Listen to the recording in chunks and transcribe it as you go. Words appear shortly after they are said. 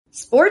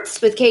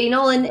Sports with Katie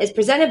Nolan is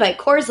presented by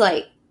Coors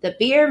Light, the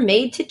beer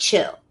made to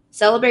chill.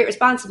 Celebrate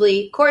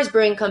responsibly. Coors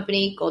Brewing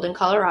Company, Golden,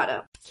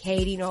 Colorado.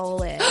 Katie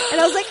Nolan. And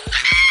I was like,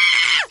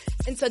 ah!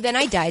 And so then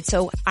I died,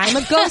 so I'm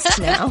a ghost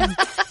now.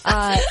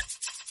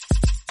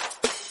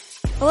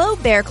 Hello,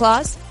 Bear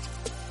Claws.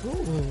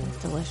 Ooh,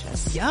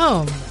 delicious.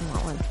 Yum.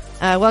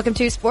 Welcome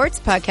to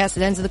Sports Podcast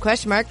that ends with a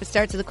question mark but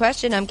starts with a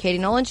question. I'm Katie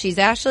Nolan. She's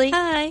Ashley.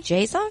 Hi.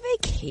 Jay's on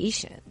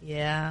vacation.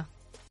 Yeah.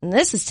 And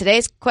this is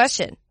today's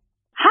question.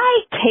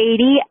 Hi,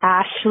 Katie,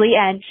 Ashley,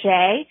 and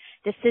Jay.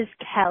 This is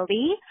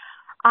Kelly.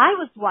 I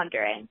was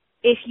wondering,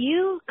 if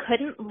you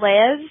couldn't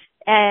live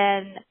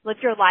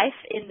your life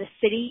in the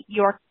city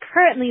you're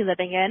currently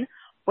living in,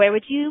 where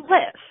would you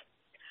live?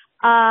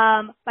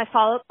 My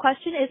follow-up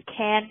question is,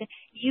 can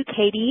you,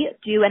 Katie,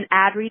 do an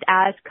ad read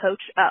as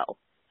Coach O?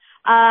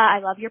 I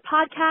love your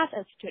podcast. I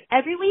listen to it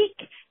every week,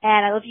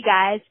 and I love you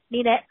guys.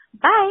 Mean it.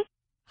 Bye.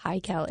 Hi,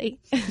 Kelly.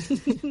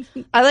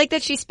 I like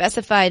that she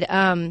specified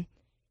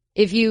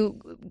if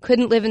you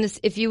couldn't live in this,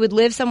 if you would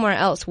live somewhere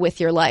else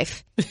with your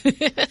life.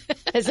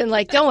 As in,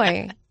 like, don't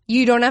worry,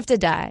 you don't have to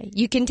die.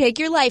 You can take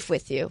your life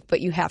with you,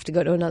 but you have to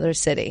go to another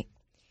city.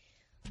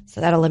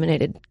 So that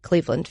eliminated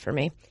Cleveland for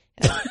me.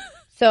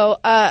 So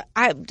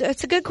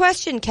that's a good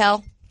question,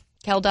 Kel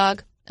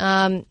Dog.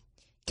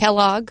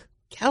 Kellogg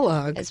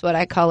is what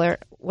I call her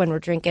when we're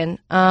drinking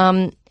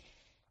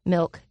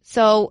milk.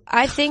 So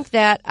I think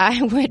that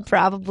I would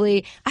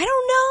probably, I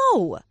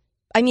don't know.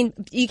 I mean,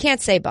 you can't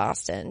say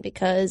Boston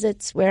because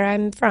it's where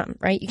I'm from,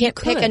 right? You can't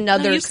pick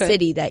another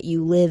city that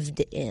you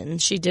lived in.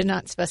 She did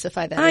not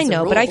specify that I as a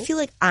know, rule. but I feel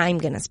like I'm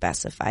going to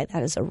specify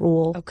that as a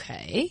rule.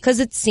 Okay. Because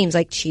it seems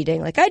like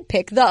cheating. Like, I'd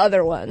pick the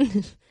other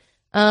one.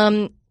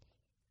 And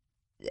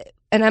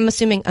I'm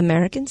assuming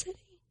American city?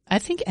 I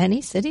think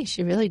any city.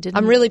 She really didn't.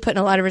 I'm really putting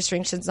a lot of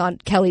restrictions on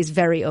Kelly's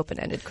very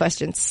open-ended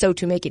questions. So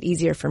to make it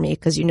easier for me,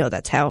 because you know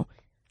that's how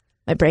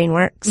my brain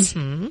works.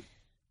 Mm-hmm.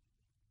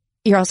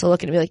 You're also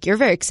looking at me like you're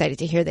very excited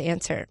to hear the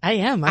answer. I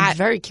am. I'm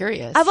very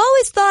curious. I've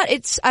always thought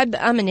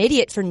I'm an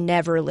idiot for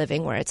never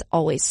living where it's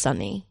always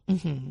sunny.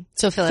 Mm-hmm.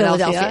 So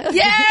Philadelphia.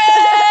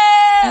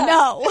 Yeah!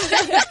 No.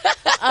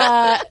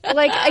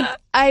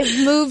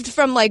 I've moved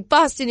from like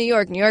Boston, New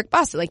York,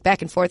 Boston, like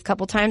back and forth a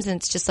couple times, and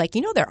it's just like,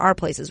 there are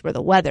places where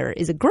the weather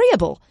is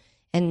agreeable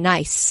and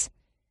nice.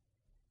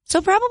 So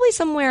probably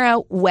somewhere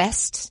out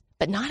west,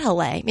 but not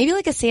LA. Maybe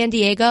like a San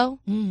Diego.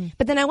 Mm.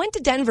 But then I went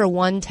to Denver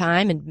one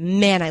time, and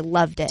man, I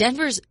loved it.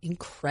 Denver's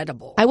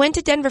incredible. I went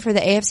to Denver for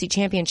the AFC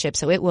Championship,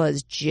 so it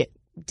was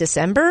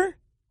December,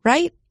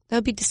 right? That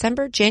would be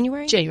December,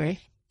 January? January.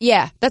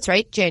 Yeah, that's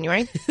right,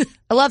 January.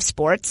 I love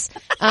sports.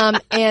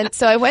 And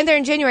so I went there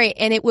in January,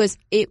 and it was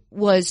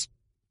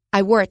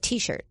I wore a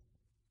t-shirt.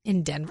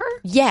 In Denver?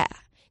 Yeah.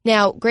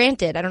 Now,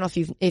 granted, I don't know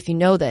if you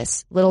know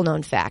this, little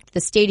known fact,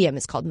 the stadium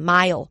is called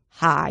Mile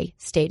High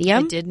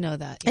Stadium. I did know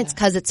that. Yeah. It's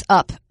because it's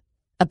up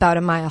about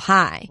a mile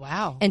high.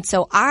 Wow. And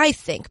so I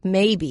think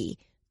maybe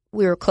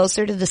we were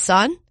closer to the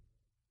sun,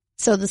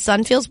 so the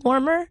sun feels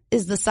warmer,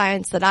 is the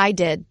science that I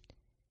did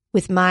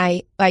with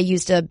I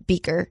used a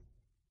beaker,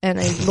 and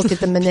I looked at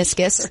the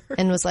meniscus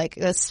and was like,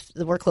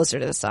 we're closer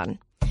to the sun.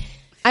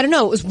 I don't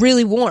know, it was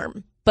really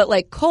warm. But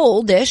like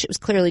coldish, it was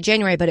clearly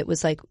January, but it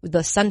was like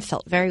the sun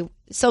felt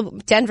so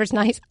Denver's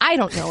nice. I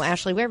don't know,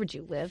 Ashley, where would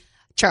you live?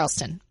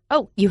 Charleston.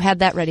 Oh, you had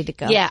that ready to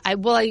go. Yeah, I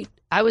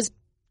was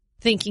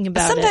thinking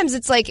about Sometimes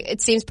it's like,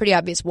 it seems pretty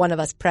obvious one of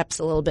us preps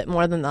a little bit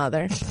more than the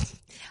other.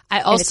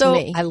 I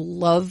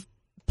love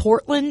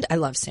Portland. I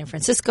love San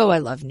Francisco. I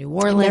love New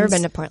Orleans. I've never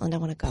been to Portland. I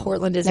want to go.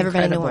 Portland is never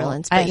incredible. been to New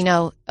Orleans. But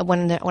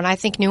when I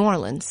think New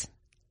Orleans,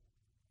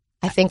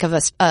 I think of a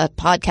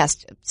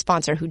podcast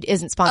sponsor who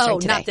isn't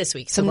sponsoring today. Not this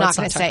week. So I'm not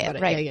going to say it.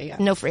 Right. Yeah.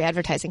 No free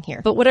advertising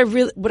here. But what I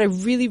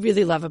really,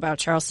 really love about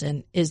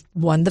Charleston is,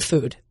 one, the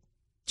food.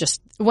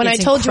 Just when I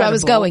told you I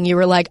was going, you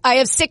were like, I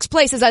have 6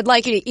 places I'd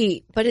like you to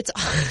eat. But it's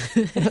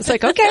I was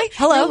like, okay,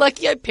 hello. You're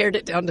lucky I pared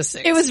it down to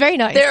 6. It was very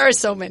nice. There are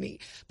so many.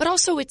 But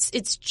also it's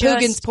just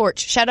Poogan's Porch.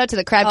 Shout out to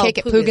the crab cake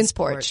at Poogan's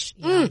Porch.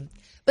 Yeah.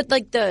 But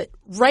like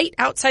right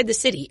outside the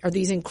city are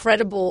these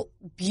incredible,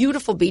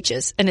 beautiful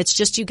beaches, and it's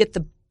just, you get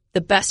the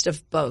best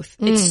of both.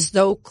 It's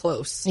so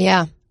close.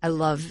 Yeah. I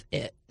love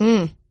it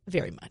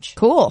very much.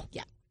 Cool.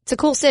 Yeah. It's a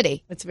cool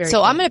city. It's very So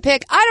cool. I'm going to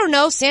pick, I don't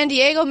know, San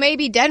Diego,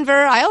 maybe Denver.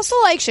 I also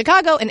like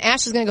Chicago, and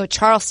Ash is going to go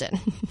Charleston.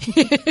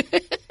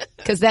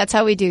 Because that's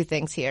how we do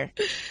things here.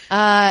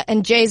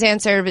 And Jay's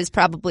answer is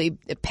probably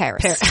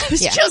Paris. I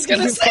was just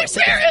going to say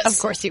Paris. Of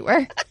course you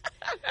were.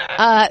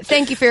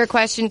 Thank you for your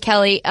question,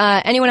 Kelly.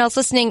 Anyone else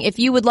listening, if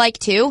you would like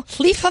to.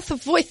 Leave us a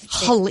voice.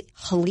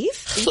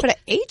 Halif? Did you put an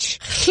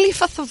H?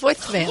 Leave us a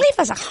voicemail. Leave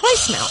us a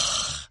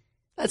voicemail.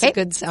 That's a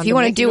good sound. If you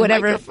want to do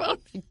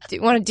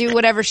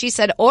whatever she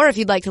said, or if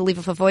you'd like to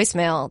leave a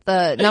voicemail,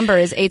 the number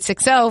is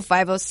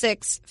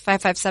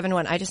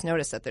 860-506-5571. I just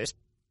noticed that there's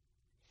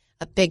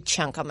a big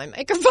chunk on my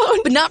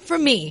microphone. But not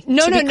from me.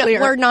 No.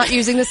 We're not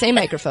using the same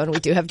microphone. We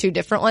do have 2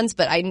 different ones,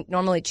 but I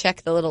normally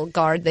check the little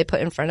guard they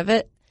put in front of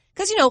it.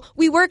 Because,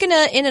 we work in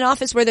an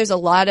office where there's a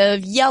lot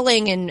of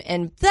yelling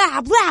and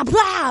blah, blah,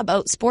 blah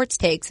about sports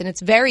takes. And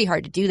it's very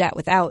hard to do that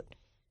without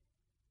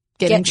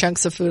getting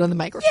chunks of food on the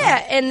microphone.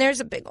 Yeah, and there's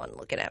a big one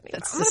looking at me.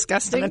 That's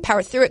disgusting. I'm going to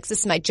power through it because this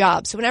is my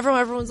job. So whenever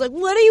everyone's like,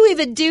 what do you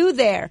even do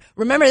there?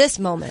 Remember this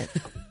moment.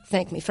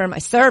 Thank me for my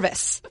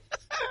service.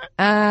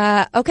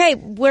 Okay,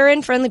 we're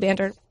in Friendly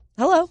Banter.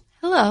 Hello.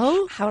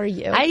 Hello. How are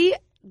you? I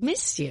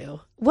missed you.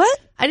 What?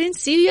 I didn't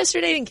see you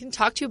yesterday and can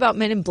talk to you about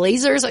Men in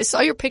Blazers. I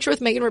saw your picture with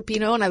Megan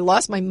Rapinoe and I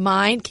lost my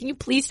mind. Can you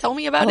please tell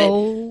me about it?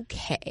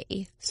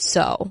 Okay.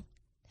 So,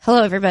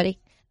 hello everybody.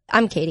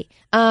 I'm Katie.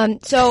 I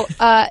was going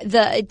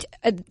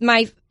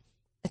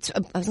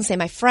to say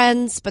my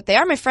friends, but they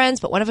are my friends,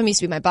 but one of them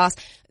used to be my boss.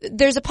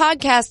 There's a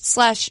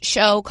podcast /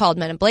 show called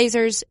Men in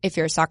Blazers. If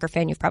you're a soccer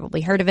fan, you've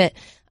probably heard of it.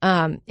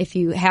 If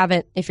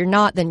you're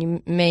not, then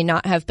you may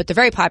not have, but they're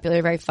very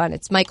popular, very fun.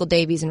 It's Michael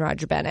Davies and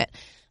Roger Bennett.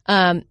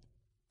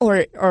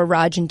 Or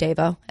Raj and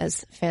Devo,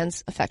 as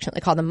fans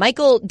affectionately call them.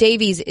 Michael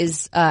Davies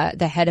is,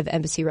 the head of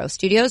Embassy Row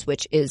Studios,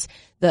 which is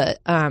the,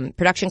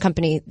 production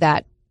company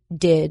that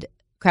did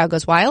Crowd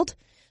Goes Wild.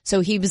 So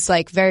he was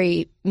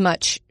very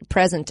much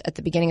present at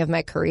the beginning of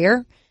my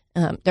career.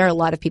 There are a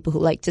lot of people who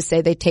like to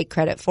say they take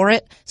credit for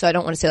it. So I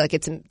don't want to say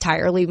it's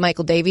entirely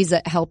Michael Davies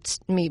that helped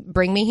me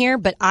bring me here.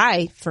 But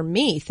for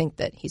me, think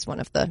that he's one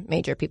of the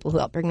major people who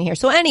helped bring me here.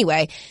 So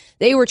anyway,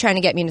 they were trying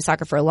to get me into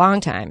soccer for a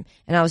long time.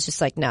 And I was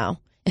just like, no.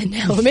 And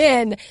now I'm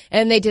in.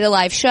 And they did a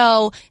live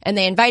show and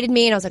they invited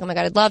me and I was like, oh my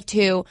God, I'd love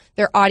to.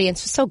 Their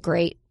audience was so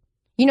great.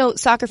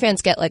 Soccer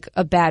fans get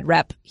a bad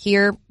rep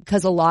here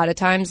because a lot of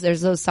times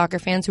there's those soccer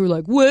fans who are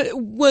like,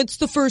 what's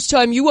the first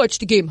time you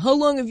watched a game? How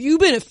long have you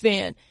been a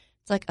fan?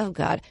 It's like, oh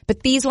God.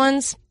 But these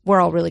ones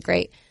were all really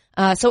great.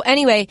 So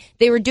anyway,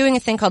 they were doing a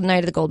thing called Night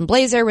of the Golden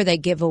Blazer where they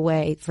give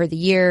away for the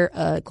year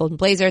a Golden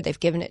Blazer. They've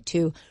given it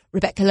to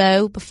Rebecca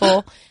Lowe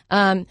before.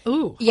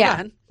 Ooh, yeah,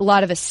 hold on. A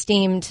lot of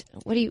esteemed.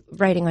 What are you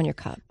writing on your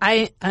cup?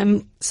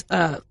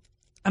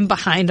 I'm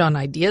behind on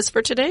ideas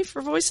for today for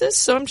voices,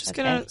 so I'm just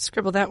going to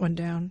scribble that one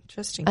down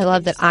just in case. I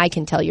love that I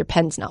can tell your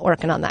pen's not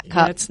working on that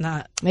cup. Yeah, it's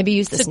not. Maybe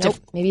use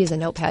maybe use a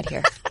notepad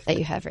here that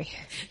you have right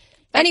here.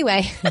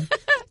 Anyway,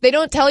 they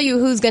don't tell you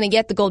who's going to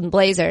get the Golden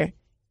Blazer.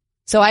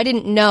 So I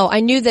didn't know.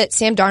 I knew that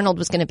Sam Darnold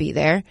was going to be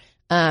there.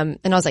 And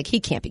I was like, he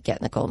can't be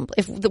getting the Golden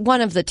Blazer. If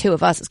one of the two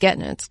of us is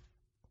getting it,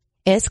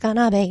 it's going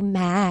to be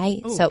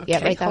May. Ooh, So okay,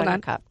 yeah, write that hold on on.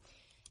 your cup.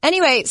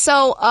 Anyway,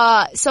 so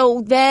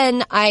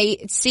then I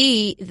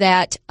see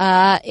that,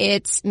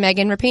 it's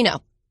Megan Rapinoe.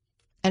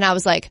 And I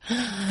was like,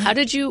 How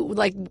did you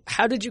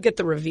get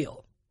the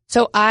reveal?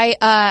 so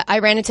I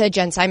ran into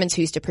Jen Simons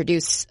who used to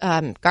produce,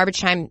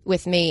 Garbage Time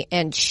with me.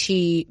 And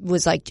she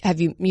was like,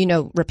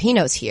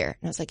 Rapinoe's here.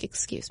 And I was like,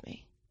 excuse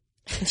me.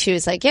 And she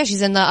was like, yeah,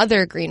 she's in the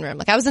other green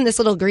room. I was in this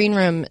little green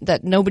room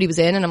that nobody was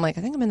in. And I'm like,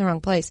 I think I'm in the wrong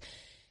place.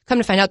 Come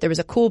to find out there was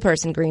a cool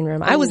person green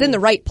room. I was in the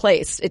right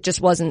place. It just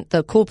wasn't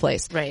the cool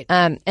place. Right.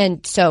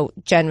 And so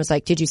Jen was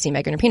like, did you see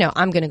Megan Rapinoe?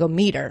 I'm going to go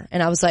meet her.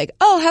 And I was like,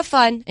 oh, have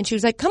fun. And she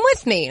was like, come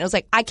with me. And I was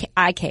like, I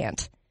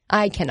can't.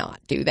 I cannot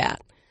do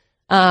that.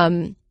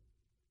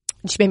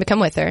 She made me come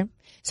with her.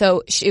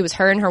 So it was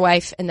her and her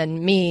wife and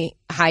then me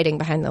hiding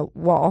behind the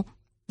wall.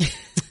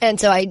 And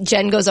so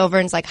Jen goes over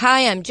and is like,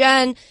 hi, I'm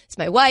Jen. It's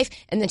my wife.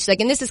 And then she's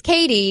like, and this is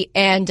Katie.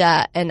 And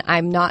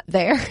I'm not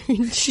there.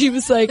 And she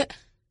was like,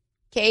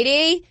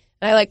 Katie?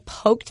 And I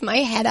poked my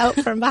head out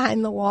from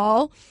behind the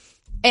wall.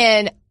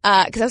 And,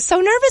 cause I was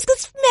so nervous cause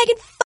it's Megan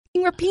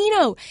fucking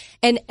Rapinoe.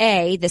 And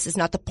this is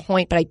not the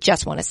point, but I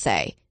just want to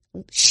say,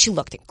 she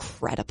looked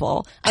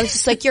incredible. I was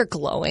just like, you're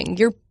glowing.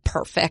 You're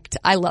perfect.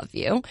 I love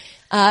you.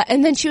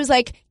 And then she was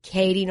like,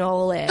 Katie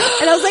Nolan. And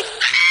I was like,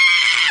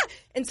 ah!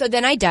 And so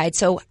then I died.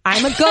 So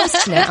I'm a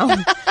ghost now.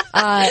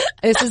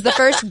 This is the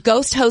first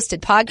ghost hosted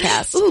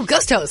podcast. Ooh,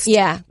 ghost host.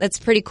 Yeah, that's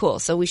pretty cool.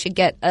 So we should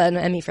get an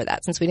Emmy for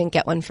that since we didn't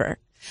get one for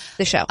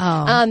the show.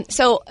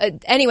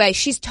 Anyway,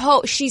 she's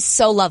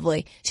so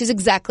lovely. She's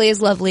exactly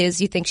as lovely as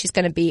you think she's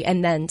going to be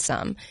and then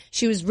some.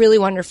 She was really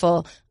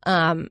wonderful.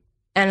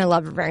 And I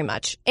love her very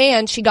much.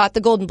 And she got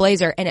the Golden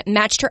Blazer and it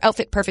matched her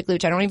outfit perfectly,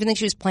 which I don't even think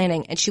she was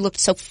planning. And she looked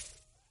so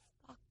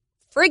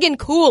friggin'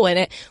 cool in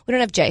it. We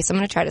don't have Jay, so I'm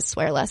going to try to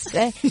swear less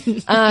today.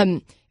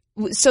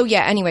 So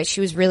yeah, anyway,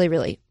 she was really,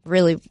 really,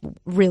 really,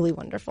 really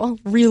wonderful.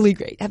 Really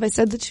great. Have I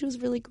said that she was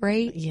really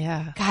great?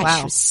 Yeah. God, wow.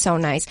 She was so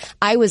nice.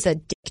 I was a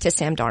dick to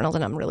Sam Darnold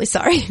and I'm really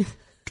sorry.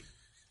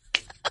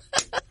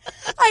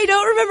 I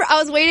don't remember.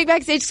 I was waiting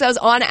backstage because I was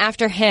on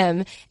after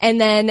him and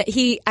then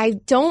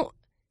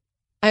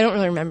I don't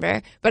really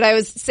remember, but I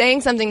was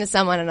saying something to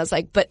someone and I was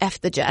like, but F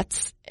the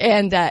Jets.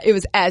 And it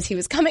was as he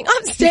was coming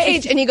off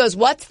stage and he goes,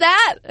 what's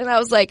that? And I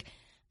was like,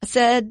 I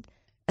said,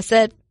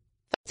 fuck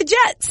the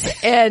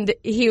Jets. And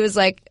he was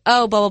like,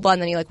 oh, blah, blah, blah.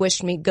 And then he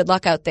wished me good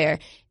luck out there.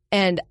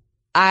 And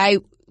I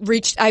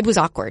was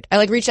awkward.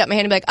 I reached out my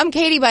hand and be like, I'm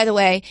Katie, by the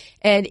way.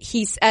 And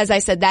as I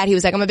said that, he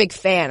was like, I'm a big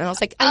fan. And I was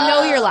like, I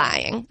know you're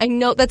lying. I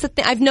know that's a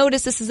thing. I've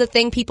noticed this is a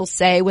thing people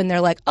say when they're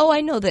like, oh,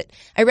 I know that.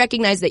 I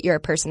recognize that you're a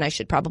person I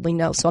should probably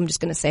know. So I'm just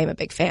going to say I'm a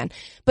big fan.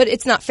 But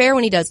it's not fair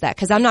when he does that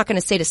because I'm not going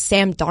to say to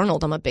Sam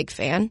Darnold I'm a big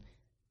fan.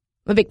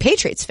 I'm a big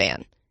Patriots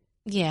fan.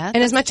 Yeah.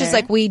 And as much as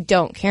like we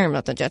don't care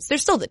about the Jets, they're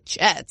still the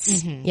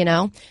Jets, you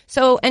know?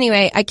 So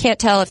anyway, I can't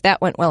tell if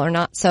that went well or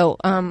not. So,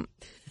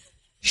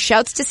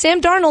 shouts to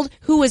Sam Darnold,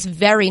 who was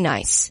very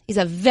nice. He's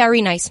a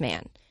very nice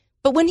man.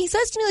 But when he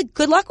says to me, like,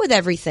 good luck with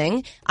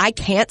everything, I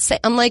can't say,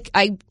 I'm like,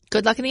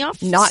 good luck in the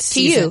off not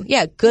season. to you.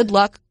 Yeah. Good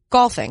luck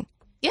golfing.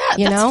 Yeah.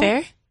 You that's know?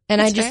 fair. And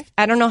That's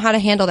I don't know how to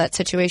handle that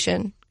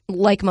situation,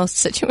 like most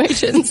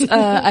situations.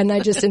 And I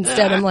just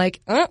instead I'm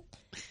like,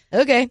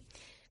 okay.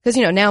 Because,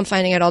 you know, now I'm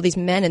finding out all these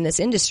men in this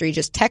industry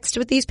just text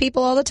with these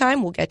people all the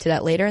time. We'll get to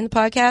that later in the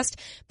podcast.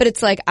 But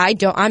it's like,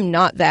 I'm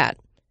not that.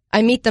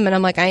 I meet them and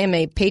I'm like, I am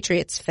a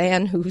Patriots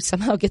fan who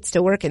somehow gets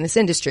to work in this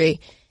industry.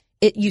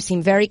 You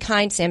seem very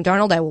kind, Sam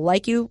Darnold. I will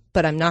like you,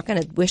 but I'm not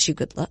going to wish you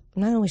good luck.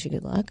 I'm not going to wish you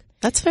good luck.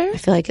 That's fair.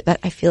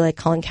 I feel like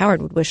Colin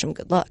Cowherd would wish him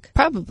good luck.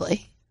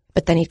 Probably.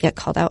 But then he'd get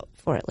called out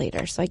for it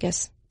later. So I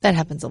guess that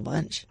happens a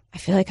bunch. I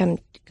feel like I'm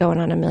going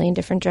on a million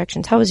different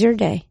directions. How was your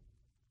day?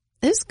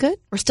 It was good.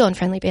 We're still in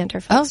friendly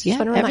banter, folks. Oh, yeah. Just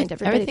want to remind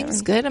everybody.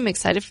 Everything's good. I'm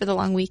excited for the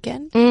long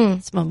weekend.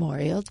 It's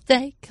Memorial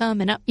Day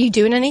coming up. You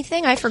doing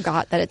anything? I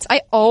forgot that I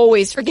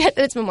always forget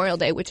that it's Memorial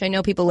Day, which I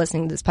know people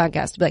listening to this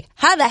podcast will be like,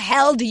 how the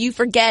hell do you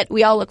forget?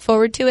 We all look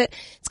forward to it.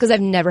 It's because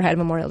I've never had a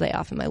Memorial Day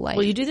off in my life.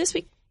 Will you do this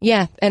week?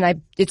 Yeah.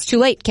 And it's too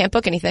late. Can't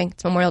book anything.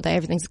 It's Memorial Day.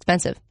 Everything's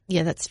expensive.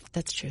 Yeah, that's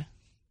true.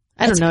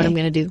 I don't know what I'm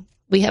going to do.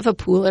 We have a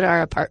pool at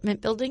our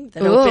apartment building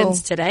that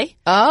opens today.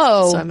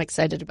 Oh. So I'm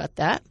excited about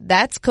that.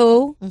 That's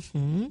cool.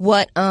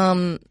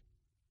 Mm-hmm.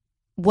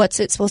 What's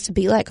it supposed to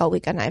be like all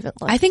weekend? I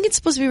haven't looked. I think it's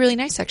supposed to be really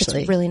nice,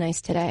 actually. It's really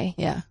nice today.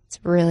 Yeah. It's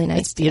really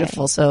nice. It's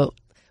beautiful. Today. So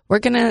we're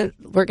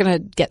gonna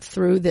get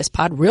through this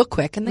pod real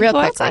quick and then go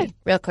outside.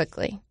 Real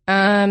quickly.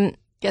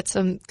 Get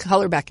some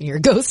color back in your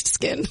ghost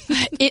skin.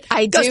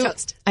 I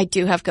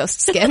do have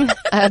ghost skin.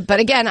 But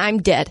again, I'm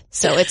dead,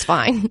 so it's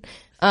fine.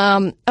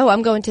 I'm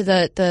going to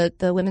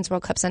the Women's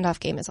World Cup send-off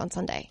game is on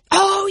Sunday.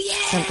 Oh, yeah.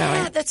 So I'm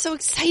going. That's so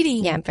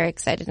exciting. Yeah, I'm very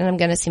excited. And I'm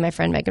going to see my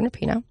friend Megan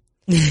Rapinoe.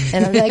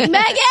 And I'm like,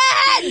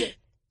 Megan!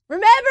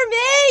 Remember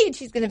me! And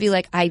she's going to be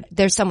like,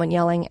 there's someone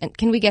yelling, and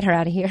can we get her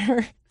out of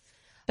here?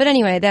 But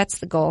anyway, that's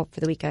the goal for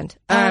the weekend.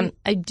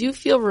 I do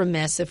feel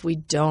remiss if we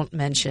don't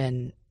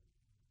mention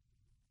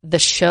the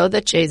show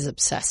that Jay's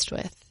obsessed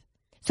with.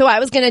 So I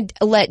was going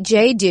to let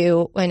Jay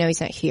do, I know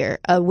he's not here,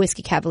 a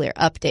Whiskey Cavalier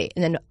update.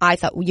 And then I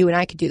thought you and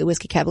I could do the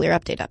Whiskey Cavalier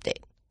update.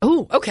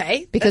 Oh,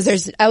 okay. Because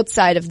there's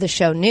outside of the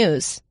show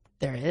news.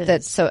 There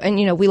is. And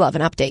you know, we love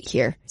an update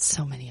here.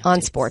 So many updates.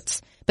 On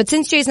sports. But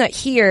since Jay's not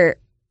here,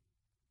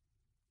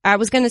 I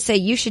was going to say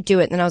you should do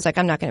it. And then I was like,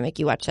 I'm not going to make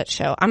you watch that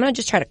show. I'm going to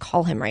just try to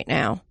call him right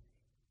now.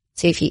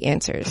 See if he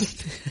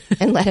answers.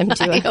 And let him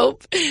do it. I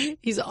hope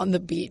he's on the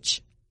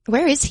beach.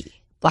 Where is he?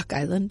 Block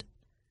Island.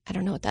 I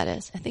don't know what that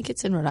is. I think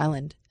it's in Rhode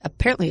Island.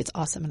 Apparently it's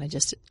awesome,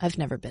 and I've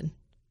never been.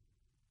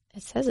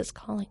 It says it's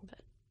calling, but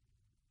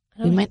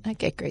we might not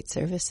get great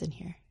service in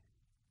here.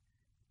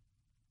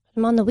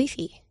 I'm on the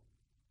Wi-Fi.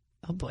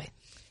 Oh, boy.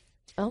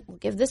 Oh, we'll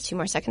give this 2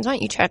 more seconds. Why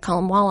don't you try to call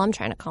him while I'm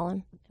trying to call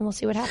him, and we'll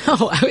see what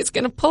happens. Oh, I was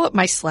going to pull up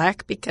my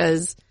Slack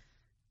because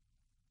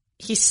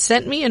he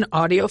sent me an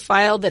audio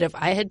file that if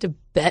I had to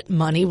bet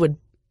money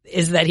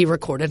is that he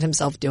recorded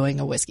himself doing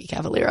a Whiskey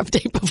Cavalier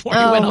update before he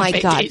went on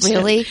vacation. Oh, my God,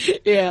 really?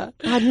 Yeah.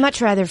 I'd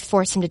much rather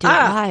force him to do it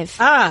live.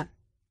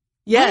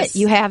 Yes. What?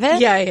 You have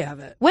it? Yeah, I have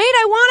it. Wait,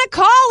 I want to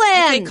call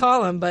him! I can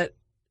call him, but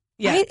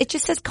yeah. It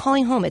just says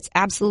calling home. It's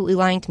absolutely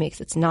lying to me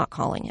because it's not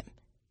calling him.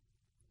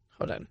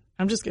 Hold on.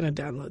 I'm just going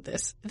to download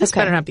this. This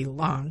better not be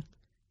long.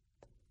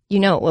 You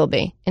know it will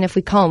be. And if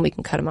we call him, we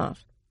can cut him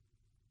off.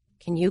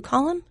 Can you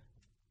call him?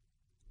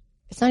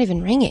 It's not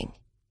even ringing.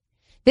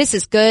 This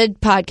is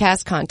good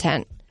podcast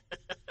content.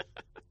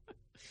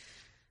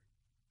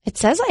 It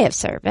says I have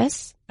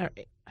service. All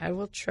right. I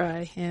will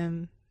try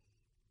him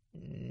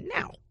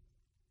now.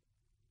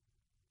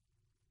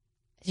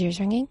 Is yours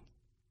ringing?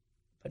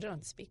 Put it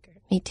on speaker.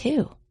 Me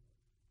too.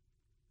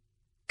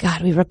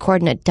 God, we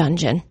record in a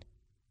dungeon.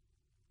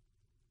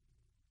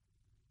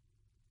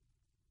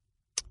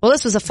 Well,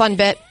 this was a fun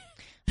bit.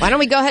 Why don't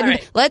we go ahead and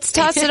let's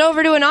toss it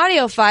over to an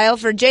audio file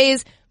for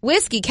Jay's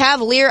Whiskey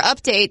Cavalier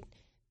update.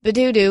 The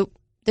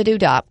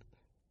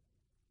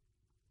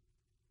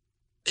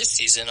This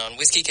season on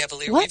Whiskey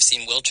Cavalier, we've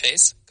seen Will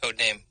Chase,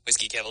 codename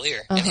Whiskey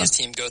Cavalier, and his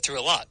team go through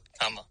a lot,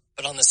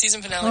 but on the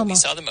season finale, we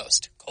saw the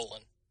most,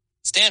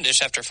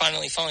 Standish, after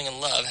finally falling in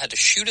love, had to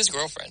shoot his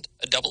girlfriend,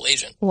 a double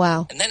agent.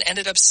 Wow. And then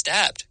ended up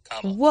stabbed,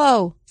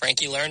 Whoa.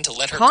 Frankie learned to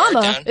let her guard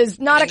down. Is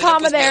not a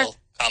comma there.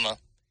 Will,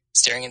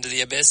 staring into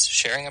the abyss,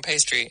 sharing a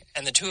pastry,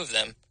 and the two of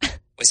them,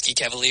 Whiskey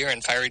Cavalier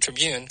and Fiery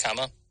Tribune,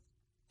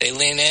 they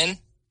lean in,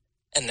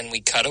 and then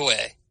we cut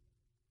away.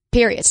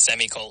 Period.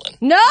 Semicolon.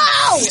 No!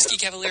 Whiskey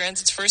Cavalier ends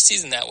its first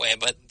season that way,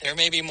 but there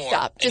may be more.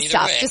 Stop. And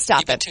Just stop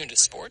keep him. Tuned to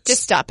sports.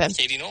 Just stop him.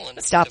 Katie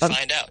Nolan. Stop him.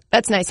 Find out.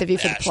 That's nice of you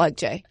for the plug,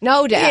 Jay.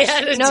 No dash.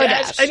 Yeah, no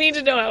dash. I need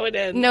to know how it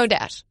ends. No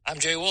dash. I'm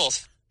Jay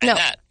Wolf, and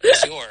that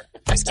is your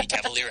Whiskey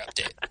Cavalier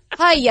update.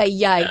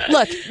 Hi.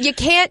 Look, you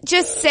can't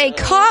just say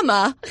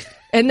comma,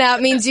 and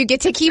that means you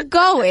get to keep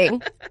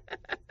going.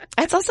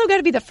 It's also got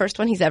to be the first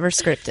one he's ever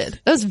scripted.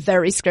 That was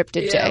very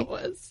scripted, Jay. Yeah, it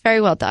was.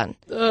 Very well done.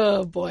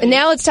 Oh, boy. And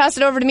now let's toss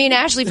it over to me and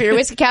Ashley for your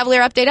Whiskey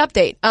Cavalier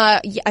update.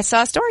 I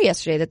saw a story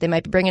yesterday that they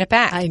might be bringing it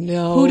back. I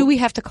know. Who do we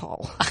have to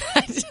call?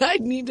 I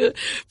need to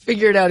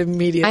figure it out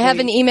immediately. I have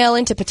an email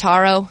into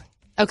Pitaro.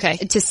 Okay.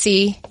 To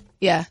see.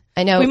 Yeah.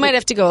 I know. We might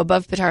have to go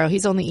above Pitaro.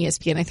 He's only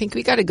ESPN. I think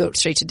we got to go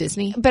straight to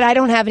Disney. But I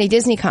don't have any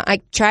Disney.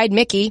 I tried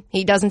Mickey.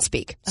 He doesn't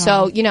speak.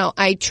 So,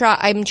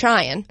 I'm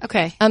trying.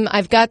 Okay.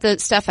 I've got the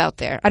stuff out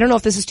there. I don't know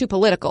if this is too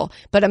political,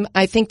 but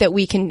I think that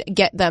we can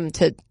get them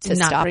to Not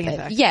stop bring it. it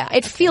back. Yeah.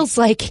 It feels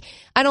like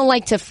I don't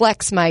like to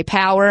flex my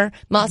power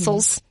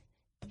muscles.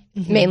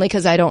 Mainly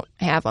because I don't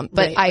have them.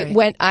 But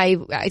Right.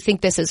 I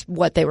think this is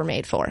what they were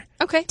made for.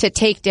 Okay. To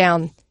take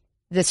down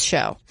this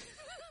show.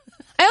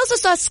 I also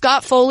saw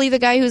Scott Foley, the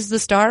guy who's the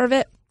star of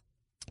it,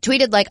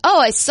 tweeted like,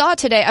 I saw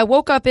today, I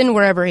woke up in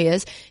wherever he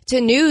is,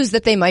 to news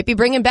that they might be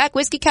bringing back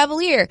Whiskey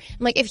Cavalier.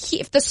 I'm like,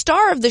 if the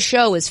star of the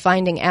show is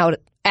finding out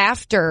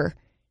after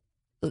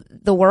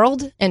the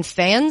world and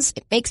fans,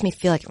 it makes me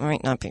feel like it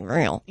might not be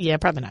real. Yeah,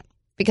 probably not.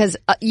 Because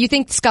you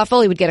think Scott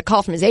Foley would get a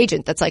call from his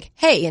agent that's like,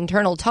 hey,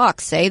 internal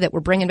talks say that we're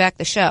bringing back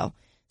the show.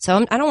 So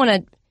I don't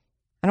want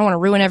to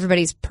ruin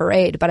everybody's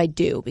parade, but I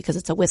do because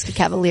it's a Whiskey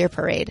Cavalier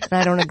parade, and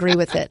I don't agree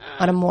with it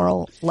on a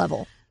moral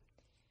level.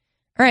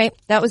 All right,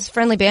 that was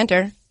friendly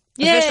banter.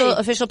 Yay.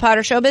 Official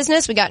Potter show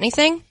business. We got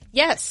anything?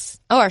 Yes.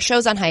 Oh, our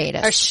show's on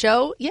hiatus. Our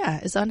show,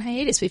 is on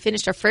hiatus. We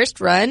finished our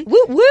first run.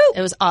 Woo woo!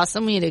 It was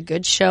awesome. We had a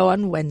good show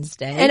on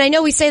Wednesday. And I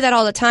know we say that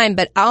all the time,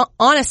 but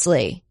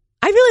honestly,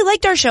 I really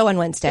liked our show on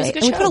Wednesday. It was a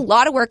good and we show. put a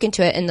lot of work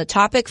into it, and the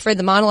topic for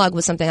the monologue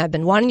was something I've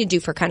been wanting to do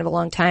for kind of a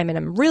long time, and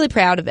I'm really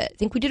proud of it. I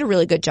think we did a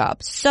really good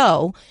job.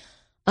 So,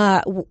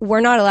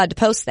 we're not allowed to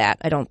post that,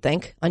 I don't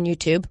think, on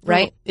YouTube,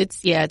 right? Well,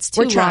 it's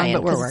too long,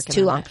 but we're working it's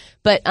too on long.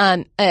 But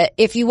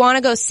if you want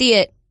to go see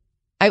it,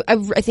 I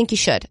think you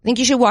should. I think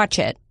you should watch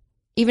it.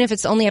 Even if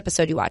it's the only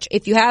episode you watch.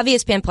 If you have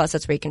ESPN Plus,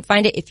 that's where you can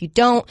find it. If you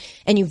don't,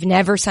 and you've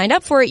never signed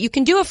up for it, you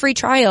can do a free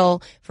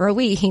trial for a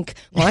week.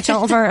 Watch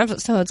all of our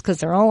episodes because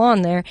they're all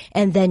on there.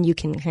 And then you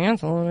can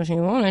cancel if you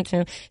wanted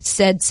to.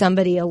 Said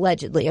somebody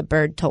allegedly, a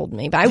bird told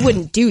me. But I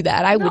wouldn't do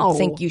that. I would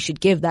think you should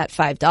give that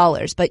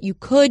 $5. But you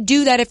could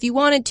do that if you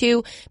wanted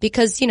to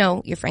because,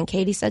 your friend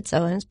Katie said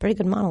so. And it's a pretty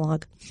good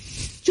monologue.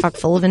 Chock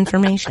full of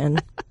information.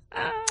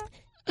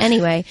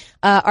 Anyway,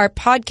 our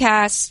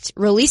podcast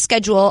release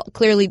schedule,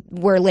 clearly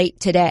we're late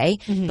today,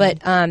 but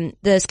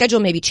the schedule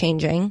may be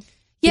changing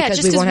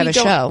because we won't have a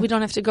show. We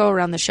don't have to go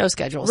around the show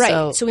schedule.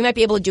 Right. So we might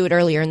be able to do it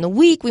earlier in the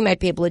week. We might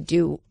be able to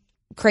do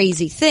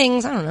crazy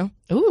things. I don't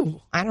know.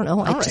 Ooh. I don't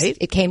know.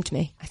 It came to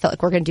me. I felt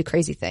like we're going to do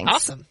crazy things.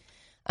 Awesome.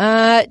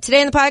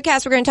 Today in the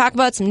podcast, we're going to talk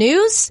about some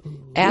news.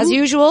 As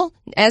usual.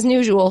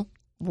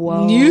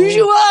 Whoa.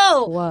 Usual.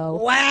 Whoa. Wow.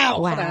 Wow.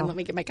 Hold on, let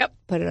me get my cup.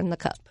 Put it in the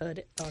cup. Put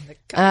it on the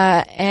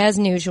cup. As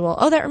usual.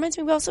 Oh, that reminds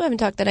me, we also haven't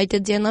talked that I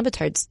did Dan Le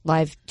Batard's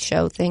live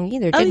show thing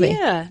either, did we?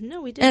 Yeah.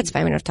 No, we didn't. That's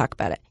fine. We don't have to talk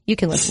about it. You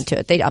can listen to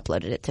it. They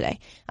uploaded it today.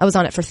 I was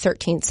on it for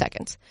 13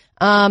 seconds.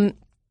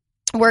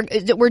 We're going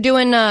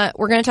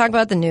to talk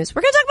about the news.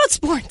 We're going to talk about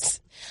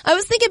sports. I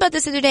was thinking about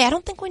this the other day. I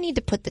don't think we need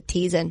to put the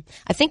teas in.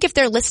 I think if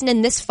they're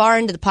listening this far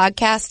into the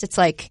podcast, it's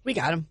like, we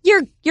got them.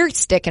 You're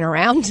sticking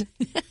around.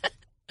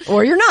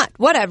 Or you're not.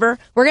 Whatever.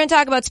 We're going to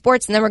talk about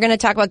sports, and then we're going to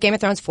talk about Game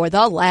of Thrones for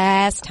the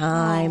last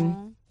time.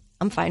 Aww.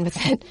 I'm fine with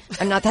it.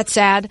 I'm not that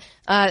sad.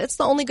 It's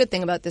the only good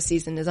thing about this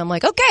season is I'm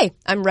like, okay,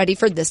 I'm ready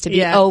for this to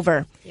be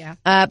over.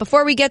 Yeah.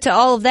 Before we get to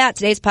all of that,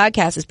 today's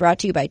podcast is brought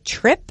to you by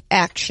Trip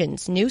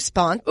Actions, new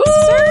sponsor.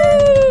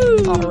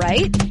 Ooh! All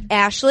right.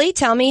 Ashley,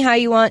 tell me how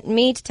you want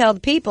me to tell the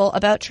people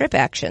about Trip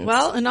Actions.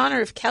 Well, in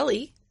honor of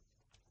Kelly,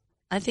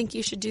 I think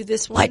you should do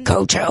this one. Like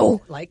Coach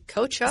O. Like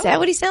Coach O. Is that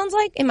what he sounds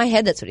like? In my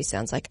head, that's what he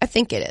sounds like. I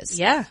think it is.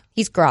 Yeah.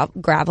 He's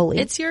gravelly.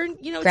 It's your,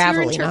 it's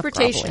gravelly, your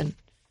interpretation.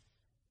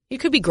 You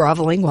could be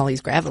groveling while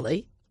he's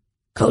gravelly.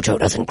 Coach O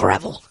doesn't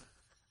gravel.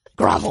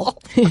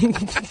 Grovel.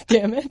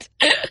 Damn it.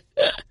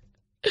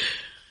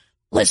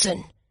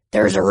 Listen,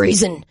 there's a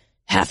reason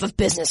half of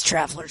business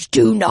travelers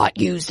do not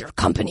use their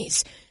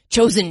company's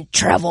chosen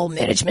travel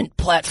management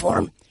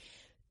platform.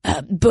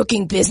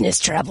 Booking business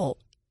travel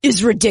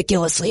is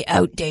ridiculously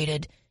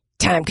outdated,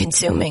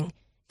 time-consuming,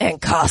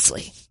 and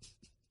costly.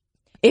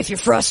 If you're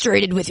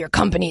frustrated with your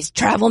company's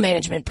travel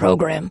management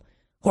program,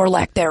 or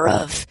lack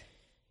thereof,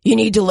 you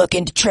need to look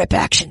into Trip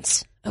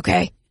Actions,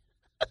 okay?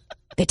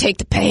 They take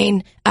the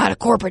pain out of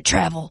corporate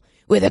travel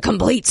with a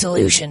complete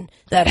solution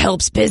that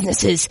helps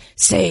businesses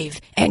save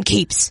and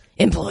keeps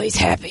employees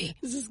happy.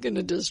 This is going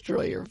to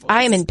destroy your voice.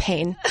 I am in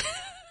pain,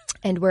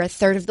 and we're a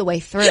third of the way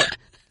through.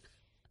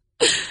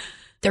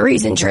 The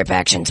reason Trip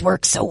Actions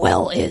works so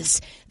well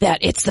is that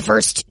it's the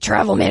first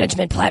travel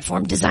management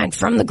platform designed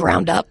from the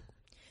ground up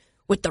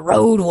with the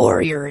road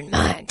warrior in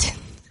mind.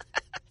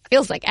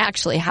 Feels like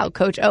actually how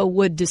Coach O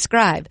would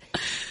describe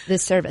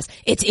this service.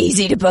 It's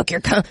easy to book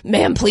your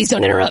ma'am, please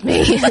don't interrupt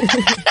me.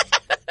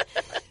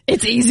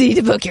 It's easy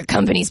to book your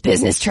company's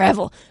business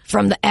travel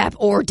from the app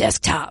or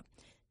desktop.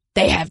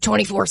 They have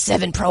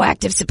 24/7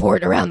 proactive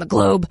support around the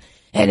globe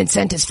and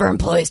incentives for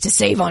employees to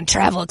save on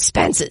travel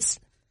expenses.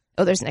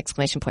 Oh, there's an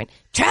exclamation point.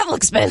 Travel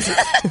expenses.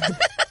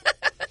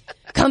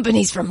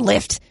 Companies from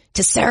Lyft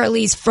to Sara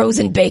Lee's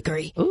frozen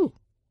bakery. Ooh.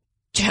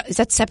 Is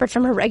that separate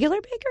from a regular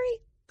bakery?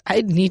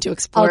 I need to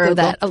explore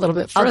that a little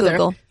bit further. I'll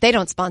Google. They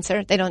don't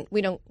sponsor.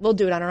 We'll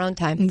do it on our own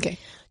time. Okay.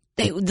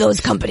 Those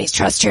companies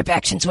trust Trip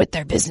Actions with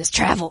their business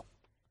travel.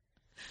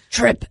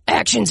 Trip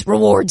Actions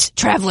rewards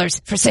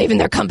travelers for saving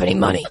their company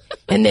money,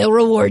 and they'll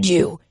reward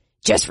you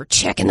just for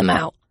checking them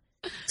out.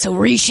 So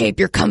reshape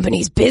your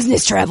company's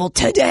business travel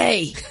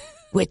today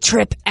with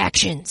Trip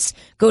Actions.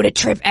 Go to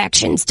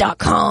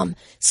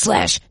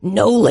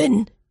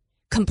tripactions.com/Nolan.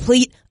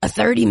 Complete a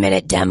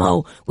 30-minute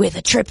demo with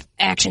a Trip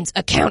Actions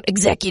account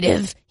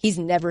executive. He's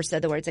never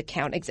said the words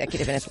account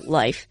executive in his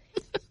life.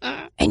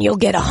 And you'll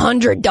get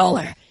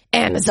 $100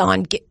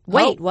 Amazon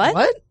Wait, what?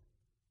 What?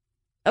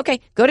 Okay,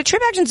 go to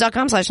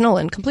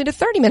tripactions.com/Nolan. Complete a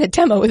 30-minute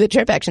demo with a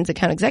Trip Actions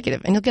account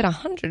executive, and you'll get a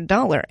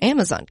 $100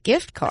 Amazon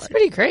gift card. That's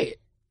pretty great.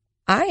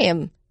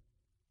 I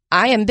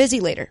am busy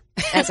later,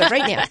 as of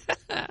right now.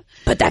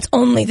 But that's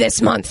only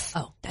this month.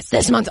 Oh. That's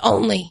this month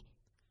only.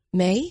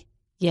 May?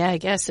 Yeah, I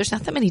guess. There's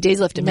not that many days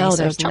left in May. No, so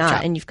there's chop, not.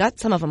 chop. And you've got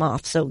some of them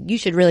off, so you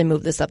should really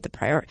move this up the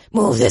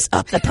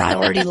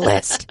priority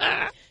list.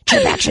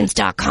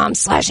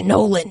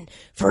 TripActions.com/Nolan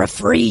for a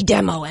free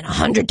demo and a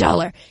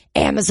 $100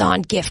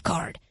 Amazon gift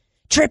card.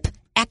 Trip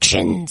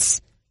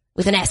Actions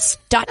with an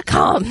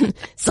S.com/Nolan.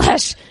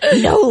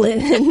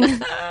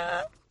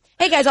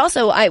 Hey guys,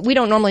 also, we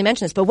don't normally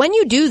mention this, but when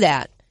you do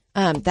that,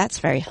 that's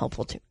very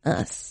helpful to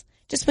us.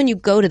 Just when you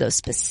go to those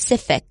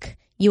specific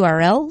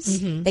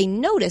URLs, they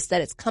notice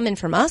that it's coming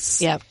from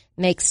us. Yep.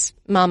 Makes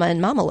Mama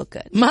and Mama look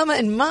good. Mama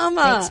and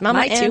Mama. Makes Mama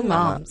My and two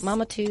moms.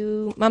 Mama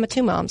two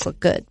moms look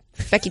good.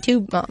 Becky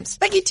two moms.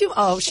 Becky too.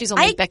 Oh, she's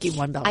only Becky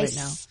one belt I right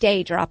now.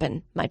 stay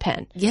dropping my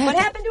pen. Yeah. What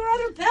happened to her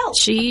other belt?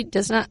 She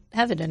does not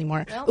have it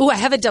anymore. Oh, I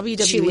have a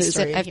WWE She loses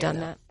story. it. I've done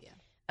that.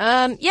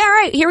 Yeah, all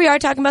right. Here we are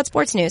talking about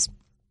sports news.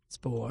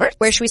 Sports.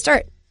 Where should we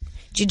start?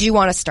 Did you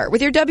want to start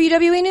with your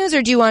WWE news,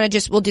 or do you want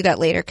to we'll do that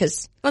later?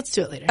 Let's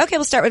do it later. Okay,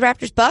 we'll start with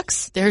Raptors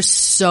Bucks. There's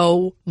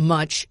so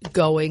much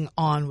going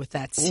on with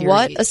that series.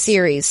 What a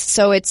series.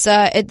 So it's,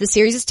 the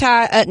series is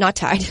tied, not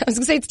tied. I was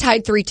going to say it's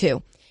tied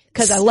 3-2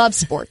 because I love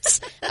sports.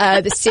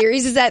 The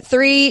series is at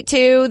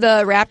 3-2.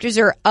 The Raptors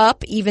are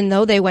up even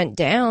though they went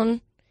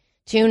down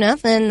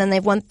 2-0. And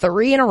they've won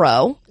 3 in a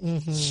row.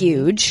 Mm-hmm.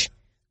 Huge.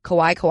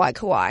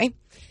 Kawhi.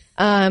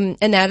 And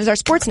that is our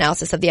sports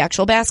analysis of the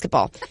actual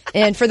basketball.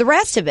 And for the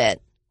rest of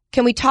it,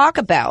 can we talk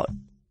about?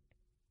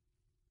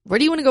 Where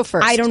do you want to go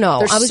first? I don't know.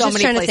 There's I was so just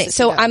many trying to think.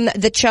 So I'm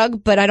the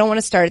chug, but I don't want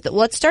to start at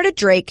let's start at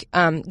Drake,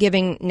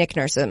 giving Nick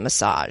Nurse a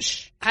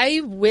massage. I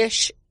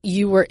wish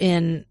you were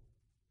when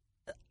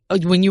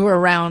you were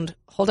around.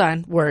 Hold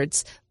on,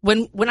 words.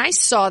 When I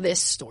saw this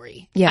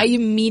story, I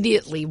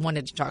immediately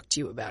wanted to talk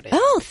to you about it.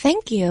 Oh,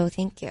 thank you.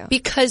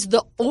 Because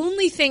the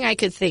only thing I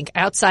could think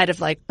outside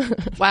of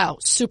wow,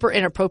 super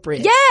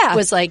inappropriate. Yeah.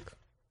 Was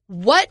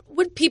what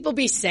would people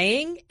be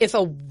saying if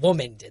a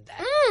woman did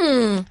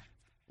that?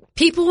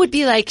 People would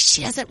be like,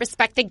 she doesn't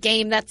respect the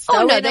game. That's so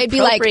inappropriate. They'd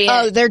be like,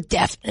 oh, they're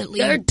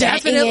definitely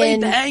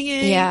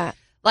banging. Yeah.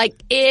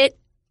 It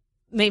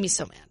made me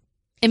so mad.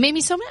 It made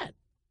me so mad.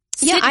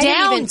 Sit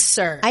down,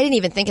 sir. I didn't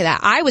even think of that.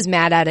 I was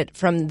mad at it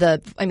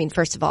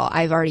first of all,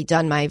 I've already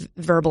done my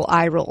verbal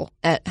eye roll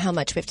at how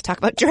much we have to talk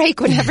about Drake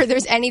whenever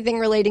there's anything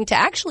relating to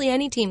actually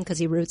any team because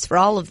he roots for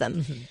all of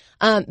them.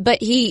 Mm-hmm.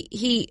 But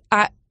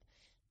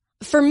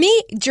for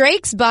me,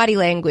 Drake's body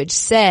language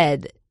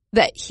said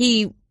that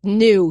he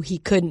knew he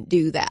couldn't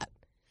do that.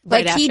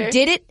 He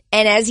did it,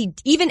 and as he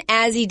did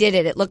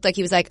it, it looked like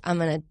he was like, I'm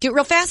going to do it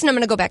real fast and I'm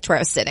going to go back to where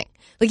I was sitting.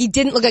 He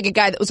didn't look like a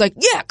guy that was like,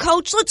 yeah,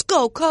 coach, let's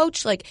go,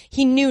 coach.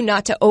 He knew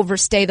not to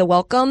overstay the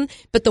welcome,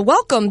 but the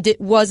welcome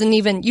wasn't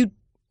even to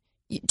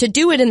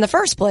do it in the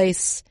first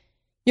place.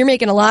 You're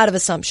making a lot of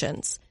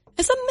assumptions.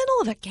 It's the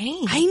middle of a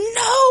game.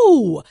 I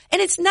know.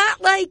 And it's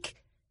not like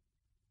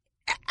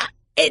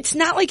it's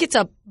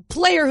a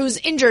player who's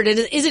injured and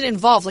isn't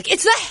involved.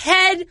 It's the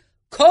head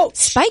coach.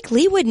 Spike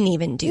Lee wouldn't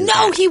even do that.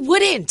 No, he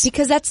wouldn't.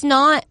 Because that's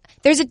not,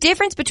 there's a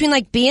difference between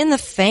being the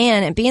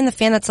fan and being the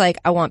fan that's I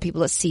want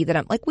people to see that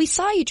I'm we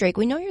saw you, Drake.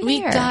 We know you're there.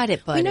 We got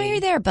it, buddy. We know you're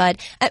there, bud.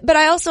 But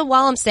I also,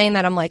 while I'm saying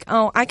that, I'm I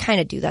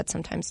kind of do that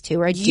sometimes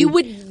too. You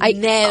would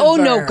never. Oh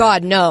no,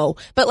 God, no.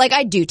 But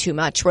I do too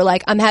much where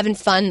I'm having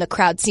fun. The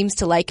crowd seems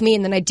to like me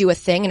and then I do a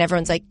thing and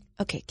everyone's like,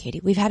 okay, Katie,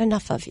 we've had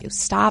enough of you.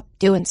 Stop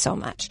doing so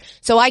much.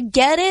 So I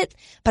get it,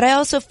 but I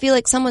also feel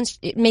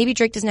maybe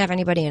Drake doesn't have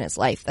anybody in his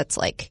life that's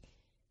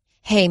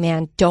hey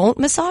man, don't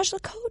massage the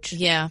coach.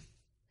 Yeah.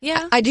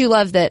 Yeah. I do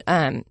love that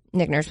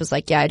Nick Nurse was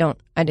I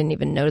didn't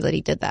even know that he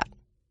did that.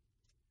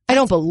 I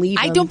don't believe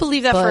him. I don't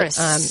believe that for a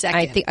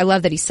second. I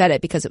love that he said it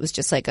because it was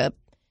just I'm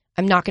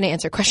not going to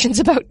answer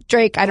questions about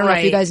Drake. I don't know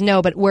if you guys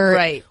know, but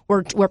we're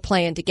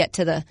playing to get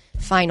to the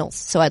finals.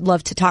 So I'd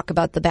love to talk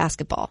about the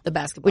basketball.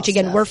 Which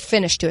again, stuff. We're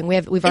finished doing.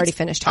 We've already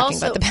finished talking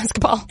about the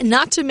basketball.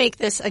 Not to make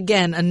this,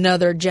 again,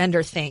 another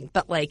gender thing,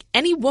 but like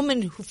any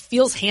woman who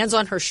feels hands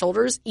on her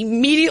shoulders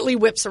immediately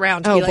whips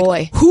around to be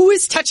like, who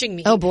is touching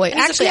me? Oh boy. And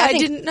Actually, I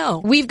didn't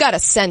know. We've got a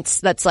sense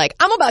that's like,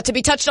 I'm about to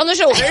be touched on the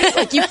shoulders.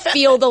 Like you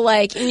feel the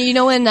like, you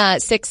know in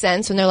Sixth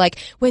Sense when they're like,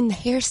 when the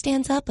hair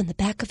stands up on the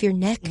back of your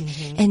neck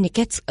and it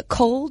gets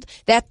cold,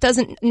 that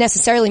doesn't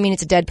necessarily mean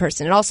it's a dead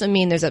person. It also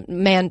means there's a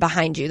man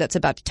behind you that's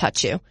about to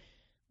touch you.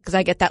 Because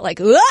I get that like,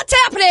 what's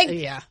happening?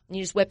 Yeah. And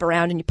you just whip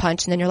around and you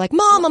punch and then you're like,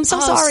 Mom, I'm so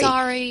sorry.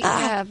 Sorry.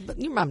 Yeah,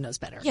 but your mom knows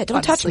better. Yeah,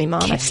 don't touch me,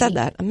 Mom. I've said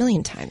that a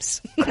million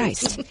times.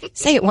 Christ.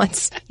 Say it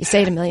once. You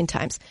say it a million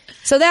times.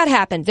 So that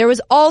happened. There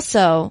was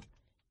also,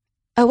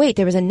 oh wait,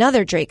 there was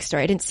another Drake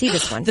story. I didn't see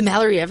this one. The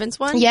Mallory Evans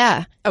one?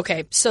 Yeah.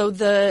 Okay, so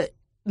the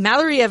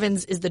Mallory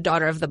Evans is the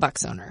daughter of the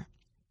Bucks owner.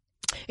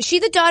 Is she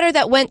the daughter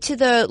that went to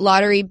the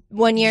lottery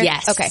one year?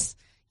 Yes. Okay.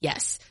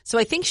 Yes. So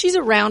I think she's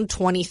around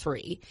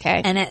 23.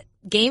 Okay. And at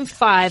Game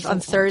 5 on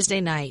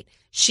Thursday night,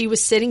 she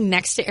was sitting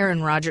next to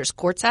Aaron Rodgers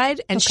courtside,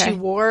 and she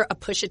wore a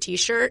Pusha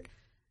T-shirt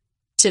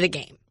to the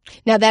game.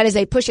 Now that is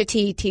a Pusha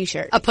T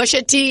T-shirt. A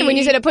Pusha T. And when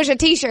you said a Pusha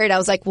T-shirt, I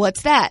was like,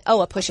 what's that?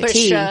 Oh, a Pusha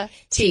T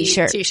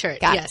T-shirt. T-shirt.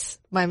 Got yes.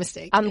 My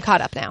mistake. I'm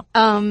caught up now.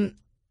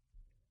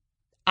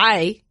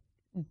 I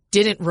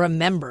didn't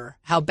remember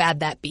how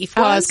bad that beef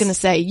was. Oh, I was going to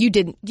say, you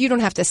don't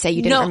have to say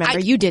you didn't remember.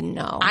 You didn't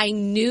know. I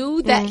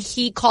knew that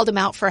he called him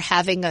out for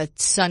having a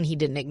son he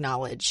didn't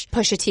acknowledge.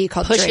 Pusha T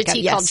called Pusha Drake.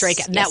 T called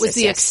Drake. And that was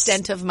the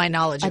extent of my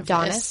knowledge of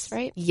Adonis, this.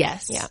 Right?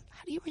 Yes. Yeah.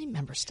 How do you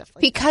remember stuff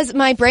like that? Because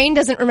my brain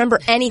doesn't remember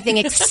anything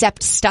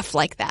except stuff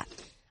like that.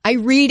 I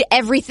read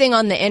everything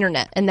on the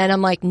internet, and then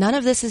I'm like, none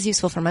of this is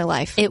useful for my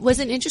life. It was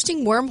an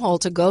interesting wormhole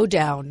to go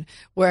down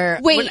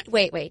where...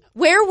 Wait.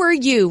 Where were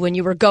you when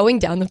you were going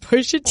down the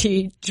Pusha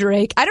T,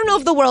 Drake? I don't know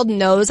if the world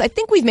knows. I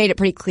think we've made it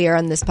pretty clear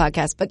on this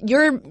podcast, but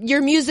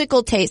your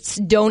musical tastes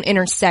don't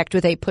intersect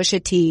with a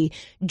Pusha T,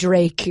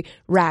 Drake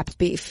rap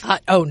beef.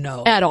 Oh,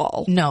 no. At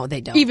all. No,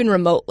 they don't. Even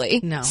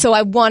remotely. No. So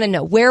I want to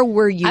know, where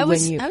were you I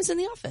was when you... I was in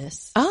the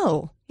office.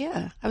 Oh.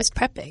 Yeah. I was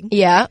prepping.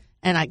 Yeah.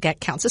 And that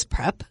counts as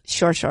prep.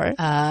 Sure.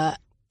 And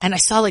I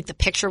saw like the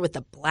picture with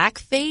the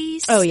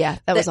blackface. Oh yeah,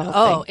 that was a whole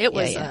thing. Oh, it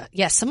was.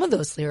 Yeah, some of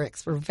those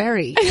lyrics were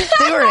they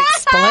were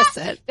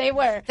explicit. They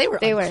were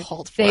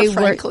uncalled for,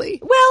 frankly.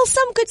 Well,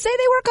 some could say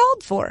they were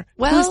called for.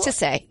 Well, who's to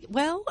say?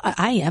 Well,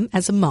 I am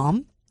as a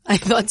mom. I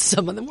thought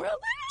some of them were.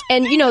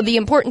 And the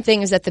important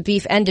thing is that the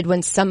beef ended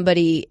when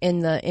somebody in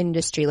the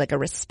industry, like a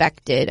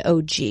respected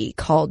OG,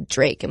 called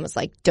Drake and was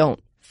like, "Don't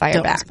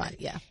fire back." Respond.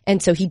 Yeah.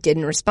 And so he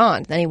didn't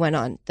respond. Then he went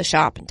on The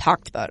Shop and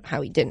talked about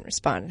how he didn't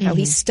respond and how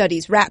he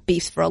studies rap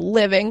beefs for a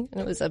living.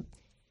 And it was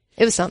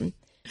something.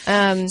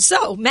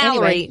 So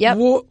Mallory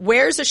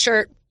wears a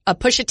shirt, a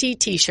Pusha T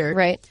T-shirt.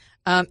 Right.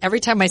 Every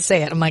time I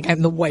say it, I'm like,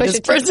 I'm the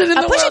whitest person in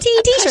the world. A Pusha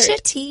T T-shirt.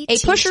 Pusha T A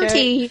Pusher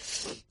T.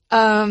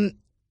 And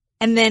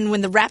then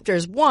when the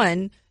Raptors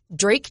won,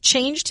 Drake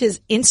changed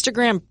his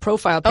Instagram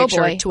profile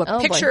picture to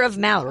a picture of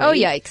Mallory. Oh,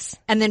 yikes.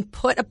 And then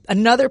put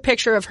another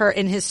picture of her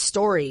in his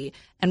story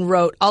and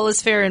wrote, "All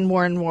is fair in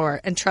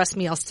war, and trust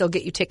me, I'll still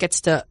get you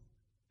tickets to..."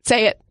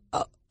 Say it.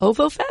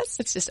 OVO Fest?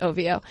 It's just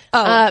OVO.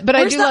 Oh, but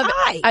I do love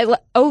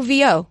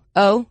OVO.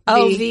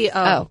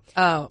 OVO.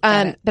 Oh.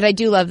 But I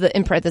do love the,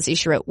 in parentheses,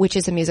 she wrote, which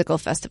is a musical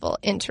festival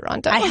in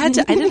Toronto. I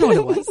didn't know what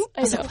it was.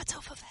 I was like, what's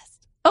OVO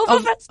Fest? OVO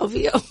Fest.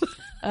 OVO.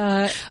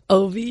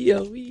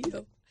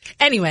 OVO.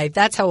 Anyway,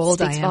 that's how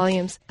old I am.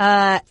 Volumes.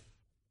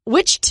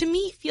 Which to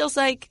me feels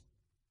like...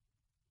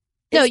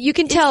 No, you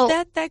can tell...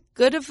 Is that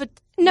good of a...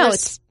 No,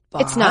 it's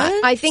not.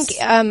 I think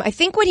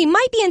what he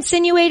might be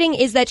insinuating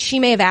is that she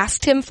may have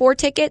asked him for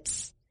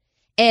tickets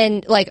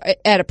and like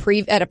at a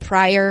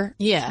prior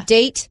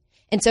date.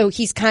 And so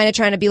he's kind of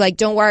trying to be like,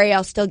 don't worry,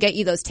 I'll still get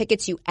you those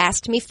tickets you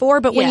asked me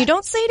for. But when you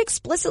don't say it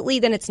explicitly,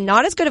 then it's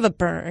not as good of a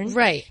burn.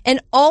 Right. And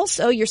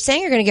also you're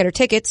saying you're going to get her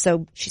tickets,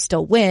 so she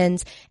still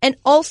wins. And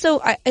also,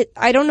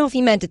 I don't know if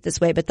he meant it this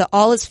way, but the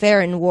all is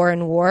fair in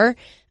war,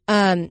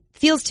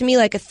 feels to me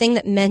like a thing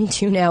that men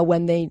do now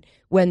when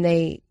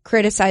they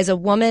criticize a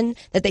woman,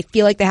 that they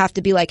feel like they have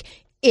to be like,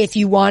 if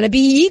you want to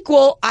be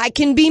equal, I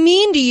can be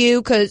mean to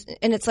you.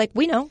 And it's like,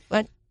 we know,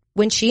 but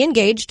when she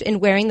engaged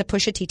in wearing the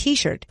Pusha T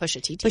T-shirt,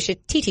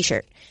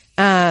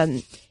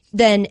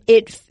 then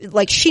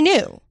she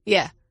knew.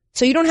 Yeah.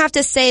 So you don't have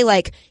to say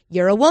like,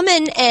 you're a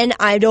woman and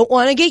I don't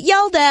want to get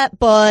yelled at,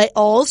 but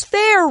all's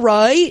fair,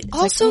 right? It's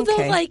also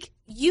Drake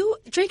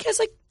has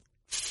like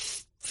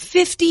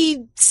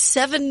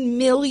 57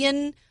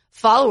 million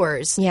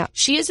followers. Yeah.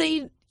 She is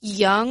a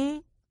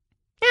young,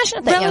 she's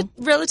not that young.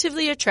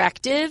 Relatively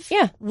attractive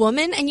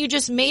woman, and you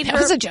just made her...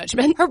 That was a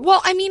judgment. I know.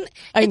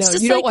 It's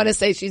just you don't want to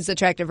say she's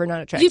attractive or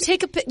not attractive.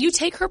 You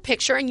take her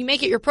picture and you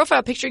make it your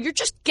profile picture, you're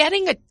just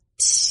getting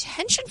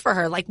attention for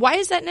her. Like, why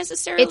is that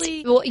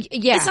necessarily...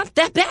 It's not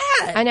that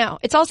bad. I know.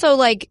 It's also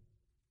like...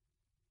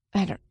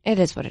 it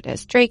is what it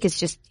is. Drake is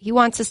just... He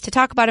wants us to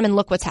talk about him and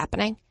look what's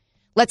happening.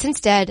 Let's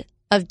instead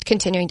of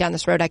continuing down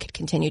this road I could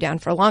continue down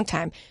for a long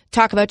time.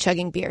 Talk about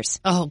chugging beers.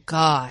 Oh,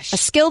 gosh. A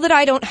skill that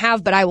I don't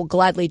have, but I will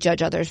gladly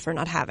judge others for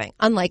not having.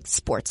 Unlike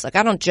sports. Like,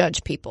 I don't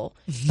judge people.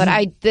 But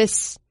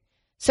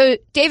So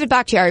David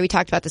Bakhtiari, we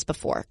talked about this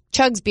before,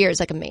 chugs beers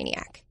like a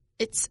maniac.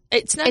 It's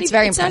very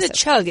impressive. It's not a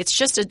chug. It's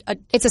just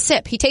It's a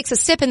sip. He takes a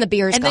sip and the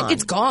beer is gone. And then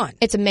it's gone.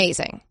 It's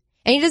amazing.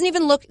 And he doesn't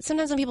even look,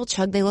 sometimes when people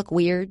chug, they look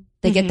weird.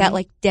 They get that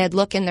like dead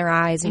look in their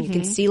eyes and you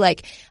can see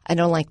like, I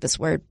don't like this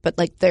word, but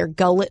like their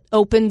gullet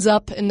opens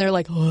up and they're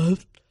like,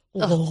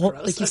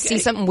 like you see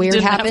something weird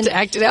happen. Have to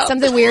act it out.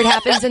 Something weird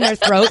happens in their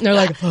throat and they're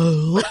like,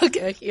 oh.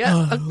 Okay,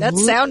 yeah. That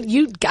sound,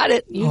 you got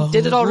it. You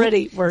did it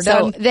already. We're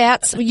done. So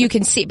that's, you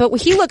can see, but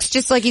he looks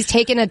just like he's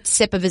taking a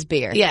sip of his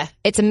beer. Yeah.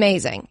 It's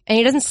amazing. And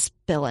he doesn't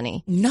spill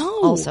any.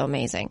 No. Also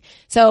amazing.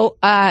 So,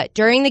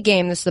 during the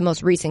game, this is the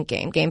most recent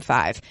game, game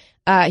 5,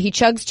 he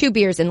chugs 2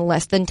 beers in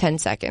less than 10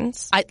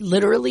 seconds. I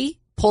literally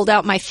pulled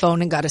out my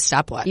phone and got a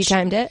stopwatch. You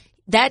timed it?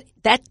 That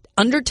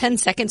under 10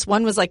 seconds,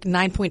 one was like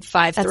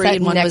 9.53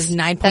 and one was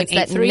 9.83. That's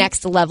that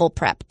next level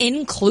prep.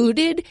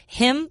 Included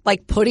him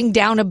like putting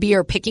down a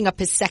beer, picking up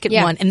his second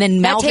one, and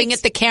then mouthing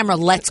at the camera,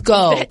 "Let's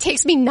go." That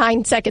takes me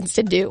 9 seconds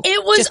to do.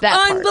 It was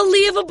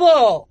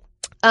unbelievable.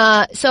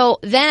 So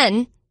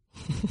then,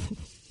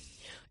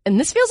 and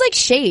this feels like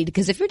shade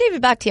because if you're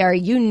David Bakhtiari,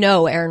 you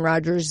know Aaron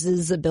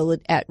Rodgers'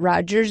 ability.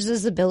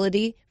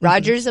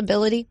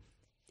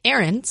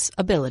 Aaron's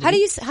ability.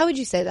 How would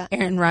you say that?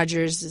 Aaron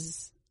Rodgers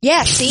is.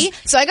 Yeah, see?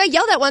 So I got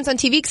yelled at once on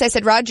TV because I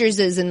said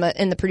Rodgers is, and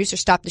the producer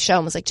stopped the show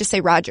and was like, just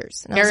say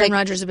Rodgers. And Aaron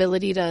Rodgers'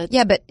 ability to...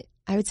 Yeah, but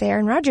I would say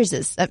Aaron Rodgers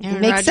is. That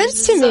makes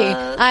sense to me.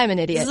 I'm an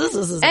idiot.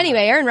 Anyway,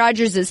 Aaron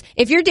Rodgers is,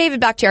 if you're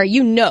David Bakhtiari,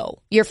 you know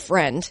your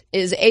friend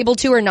is able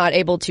to or not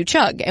able to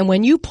chug. And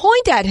when you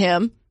point at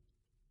him,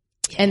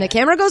 and the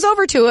camera goes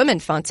over to him and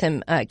fonts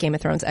him Game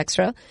of Thrones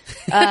extra,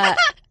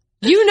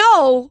 you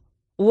know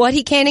what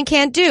he can and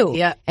can't do.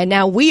 Yeah. And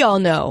now we all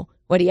know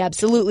what he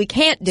absolutely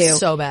can't do.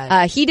 So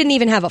bad. He didn't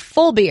even have a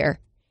full beer.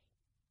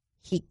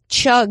 He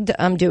chugged,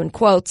 I'm doing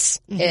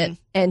quotes, and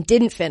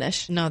didn't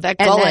finish. No, that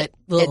gullet.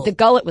 The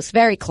gullet was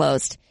very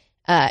closed,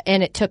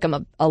 and it took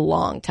him a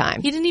long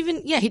time. He didn't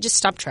even, he just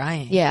stopped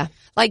trying. Yeah.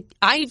 Like,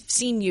 I've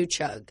seen you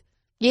chug.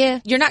 Yeah.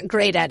 You're not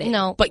great at it.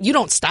 No. But you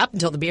don't stop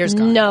until the beer's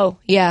gone. No,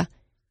 yeah.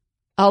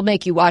 I'll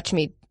make you watch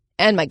me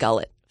and my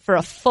gullet for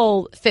a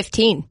full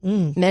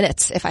 15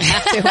 minutes if I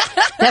have to.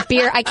 That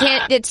beer, I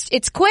can't,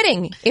 it's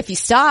quitting if you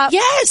stop.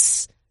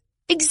 Yes!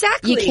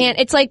 Exactly. You can't,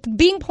 it's like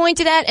being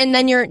pointed at and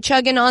then you're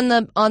chugging on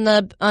the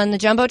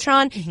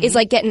Jumbotron is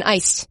like getting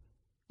iced.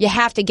 You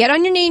have to get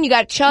on your knee and you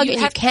got to chug and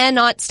you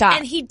cannot stop.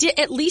 And he did,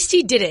 at least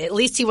he did it. At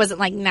least he wasn't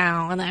like,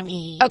 no, let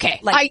me. Okay.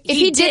 Like,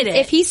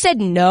 if he said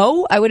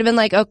no, I would have been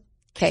like, okay.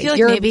 I feel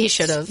like maybe he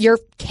should have. You're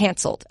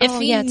canceled. If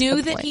he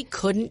knew that he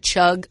couldn't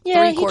chug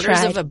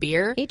 3/4 of a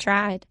beer. He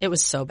tried. It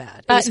was so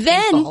bad. It was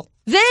painful.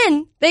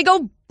 Then they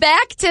go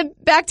back to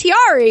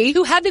Bakhtiari,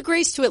 who had the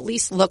grace to at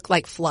least look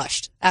like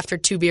flushed after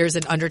 2 beers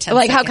in under 10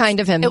 like seconds. How kind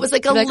of him. It was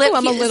like I'm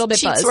a little bit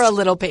cheeks buzzed. Were a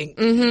little pink.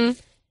 Mm-hmm.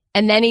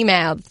 And then he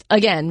mouthed,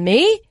 again,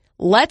 me?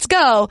 Let's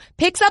go.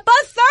 Picks up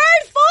a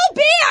 3rd full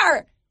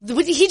beer!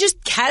 He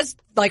just has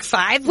like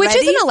 5 Which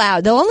ready? Isn't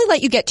allowed. They'll only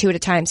let you get 2 at a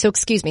time. So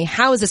excuse me,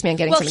 how is this man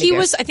getting so many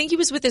beers? I think he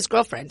was with his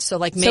girlfriend. So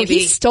like maybe. So he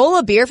stole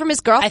a beer from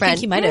his girlfriend. I think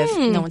he might have.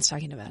 No one's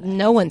talking about it.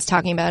 No one's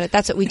talking about it.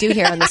 That's what we do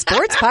here on the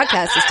sports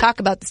podcast is talk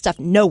about the stuff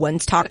no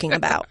one's talking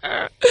about.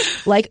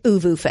 Like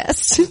Uvu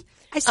Fest.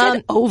 I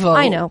said Ovo.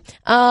 I know.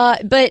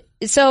 But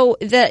so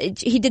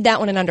he did that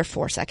one in under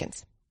 4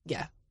 seconds.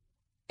 Yeah.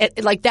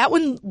 Like that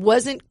one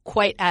wasn't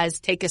quite as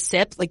take a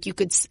sip. Like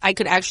I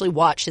could actually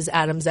watch his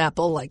Adam's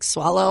apple like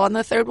swallow on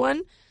the 3rd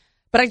one,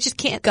 but I just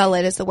can't.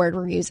 Gullet is the word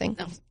we're using.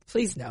 No,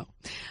 please no.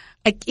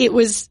 I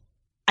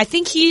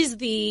think he's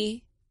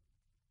the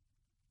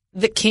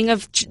king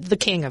of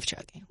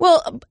chugging.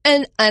 Well,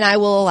 and I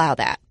will allow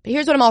that. But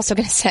here's what I'm also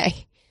going to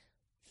say.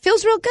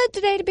 Feels real good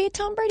today to be a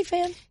Tom Brady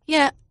fan.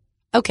 Yeah.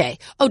 Okay.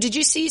 Oh, did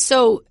you see?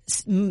 So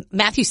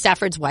Matthew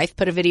Stafford's wife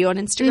put a video on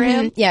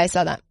Instagram. Yeah, I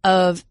saw that.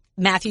 Of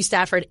Matthew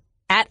Stafford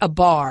at a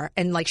bar,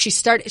 and like she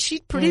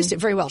produced it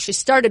very well. She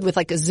started with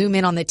like a zoom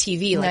in on the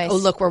TV, like, nice. Oh,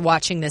 look, we're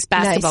watching this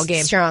basketball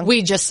game. Strong.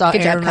 We just saw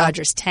Good Aaron job,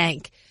 Rodgers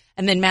tank.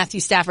 And then Matthew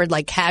Stafford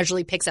like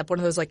casually picks up one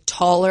of those like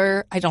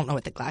taller, I don't know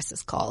what the glass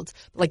is called,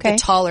 but like the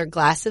taller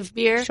glass of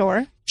beer.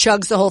 Sure.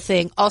 Chugs the whole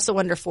thing, also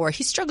under 4.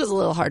 He struggles a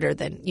little harder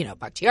than,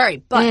 Bakhtiari,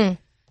 but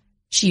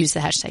she used the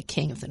hashtag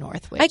King of the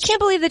North. Which... I can't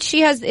believe that she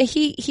has,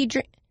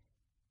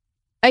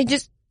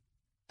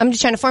 I'm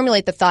just trying to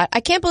formulate the thought. I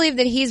can't believe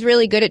that he's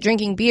really good at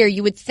drinking beer.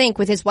 You would think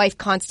with his wife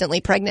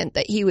constantly pregnant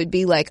that he would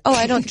be like, oh,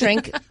 I don't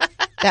drink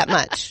that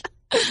much.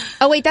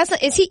 Oh, wait, that's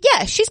not, is he?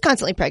 Yeah, she's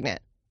constantly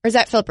pregnant. Or is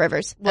that Philip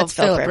Rivers? Well, That's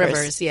Philip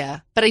Rivers,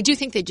 yeah. But I do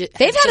think they've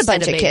had a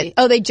bunch of kids.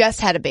 Oh, they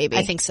just had a baby.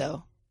 I think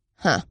so.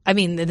 Huh. I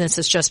mean, this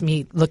is just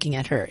me looking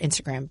at her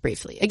Instagram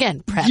briefly.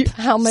 Again, prep.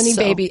 How many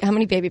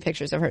baby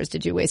pictures of hers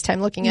did you waste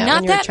time looking at?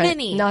 Not that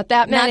many. Not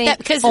that many.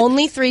 Because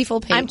only 3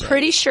 full pages. I'm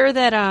pretty sure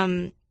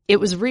that it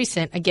was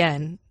recent.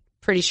 Again,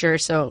 pretty sure.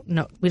 So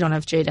no, we don't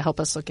have Jay to help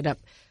us look it up.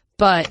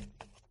 But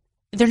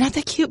They're not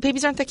that cute.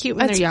 Babies aren't that cute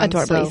when they're young.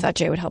 Adorable. So. You thought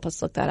Jay would help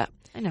us look that up.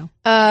 I know.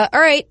 All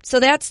right. So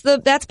that's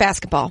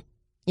basketball,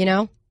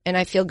 and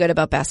I feel good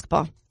about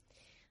basketball.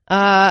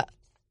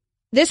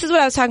 This is what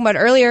I was talking about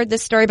earlier.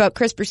 This story about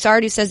Chris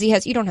Broussard, who says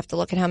you don't have to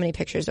look at how many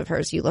pictures of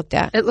hers you looked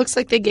at. It looks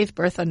like they gave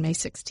birth on May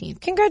 16th.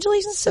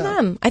 Congratulations to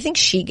them. I think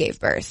she gave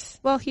birth.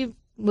 Well, he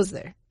was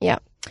there. Yeah.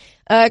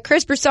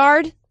 Chris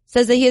Broussard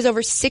says that he has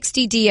over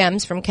 60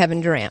 DMs from Kevin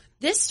Durant.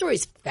 This story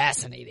is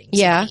fascinating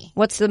to me.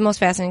 What's the most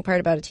fascinating part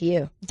about it to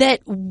you?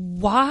 That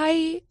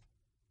why,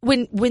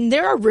 when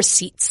there are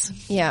receipts,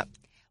 yeah,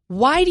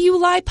 why do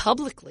you lie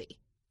publicly?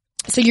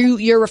 So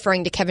you're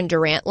referring to Kevin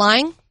Durant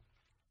lying?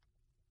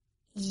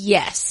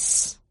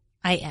 Yes,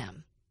 I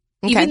am.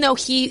 Okay. Even though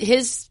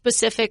his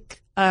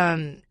specific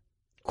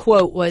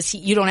quote was,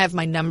 "You don't have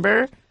my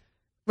number."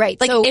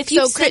 Right. Like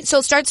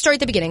so start the story at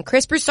the beginning.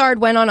 Chris Broussard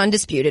went on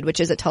Undisputed,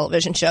 which is a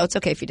television show. It's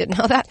okay if you didn't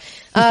know that.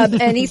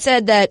 And he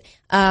said that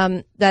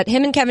that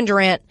him and Kevin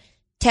Durant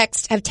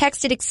have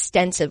texted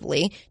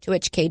extensively, to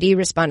which KD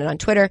responded on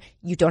Twitter,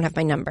 "You don't have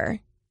my number."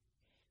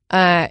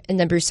 And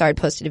then Broussard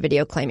posted a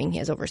video claiming he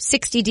has over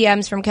 60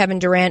 DMs from Kevin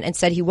Durant and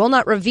said he will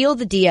not reveal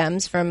the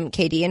DMs from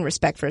KD in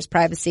respect for his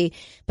privacy,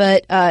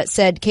 but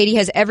said KD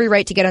has every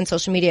right to get on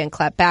social media and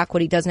clap back.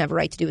 What he doesn't have a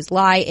right to do is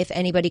lie. If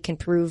anybody can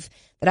prove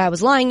that I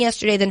was lying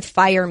yesterday, then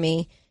fire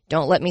me.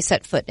 Don't let me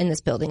set foot in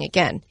this building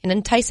again. An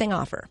enticing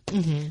offer.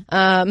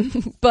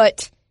 Mm-hmm.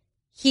 But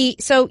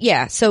so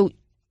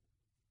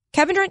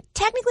Kevin Durant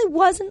technically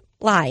wasn't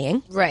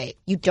lying. Right.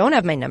 You don't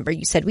have my number.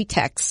 You said we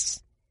text.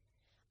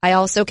 I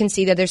also can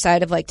see the other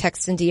side of like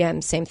texts and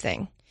DMs, same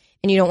thing.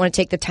 And you don't want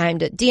to take the time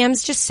to,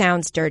 DMs just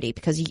sounds dirty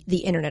because the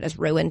internet has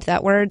ruined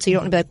that word. So you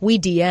don't want to be like, we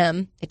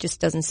DM. It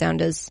just doesn't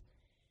sound as,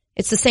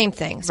 it's the same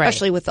thing,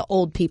 especially with the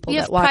old people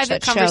that watch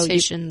that show.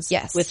 Conversations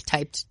yes. with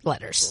typed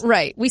letters.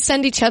 Right. We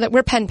send each other,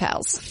 we're pen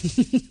pals.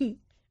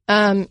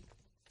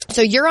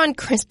 So you're on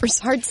Chris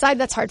Broussard's side.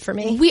 That's hard for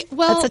me.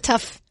 That's a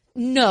tough.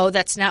 No,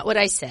 that's not what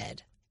I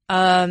said.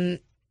 I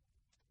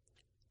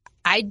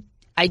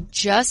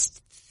just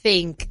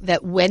think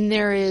that when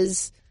there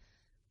is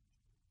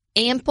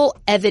ample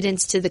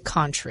evidence to the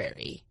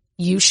contrary,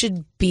 you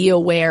should be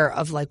aware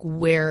of like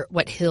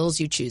what hills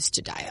you choose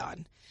to die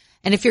on.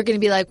 And if you're going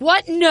to be like,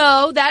 what?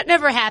 No, that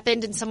never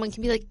happened. And someone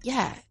can be like,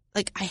 yeah,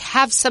 like I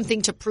have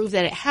something to prove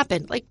that it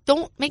happened. Like,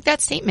 don't make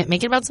that statement.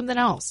 Make it about something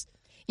else.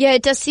 Yeah,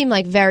 it does seem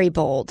like very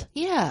bold.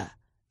 Yeah.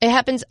 It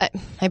happens.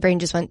 My brain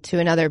just went to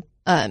another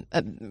a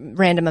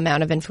random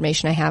amount of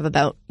information I have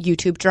about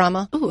YouTube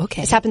drama. Oh,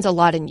 okay. This happens a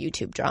lot in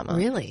YouTube drama.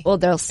 Really? Well,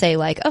 they'll say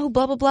like, oh,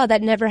 blah, blah, blah,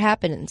 that never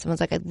happened. And someone's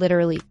like,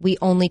 we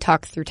only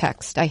talk through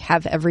text. I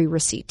have every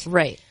receipt.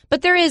 Right.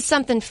 But there is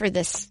something for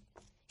this.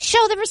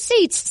 Show the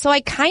receipts. So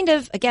I kind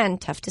of, again,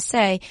 tough to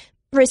say,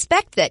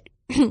 respect that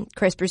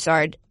Chris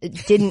Broussard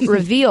didn't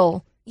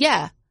reveal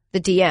the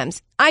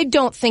DMs. I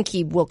don't think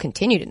he will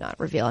continue to not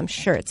reveal. I'm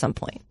sure at some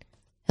point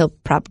he'll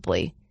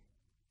probably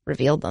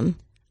reveal them.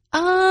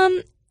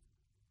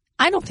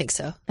 I don't think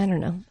so. I don't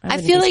know.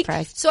 I feel like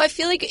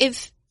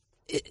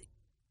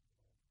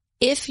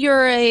if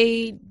you're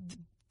a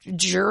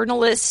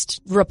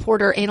journalist,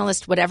 reporter,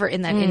 analyst, whatever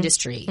in that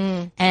industry,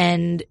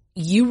 and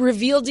you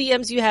reveal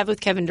DMs you have with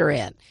Kevin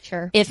Durant.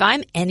 Sure. If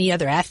I'm any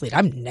other athlete,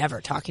 I'm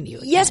never talking to you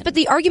again. Yes, but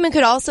the argument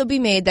could also be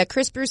made that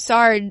Chris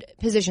Broussard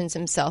positions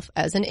himself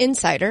as an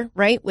insider,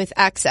 right? With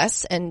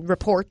access and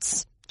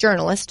reports,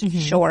 journalist,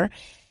 sure.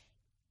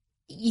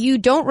 You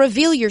don't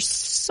reveal your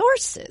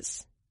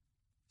sources.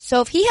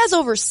 So if he has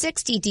over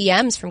 60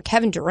 DMs from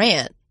Kevin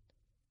Durant,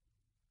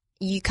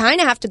 you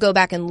kind of have to go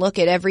back and look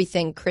at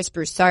everything Chris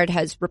Broussard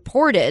has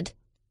reported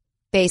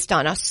based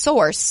on a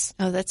source.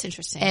 Oh, that's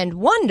interesting. And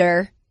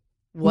wonder,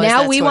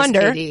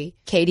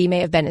 KD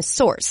may have been his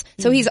source.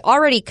 So he's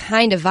already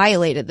kind of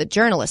violated the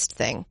journalist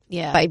thing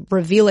by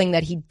revealing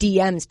that he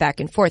DMs back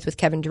and forth with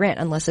Kevin Durant,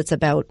 unless it's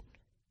about,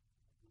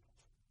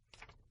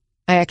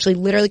 I actually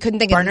literally couldn't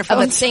think of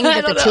a thing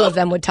that the two of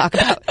them would talk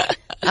about.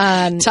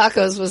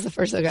 Tacos was the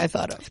first thing I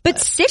thought of. But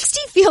 60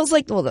 feels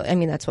like, well, I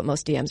mean, that's what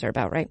most DMs are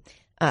about, right?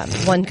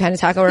 One kind of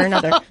taco or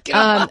another.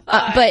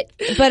 But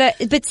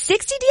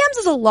 60 DMs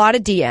is a lot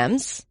of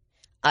DMs.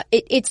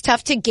 It's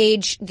tough to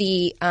gauge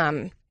the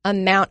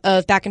amount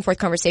of back and forth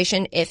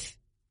conversation if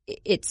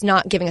it's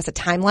not giving us a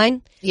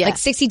timeline. Yeah. Like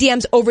 60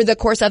 DMs over the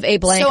course of a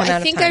blank amount of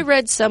time. So I think I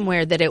read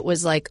somewhere that it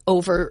was like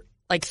over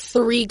like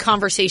 3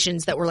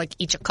 conversations that were like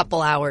each a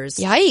couple hours.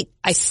 Yikes.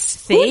 I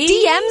think.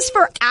 Who DMs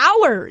for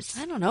hours?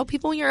 I don't know.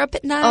 People when you're up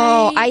at night.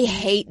 Oh, I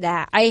hate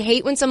that. I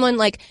hate when someone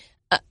like,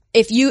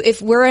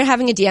 if we're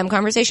having a DM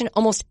conversation,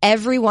 almost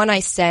every one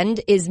I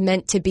send is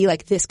meant to be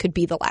like, this could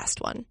be the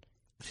last one.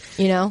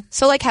 You know?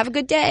 So like, have a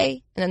good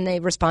day. And then they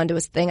respond to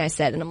a thing I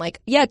said. And I'm like,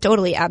 yeah,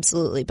 totally,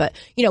 absolutely. But,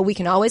 you know, we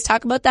can always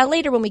talk about that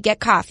later when we get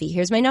coffee.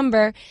 Here's my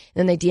number. And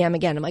then they DM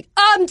again. I'm like,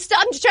 I'm just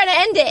trying to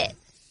end it.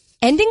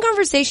 Ending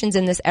conversations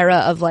in this era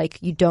of like,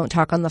 you don't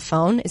talk on the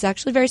phone is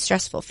actually very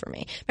stressful for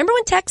me. Remember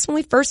when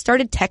we first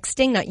started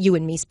texting, not you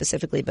and me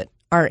specifically, but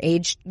our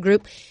age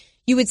group,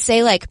 you would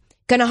say like,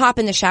 gonna hop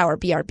in the shower,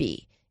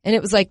 BRB. And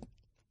it was like,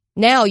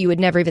 now you would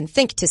never even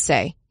think to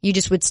say, you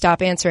just would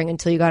stop answering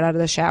until you got out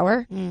of the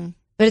shower.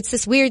 But it's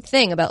this weird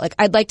thing about like,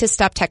 I'd like to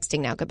stop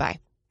texting now. Goodbye.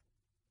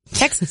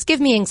 Texts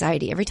give me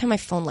anxiety. Every time my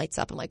phone lights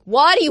up, I'm like,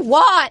 what do you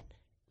want?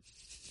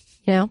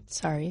 You know?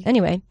 Sorry.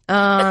 Anyway,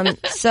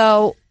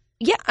 so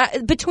yeah,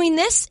 between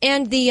this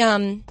and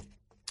the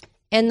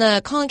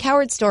Colin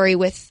Cowherd story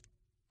with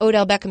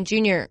Odell Beckham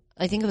Jr.,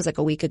 I think it was like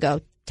a week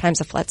ago,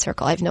 Times a Flat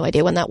Circle. I have no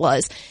idea when that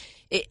was.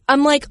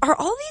 I'm like, are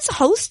all these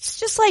hosts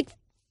just like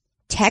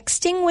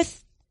texting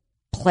with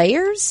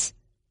players?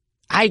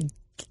 I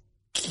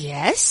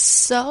guess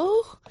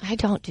so. I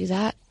don't do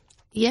that.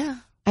 Yeah.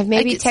 I've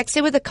maybe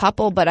texted with a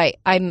couple, but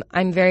I'm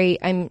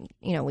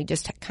we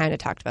just kind of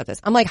talked about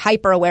this. I'm like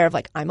hyper aware of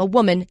like, I'm a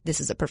woman.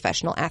 This is a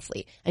professional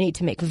athlete. I need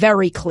to make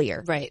very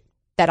clear. Right.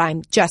 That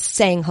I'm just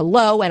saying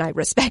hello and I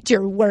respect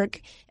your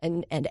work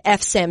and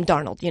F Sam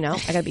Darnold, you know?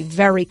 I gotta be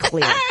very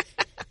clear.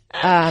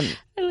 I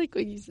like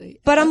what you say.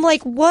 But I'm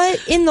like, what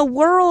in the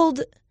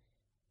world?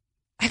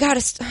 I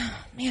gotta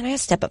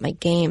step up my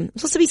game. I'm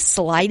supposed to be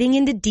sliding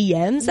into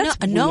DMs? That's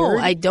weird. No,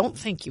 I don't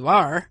think you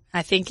are.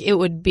 I think it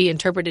would be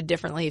interpreted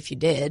differently if you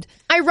did.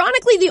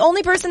 Ironically, the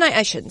only person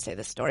I shouldn't say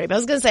this story, but I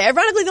was going to say,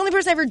 ironically, the only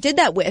person I ever did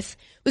that with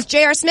was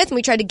J.R. Smith, and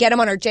we tried to get him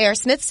on our J.R.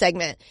 Smith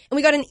segment. And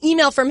we got an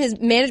email from his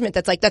management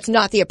that's like, that's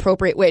not the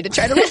appropriate way to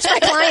try to reach my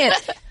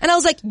client. And I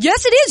was like,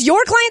 yes, it is.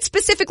 Your client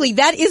specifically.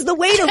 That is the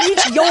way to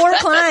reach your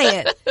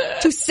client.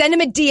 To send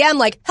him a DM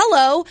like,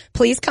 hello,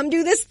 please come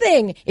do this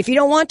thing. If you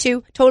don't want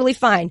to, totally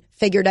fine.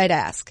 Figured I'd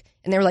ask.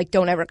 And they were like,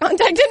 don't ever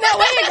contact him that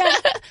way again.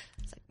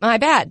 It's like, my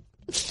bad.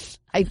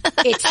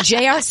 It's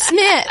J.R.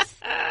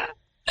 Smith.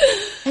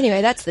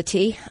 Anyway, that's the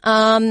tea.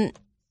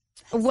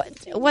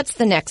 What's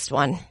the next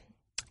one?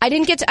 I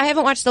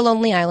haven't watched the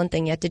Lonely Island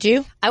thing yet. Did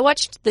you? I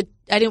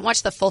didn't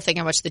watch the full thing.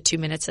 I watched the 2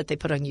 minutes that they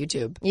put on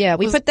YouTube. Yeah,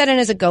 we put that in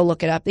as a go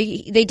look it up.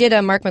 They did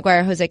a Mark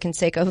McGuire, Jose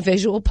Canseco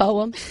visual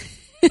poem.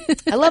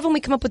 I love when we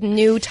come up with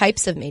new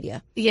types of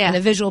media. Yeah. And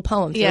a visual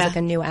poem feels like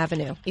a new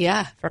avenue.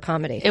 Yeah. For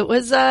comedy. It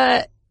was,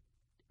 the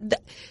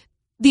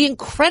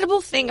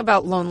incredible thing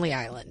about Lonely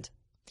Island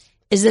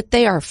is that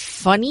they are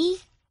funny,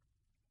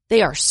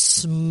 they are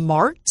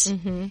smart,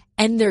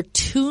 and their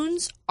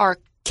tunes are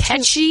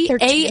catchy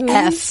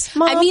AF.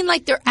 I mean,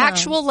 like their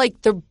actual, like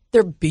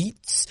their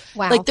beats,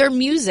 like their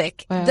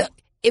music,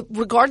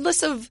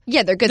 regardless of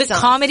they're good the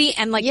songs. Comedy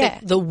and like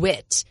the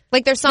wit.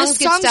 Like their songs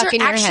get stuck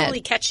in your head. Songs are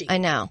actually catchy. I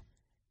know.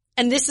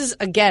 And this is,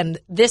 again,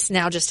 this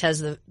now just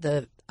has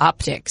the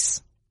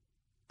optics.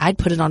 I'd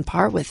put it on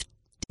par with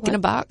Dick in a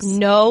Box.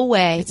 No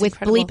way. It's with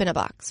incredible. Bleep in a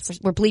Box.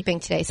 We're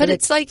bleeping today. So but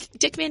it's like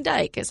Dick Van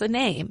Dyke as a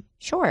name.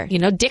 Sure. You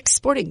know, Dick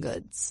Sporting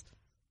Goods.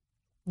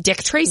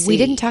 Dick Tracy. We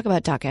didn't talk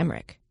about Doc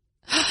Emmerich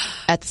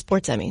at the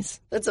Sports Emmys.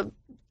 That's a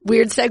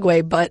weird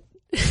segue, but...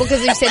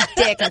 because you said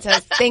Dick, and so I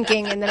was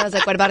thinking, and then I was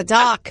like, what about a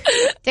Doc?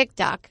 Dick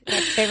Doc.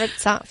 My favorite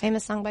song,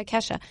 famous song by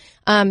Kesha.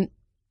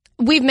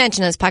 We've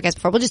mentioned this podcast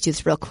before. We'll just do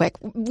this real quick.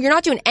 We're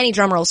not doing any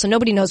drum rolls, so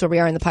nobody knows where we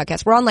are in the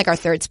podcast. We're on like our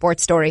third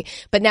sports story,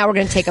 but now we're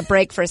going to take a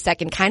break for a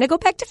second, kind of go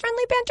back to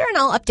friendly banter, and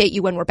I'll update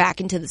you when we're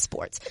back into the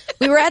sports.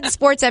 We were at the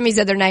Sports Emmys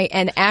the other night,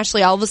 and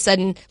Ashley all of a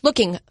sudden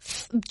looking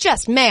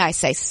just, may I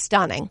say,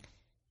 stunning.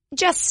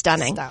 Just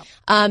stunning.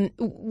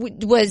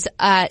 Was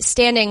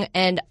standing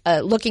and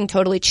looking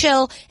totally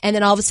chill, and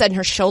then all of a sudden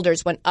her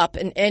shoulders went up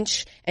an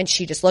inch, and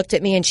she just looked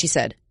at me and she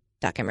said,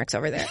 Doc Emmerich's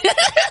over there.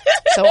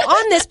 So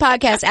on this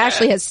podcast,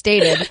 Ashley has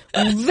stated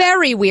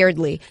very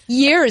weirdly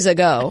years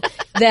ago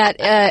that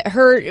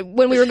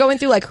when we were going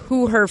through like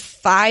who her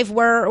 5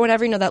 were or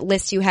whatever, you know, that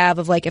list you have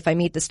of like, if I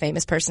meet this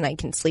famous person, I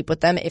can sleep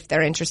with them if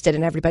they're interested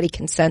and everybody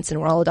consents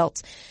and we're all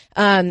adults.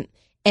 And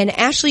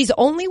Ashley's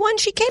only one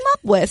she came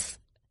up with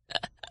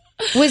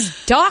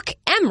was Doc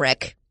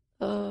Emmerich.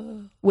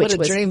 What a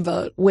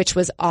dreamboat. Which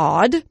was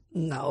odd.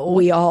 No.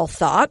 We all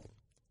thought.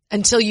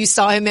 Until you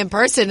saw him in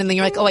person and then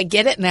you're like, oh, I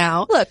get it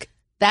now. Look.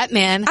 That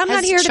man I'm has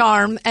not here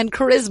charm and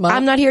charisma.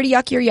 I'm not here to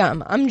yuck your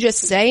yum. I'm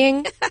just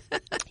saying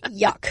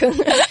yuck.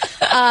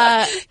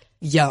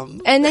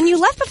 Yum. And then you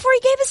left before he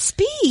gave a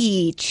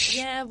speech.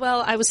 Yeah,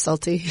 well, I was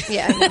salty.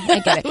 Yeah, I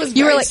get it.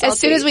 You were like, salty. As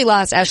soon as we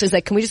lost, Ashley's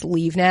like, can we just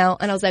leave now?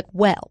 And I was like,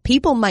 well,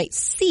 people might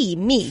see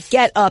me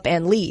get up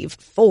and leave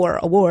 4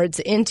 awards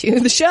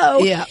into the show.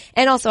 Yeah.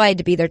 And also I had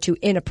to be there to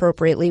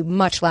inappropriately,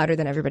 much louder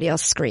than everybody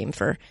else, scream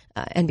for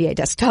NBA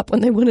Desktop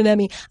when they won an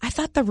Emmy. I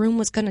thought the room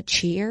was going to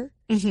cheer.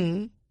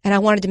 Mm-hmm. And I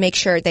wanted to make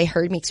sure they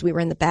heard me because we were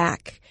in the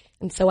back.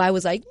 And so I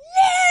was like,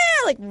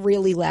 yeah, like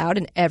really loud.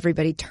 And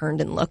everybody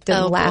turned and looked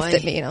and laughed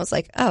at me. And I was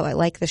like, oh, I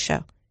like the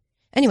show.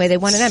 Anyway, they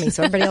won an Emmy,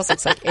 so everybody else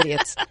looks like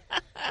idiots.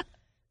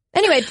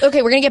 Anyway,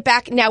 okay, we're going to get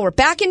back. Now we're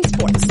back in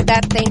sports.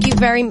 Thank you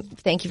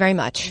very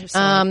much.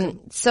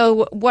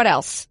 So what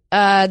else?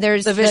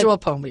 There's the visual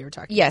poem we were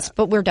talking about. Yes,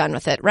 but we're done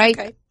with it, right?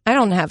 Okay.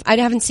 I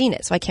haven't seen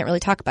it, so I can't really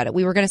talk about it.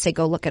 We were going to say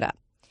go look it up.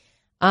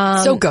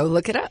 So go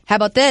look it up. How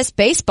about this?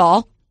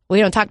 Baseball. We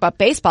don't talk about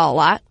baseball a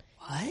lot.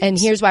 What? And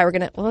here's why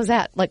what was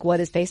that? Like, what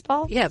is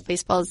baseball? Yeah,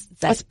 baseball is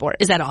a sport.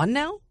 Is that on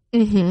now?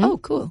 Mm-hmm. Oh,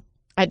 cool.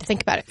 I had to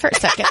think about it for a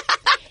second.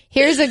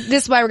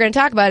 This is why we're going to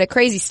talk about it.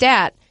 Crazy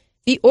stat.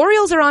 The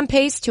Orioles are on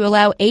pace to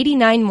allow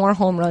 89 more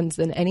home runs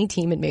than any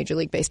team in Major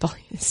League Baseball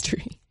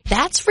history.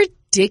 That's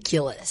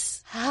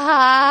ridiculous.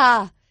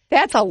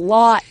 That's a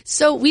lot.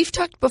 So we've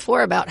talked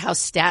before about how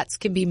stats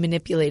can be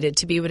manipulated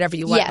to be whatever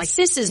you want. Yes. Like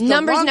this is the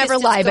numbers never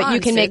lie, but you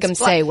can make them since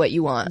say what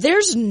you want.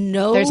 There's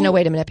no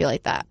way to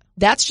manipulate that.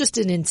 That's just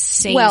an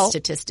insane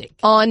statistic.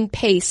 On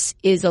pace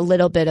is a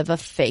little bit of a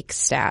fake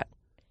stat.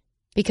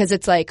 Because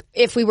it's like,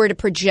 if we were to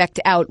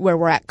project out where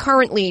we're at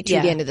currently to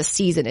the end of the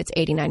season, it's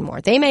 89 more.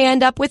 They may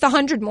end up with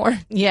 100 more.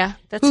 Yeah,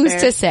 that's Who's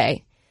fair. to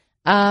say?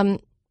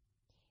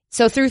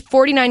 So through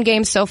 49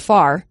 games so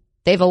far,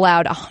 they've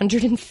allowed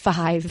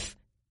 105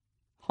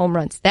 home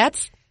runs.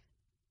 That's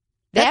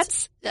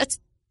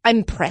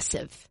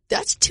impressive.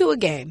 That's 2 a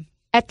game.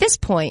 At this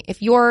point,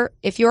 if you're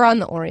on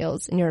the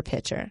Orioles and you're a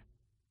pitcher,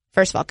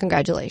 first of all,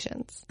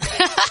 congratulations.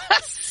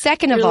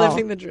 Second of You're all,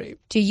 living the dream.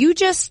 do you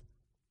just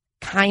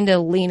kind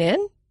of lean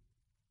in?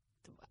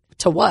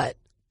 To what?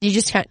 You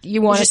just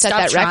you want to set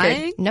that record?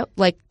 Trying? No,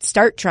 like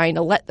start trying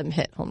to let them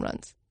hit home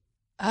runs.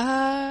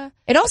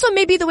 It also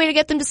may be the way to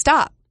get them to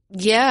stop.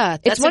 Yeah,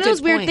 that's It's one a of those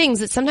good weird point. things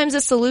that sometimes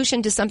a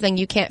solution to something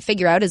you can't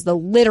figure out is the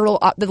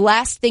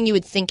last thing you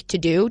would think to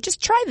do. Just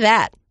try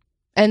that.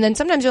 And then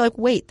sometimes you're like,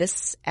 wait,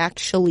 this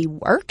actually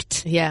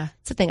worked? Yeah.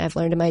 It's a thing I've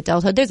learned in my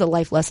adulthood. There's a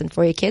life lesson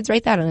for you kids.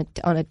 Write that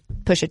on a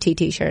Push a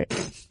TT shirt.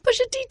 Push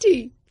a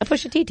TT. A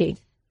Push a TT.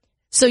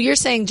 So you're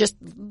saying just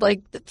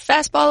like the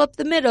fastball up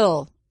the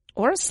middle.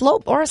 Or a slow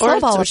ball up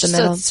the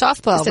middle.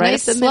 Softball, Just a right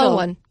nice up the slow middle.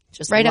 one.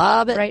 Just Right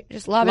lob up, it. right,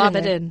 just lob Lob it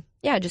it there. in.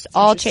 Yeah, just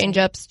all interesting.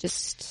 change-ups,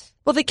 just...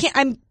 Well, they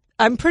can't.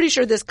 I'm pretty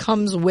sure this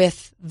comes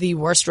with the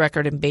worst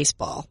record in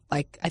baseball.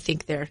 Like I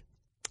think they're.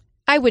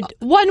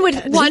 One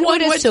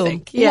would assume.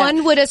 think, yeah.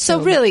 One would assume.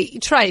 So really,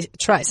 try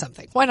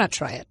something. Why not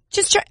try it?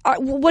 Just try.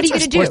 What are you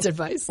going to do? Sports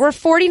advice. We're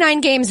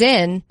 49 games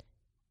in.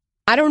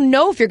 I don't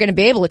know if you're going to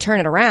be able to turn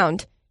it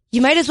around.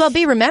 You might as well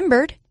be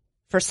remembered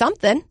for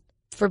something.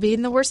 For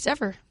being the worst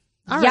ever.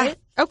 All Yeah. right.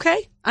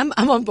 Okay. I'm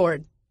on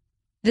board.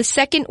 The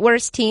second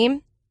worst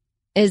team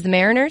is the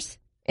Mariners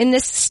in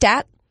this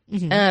stat,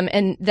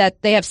 and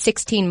that they have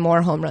 16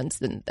 more home runs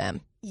than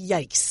them.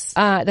 Yikes.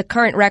 The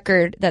current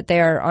record that they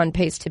are on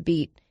pace to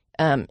beat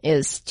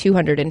is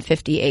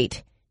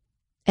 258.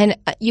 And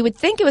you would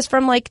think it was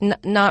from like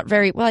not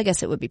very, well, I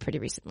guess it would be pretty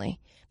recently.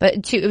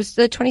 But it was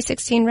the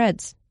 2016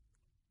 Reds.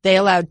 They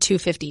allowed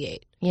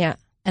 258. Yeah.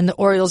 And the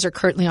Orioles are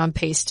currently on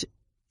pace to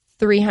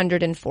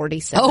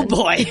 347. Oh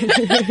boy.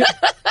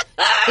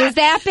 Is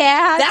that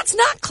bad? That's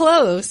not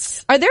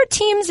close. Are there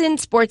teams in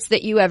sports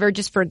that you ever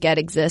just forget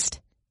exist?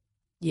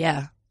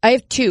 Yeah. I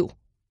have 2.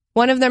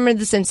 One of them are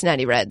the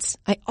Cincinnati Reds.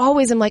 I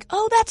always am like,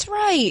 oh, that's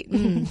right,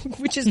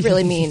 which is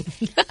really mean.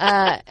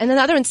 And then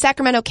the other one's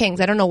Sacramento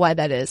Kings. I don't know why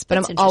that is, but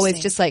That's I'm always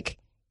interesting. just like,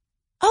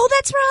 oh,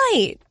 that's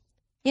right.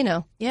 You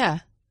know. Yeah.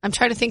 I'm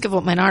trying to think of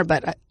what mine are,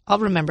 but I'll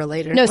remember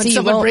later. No, when so you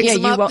someone wont. brings Yeah,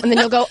 them you up. won't. And then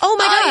you'll go, oh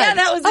my God. Yeah,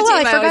 that was the oh, team I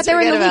forgot always they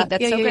were in the forget league. about.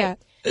 That's Yeah, so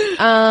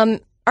yeah,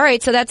 great. All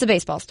right, so that's a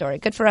baseball story.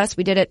 Good for us.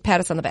 We did it.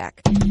 Pat us on the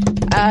back.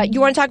 You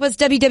want to talk about this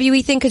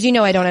WWE thing? Because you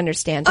know I don't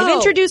understand. They've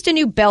introduced a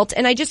new belt,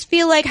 and I just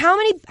feel like how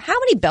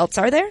many belts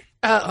are there?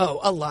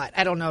 A lot.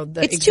 I don't know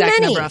the It's too exact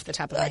many. number off the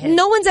top of my head.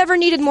 No one's ever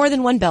needed more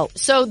than one belt.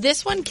 So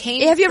this one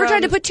came Have you ever from-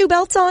 tried to put 2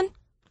 belts on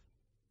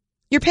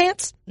your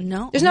pants?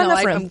 No. There's not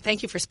enough room.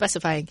 Thank you for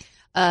specifying.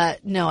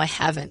 No, I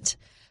haven't.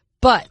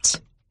 But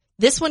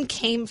this one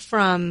came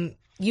from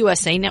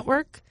USA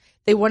Network.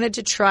 They wanted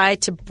to try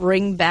to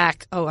bring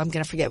back, I'm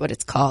going to forget what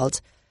it's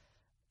called.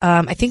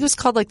 I think it was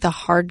called like the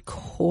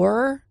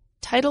Hardcore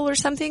title or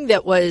something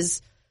that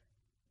was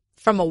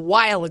from a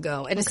while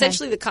ago. And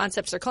essentially the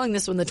concepts are calling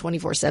this one the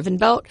 24/7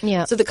 belt.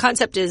 Yeah. So the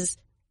concept is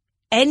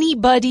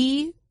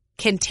anybody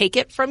can take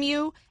it from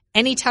you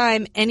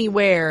anytime,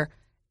 anywhere,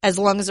 as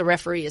long as a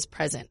referee is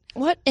present.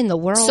 What in the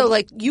world? So,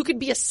 like, you could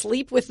be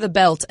asleep with the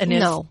belt, and if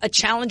No. a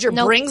challenger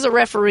Nope. brings a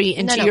referee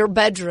into No. your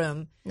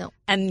bedroom, No.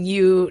 and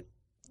you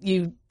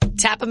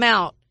tap them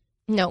out,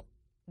 no,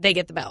 they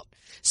get the belt.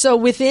 So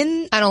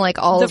within I don't like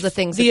all of the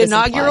things. the that this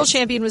inaugural implies.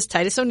 champion was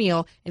Titus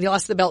O'Neil, and he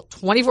lost the belt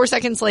 24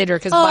 seconds later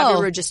because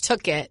Bobby Roode just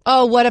took it.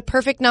 Oh, what a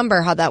perfect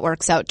number! How that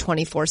works out.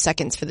 24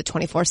 seconds for the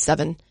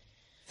 24/7.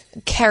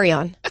 Carry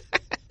on.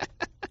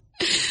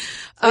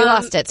 We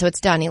lost it, so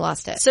it's done. He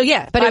lost it. So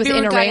yeah, But it was Bobby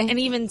in Roode a got ring? it, and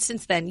even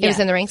since then, It was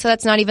in the ring, so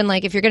that's not even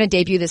like if you're going to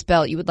debut this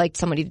belt, you would like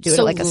somebody to do it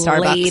at like a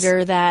Starbucks.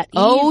 Later that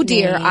Oh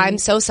dear, evening, I'm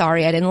so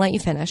sorry. I didn't let you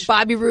finish.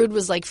 Bobby Roode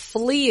was like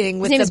fleeing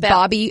with His name the is belt.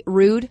 Bobby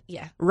Roode.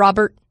 Yeah.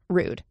 Robert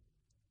Roode.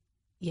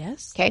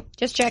 Yes. Okay,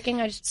 just checking.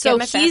 I just So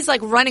get my he's facts.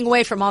 like running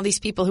away from all these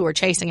people who are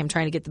chasing him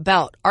trying to get the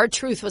belt.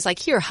 R-Truth was like,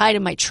 here, hide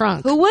in my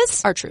trunk. Who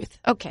was? R-Truth.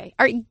 Okay,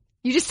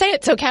 you just say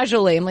it so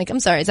casually. I'm like,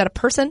 I'm sorry. Is that a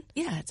person?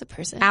 Yeah, it's a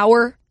person.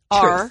 Our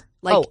R, Truth.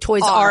 like Oh,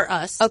 Toys R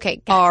Us.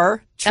 Okay,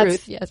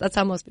 R-Truth. Yes, that's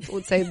how most people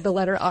would say the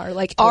letter R.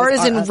 Like R Toys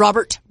is in Us.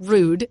 Robert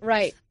Roode.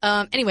 Right.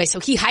 Anyway, so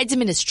he hides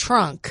him in his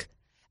trunk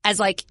as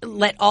like,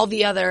 let all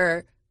the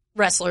other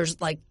wrestlers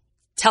like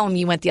tell him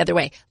you went the other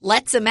way,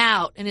 lets him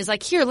out, and is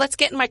like, here, let's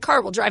get in my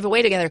car. We'll drive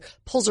away together.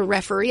 Pulls a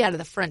referee out of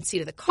the front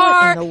seat of the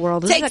car. What in the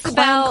world? Is it a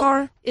clown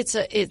car? It's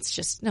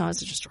just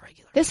a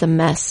regular. It's a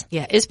mess.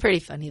 Yeah, it's pretty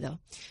funny though.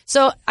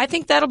 So I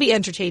think that'll be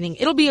entertaining.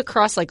 It'll be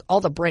across like all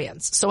the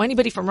brands. So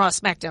anybody from Raw,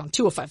 SmackDown,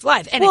 205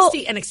 Live,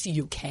 NXT,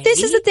 NXT UK.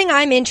 This is the thing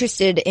I'm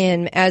interested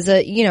in as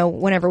a,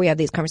 whenever we have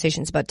these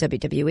conversations about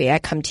WWE, I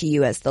come to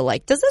you as the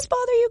like, does this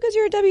bother you because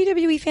you're a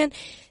WWE fan?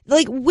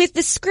 Like with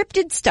the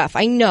scripted stuff,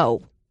 I know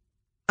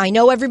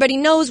everybody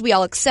knows, we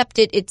all accept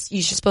it.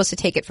 You're supposed to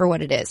take it for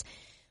what it is.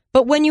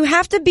 But when you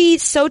have to be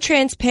so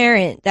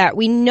transparent that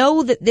we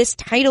know that this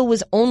title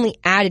was only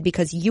added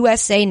because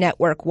USA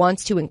Network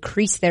wants to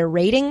increase their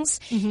ratings,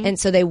 and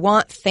so they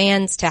want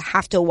fans to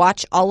have to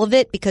watch all of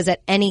it because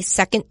at any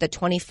second the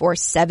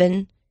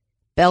 24/7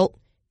 belt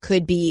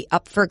could be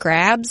up for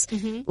grabs.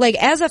 Like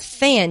as a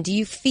fan, do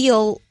you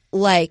feel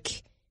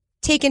like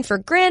taken for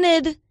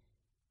granted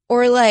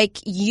or like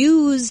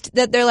used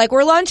that they're like,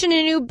 we're launching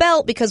a new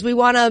belt because we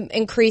want to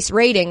increase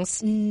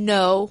ratings?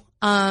 No.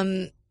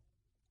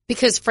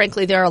 Because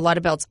frankly, there are a lot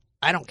of belts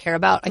I don't care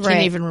about. I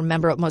can't even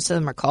remember what most of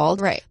them are called.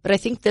 Right. But I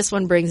think this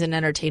one brings an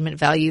entertainment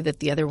value that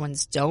the other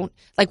ones don't.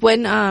 Like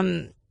when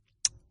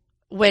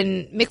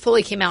Mick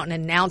Foley came out and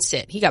announced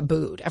it, he got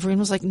booed. Everyone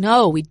was like,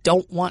 no, we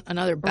don't want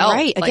another belt.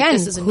 Right. Like, Again,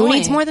 this is who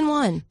needs more than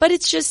one? But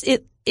it's just,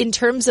 in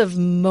terms of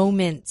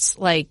moments,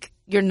 like,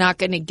 you're not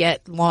going to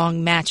get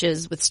long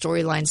matches with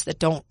storylines that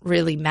don't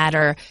really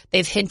matter.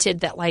 They've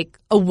hinted that, like,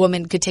 a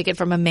woman could take it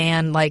from a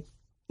man. Like,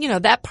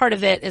 that part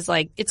of it is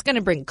like, it's going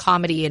to bring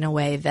comedy in a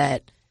way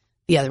that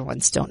the other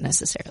ones don't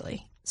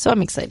necessarily. So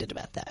I'm excited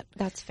about that.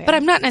 That's fair. But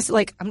I'm not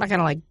necessarily, I'm not going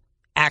to, like,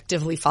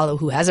 actively follow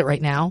who has it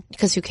right now.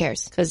 Because who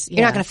cares? Because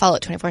you're not going to follow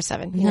it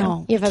 24/7.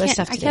 No. You have other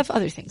stuff to do. I have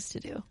other things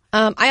to do.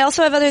 I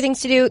also have other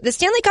things to do. The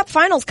Stanley Cup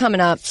Finals coming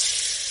up,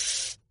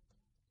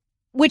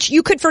 which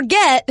you could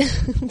forget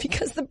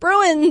because the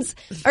Bruins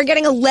are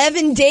getting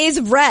 11 days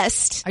of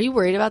rest. Are you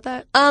worried about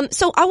that?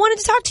 So I wanted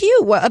to talk to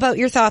you about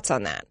your thoughts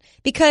on that.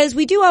 Because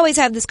we do always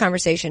have this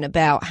conversation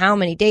about how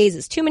many days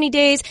is too many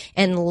days.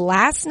 And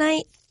last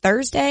night,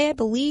 Thursday, I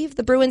believe,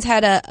 the Bruins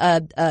had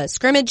a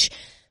scrimmage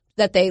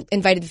that they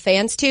invited the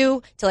fans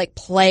to like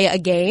play a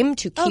game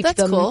to keep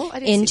them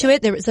into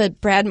it. There was a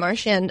Brad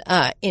Marchand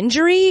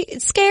injury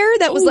scare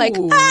that was like,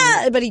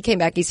 but he came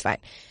back. He's fine.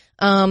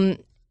 And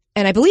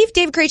I believe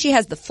David Krejci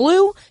has the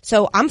flu,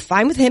 so I'm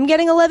fine with him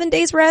getting 11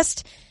 days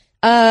rest.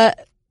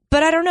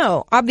 But I don't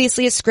know.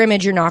 Obviously, a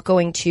scrimmage, you're not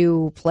going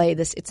to play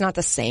this. It's not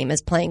the same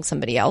as playing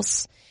somebody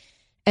else.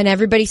 And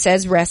everybody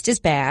says rest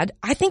is bad.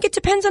 I think it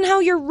depends on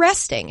how you're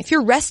resting. If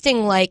you're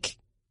resting like,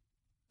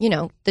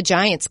 the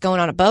Giants going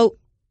on a boat,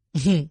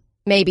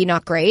 maybe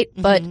not great.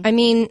 But, I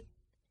mean,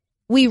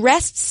 we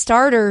rest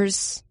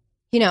starters,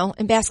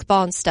 in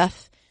basketball and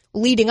stuff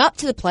leading up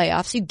to the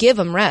playoffs. You give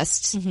them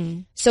rests.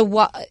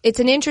 So it's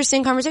an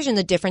interesting conversation,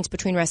 the difference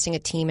between resting a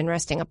team and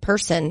resting a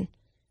person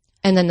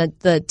and then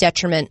the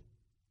detriment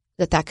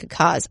that could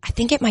cause. I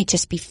think it might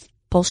just be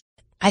bullshit.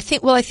 I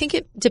think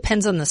it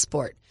depends on the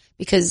sport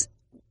because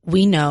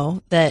we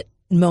know that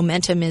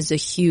momentum is a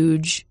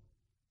huge,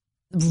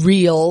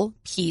 real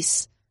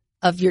piece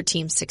of your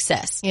team's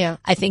success. Yeah.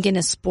 I think in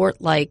a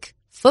sport like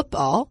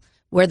football,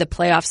 where the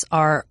playoffs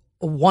are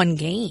one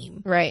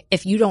game, right?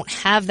 If you don't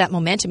have that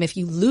momentum, if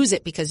you lose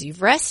it because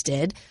you've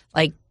rested,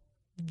 like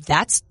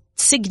that's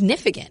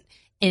significant.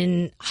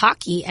 In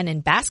hockey and in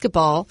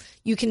basketball,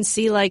 you can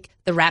see like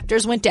the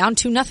Raptors went down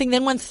 2-0,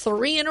 then won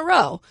 3 in a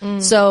row.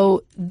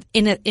 So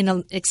in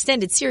an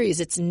extended series,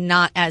 it's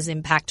not as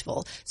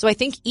impactful. So I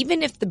think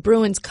even if the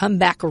Bruins come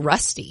back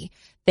rusty,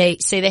 they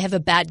say they have a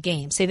bad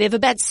game, say they have a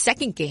bad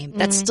second game,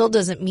 that still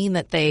doesn't mean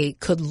that they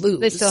could lose.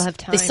 They still have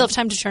time. They still have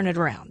time to turn it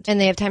around.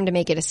 And they have time to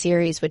make it a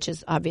series, which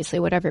is obviously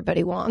what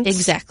everybody wants.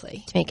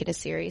 Exactly. To make it a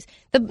series.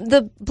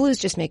 The Blues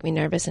just make me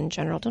nervous in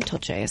general. Don't tell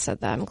Jay I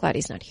said that. I'm glad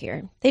he's not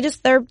here. They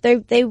just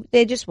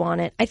want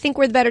it. I think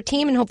we're the better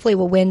team and hopefully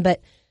we'll win,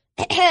 but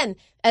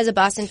as a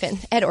Boston fan,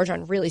 Ed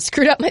Orgeron really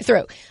screwed up my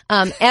throat.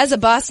 As a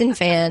Boston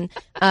fan,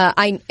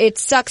 it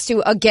sucks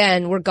to,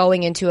 again, we're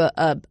going into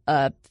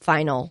a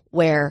final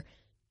where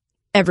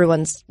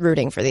everyone's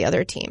rooting for the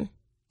other team.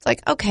 It's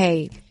like,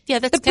 okay. Yeah,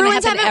 that's going to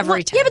happen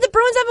every time. Yeah, but the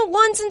Bruins haven't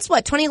won since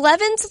what,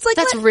 2011? So it's like,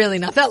 that's really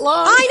not that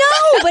long.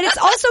 I know, but it's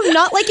also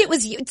not like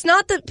it's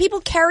not that people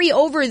carry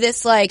over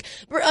this like,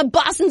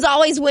 Boston's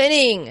always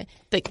winning.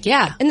 But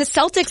yeah. And the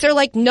Celtics are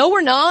like, no,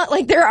 we're not.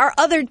 Like there are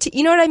other,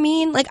 you know what I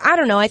mean? Like, I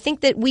don't know. I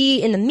think that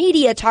we in the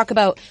media talk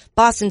about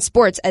Boston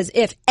sports as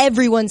if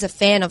everyone's a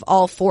fan of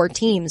all 4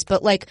 teams.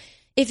 But like,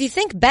 if you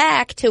think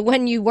back to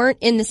when you weren't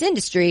in this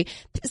industry,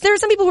 there are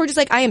some people who are just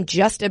like, I am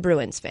just a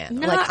Bruins fan.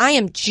 Like, I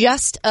am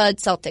just a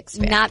Celtics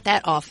fan. Not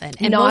that often.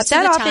 And not most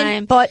that of the often,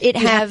 time, but it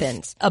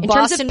happens. In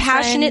terms of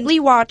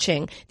passionately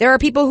watching, there are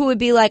people who would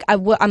be like,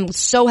 I'm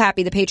so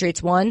happy the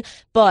Patriots won,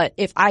 but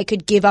if I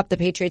could give up the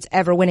Patriots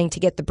ever winning to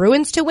get the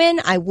Bruins to win,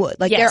 I would.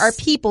 Like, there are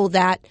people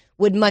that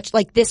would much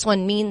like this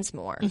one means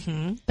more.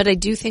 Mm-hmm. But I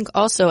do think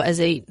also as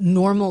a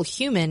normal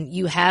human,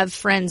 you have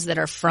friends that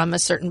are from a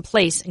certain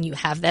place and you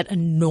have that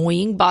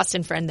annoying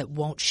Boston friend that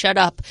won't shut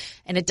up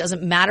and it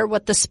doesn't matter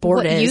what the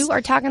sport is. You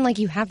are talking like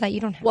you have that.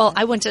 You don't have Well, that.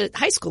 I went to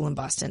high school in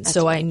Boston,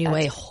 so I knew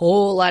a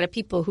whole lot of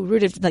people who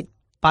rooted, like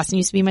Boston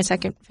used to be my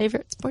second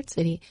favorite sports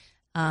city.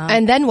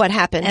 And then what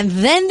happened? And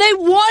then they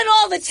won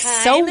all the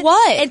time. So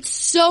what? It's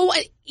so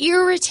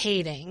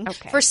irritating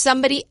for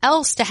somebody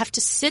else to have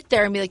to sit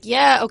there and be like,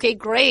 yeah, okay,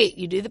 great.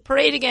 You do the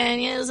parade again.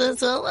 Yes,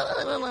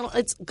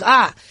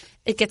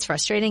 it gets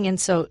frustrating. And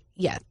so,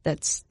 yeah,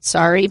 that's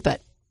sorry,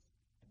 but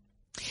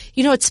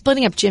it's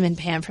splitting up Jim and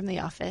Pam from The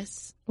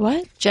Office.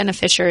 What? Jenna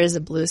Fisher is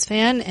a Blues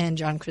fan and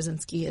John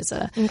Krasinski is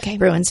a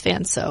Bruins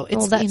fan. So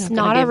it's that's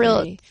not a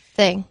real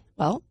thing.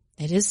 Well,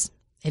 it is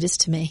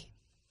to me.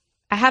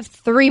 I have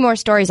 3 more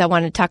stories I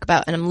wanted to talk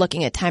about, and I'm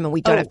looking at time, and we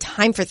don't have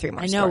time for 3 more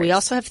stories. I know. We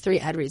also have 3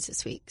 ad reads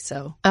this week,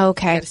 so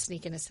okay. Got to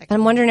sneak in a second.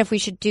 I'm wondering if we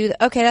should do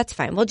okay, that's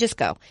fine. We'll just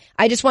go.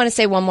 I just want to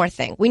say one more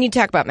thing. We need to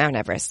talk about Mount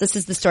Everest. This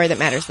is the story that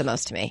matters the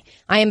most to me.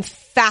 I am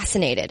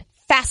fascinated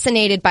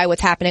by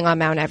what's happening on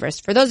Mount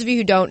Everest. For those of you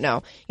who don't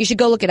know, you should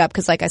go look it up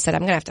because, like I said,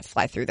 I'm going to have to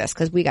fly through this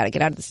because we got to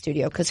get out of the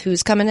studio because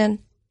who's coming in?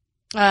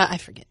 I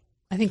forget.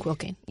 I think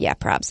Wilkane. Yeah,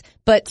 probs.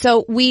 But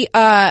so we,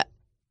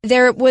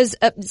 there was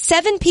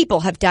 7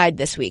 people have died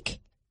this week.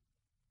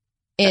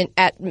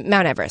 At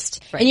Mount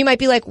Everest. Right. And you might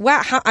be like,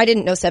 wow, I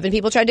didn't know 7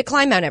 people tried to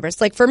climb Mount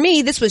Everest. Like for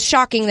me, this was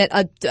shocking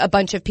that a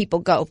bunch of people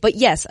go. But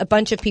yes, a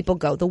bunch of people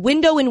go. The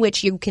window in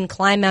which you can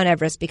climb Mount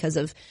Everest because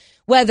of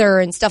weather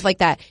and stuff like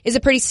that is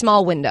a pretty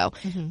small window.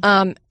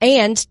 Mm-hmm.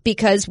 And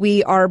because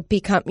we are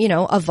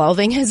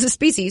evolving as a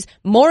species,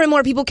 more and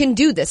more people can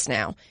do this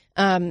now.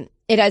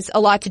 It has a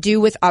lot to do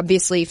with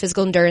obviously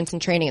physical endurance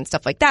and training and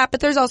stuff like that, but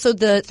there's also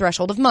the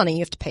threshold of money. You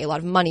have to pay a lot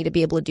of money to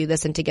be able to do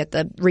this and to get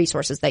the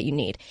resources that you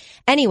need.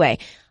 Anyway,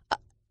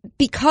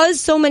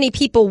 because so many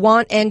people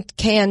want and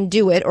can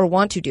do it or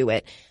want to do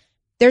it,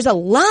 there's a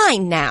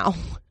line now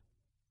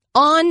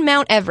on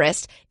Mount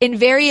Everest in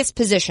various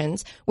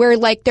positions where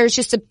like there's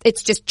just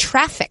it's just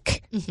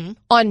traffic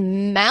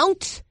on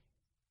Mount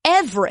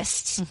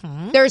Everest.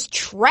 There's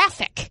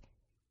traffic.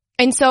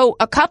 And so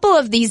a couple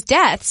of these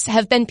deaths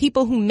have been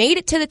people who made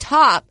it to the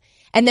top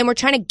and then we're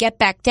trying to get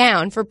back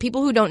down. For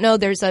people who don't know,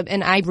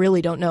 and I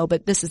really don't know,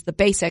 but this is the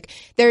basic,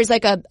 there's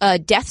like a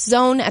death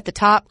zone at the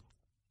top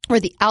where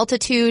the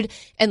altitude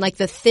and like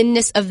the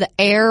thinness of the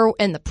air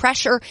and the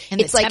pressure and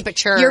it's the like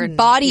temperature your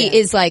body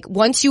is like,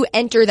 once you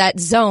enter that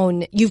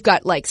zone, you've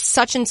got like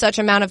such and such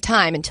amount of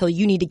time until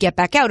you need to get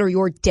back out or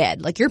you're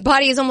dead. Like your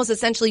body is almost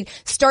essentially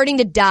starting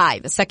to die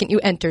the second you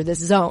enter this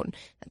zone.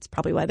 That's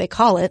probably why they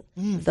call it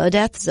the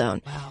death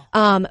zone.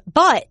 Wow.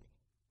 But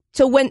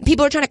so when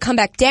people are trying to come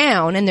back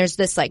down and there's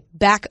this like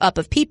backup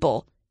of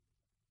people,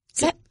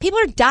 people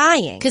are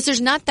dying. Because there's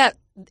not that,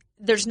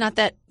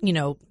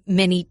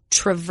 many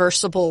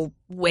traversable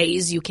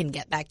ways you can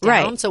get back down.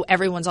 Right. So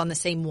everyone's on the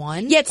same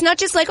one. Yeah, it's not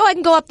just like, I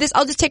can go up this,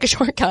 I'll just take a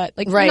shortcut.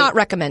 Like, not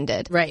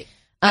recommended. Right.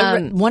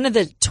 One of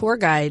the tour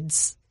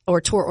guides or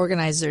tour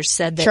organizers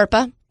said that.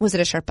 Sherpa? Was it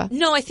a Sherpa?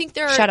 No, I think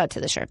there are. Shout out to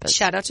the Sherpas.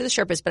 Shout out to the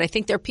Sherpas, but I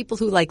think there are people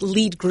who like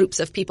lead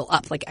groups of people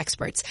up, like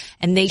experts.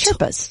 And they.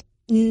 Sherpas?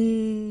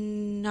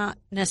 Not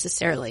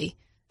necessarily.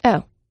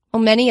 Oh.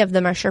 Well, many of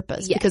them are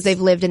Sherpas because they've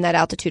lived in that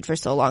altitude for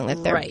so long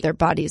that their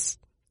bodies.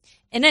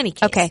 In any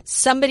case,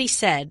 somebody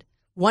said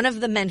one of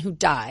the men who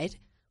died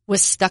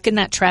was stuck in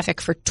that traffic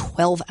for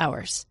 12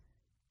 hours.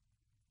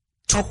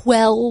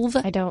 12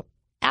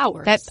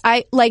 hours.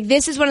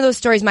 This is one of those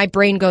stories my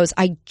brain goes,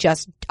 I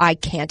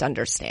can't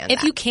understand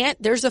If you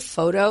can't, there's a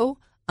photo.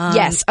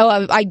 Yes.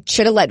 I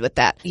should have led with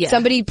that. Yeah.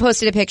 Somebody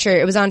posted a picture.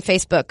 It was on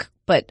Facebook,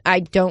 but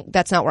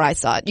that's not where I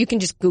saw it. You can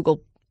just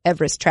Google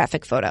Everest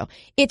traffic photo.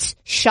 It's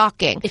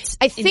shocking.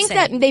 I think insane.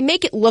 that they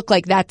make it look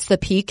like that's the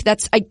peak.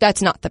 That's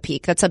not the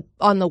peak. That's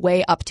on the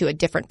way up to a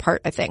different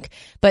part, I think.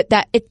 But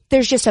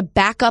there's just a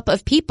backup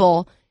of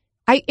people.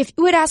 If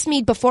you had asked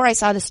me before I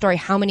saw this story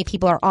how many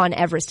people are on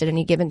Everest at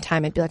any given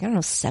time, I'd be like, I don't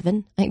know,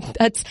 7.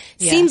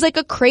 Seems like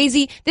a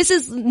crazy. This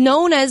is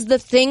known as the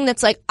thing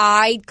that's like,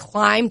 I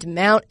climbed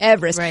Mount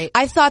Everest. Right.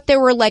 I thought there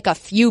were like a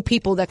few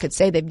people that could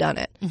say they've done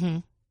it. Mm-hmm.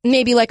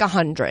 Maybe like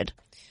 100.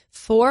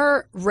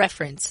 For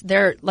reference,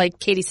 like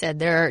Katie said,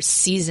 there are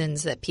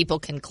seasons that people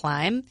can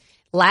climb.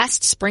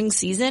 Last spring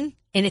season,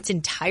 in its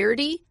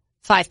entirety,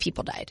 5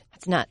 people died.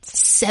 That's nuts.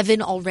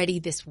 7 already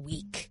this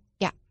week.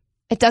 Yeah.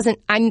 It doesn't,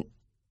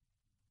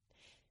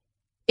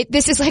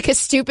 this is like a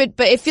stupid,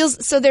 but it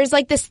feels, so there's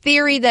like this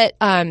theory that,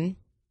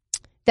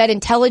 that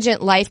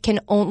intelligent life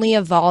can only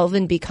evolve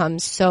and become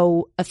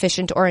so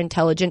efficient or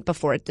intelligent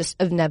before it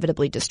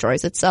inevitably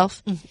destroys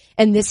itself. Mm-hmm.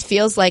 And this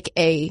feels like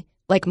a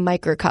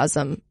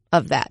microcosm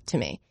of that to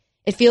me.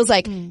 It feels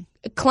like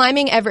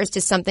climbing Everest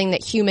is something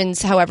that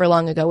humans, however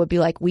long ago, would be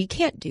like, we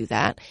can't do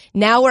that.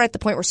 Now we're at the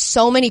point where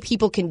so many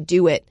people can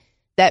do it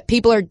that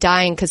people are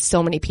dying because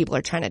so many people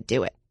are trying to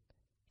do it.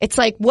 It's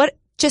like, we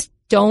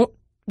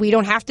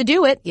don't have to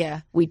do it.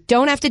 Yeah. We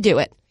don't have to do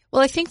it.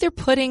 Well, I think they're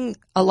putting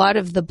a lot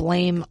of the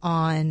blame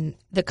on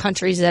the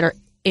countries that are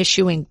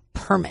issuing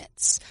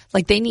permits.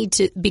 Like they need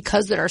to,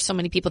 because there are so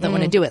many people that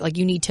want to do it, like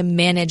you need to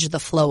manage the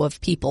flow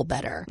of people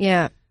better.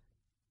 Yeah.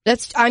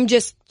 I'm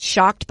just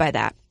shocked by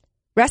that.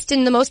 Rest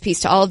in the most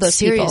peace to all of those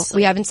people.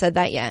 We haven't said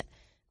that yet.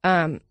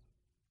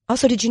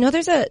 Also, did you know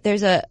there's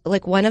a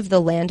like one of the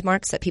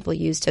landmarks that people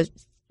use to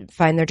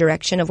find their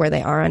direction of where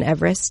they are on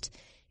Everest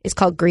is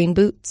called Green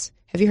Boots.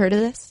 Have you heard of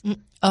this?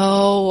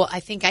 Oh, I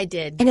think I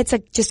did. And it's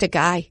just a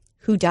guy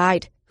who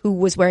died who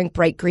was wearing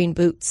bright green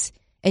boots,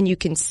 and you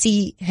can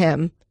see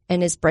him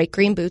and his bright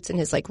green boots and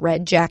his like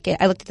red jacket.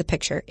 I looked at the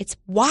picture. It's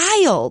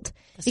wild.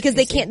 That's because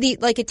crazy. They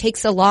can't, like it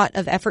takes a lot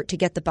of effort to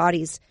get the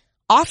bodies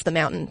off the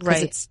mountain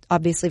because it's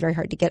obviously very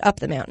hard to get up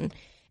the mountain.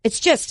 It's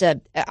just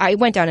I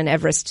went down an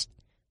Everest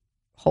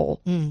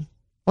hole,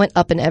 went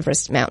up an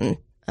Everest mountain,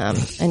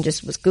 and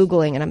just was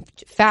Googling, and I'm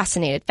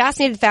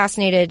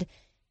fascinated.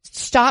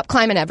 Stop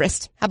climbing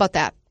Everest. How about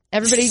that?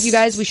 Everybody, you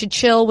guys, we should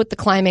chill with the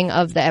climbing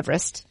of the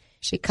Everest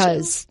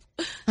because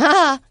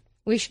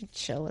we should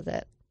chill with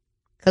it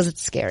because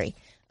it's scary.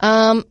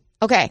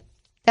 Okay.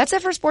 That's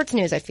it for sports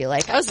news, I feel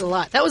like. That was a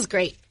lot. That was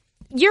great.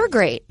 You're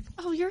great.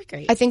 Oh, you're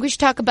great. I think we should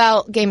talk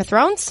about Game of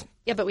Thrones.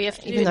 Yeah, but we have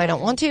to even though I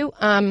don't want to.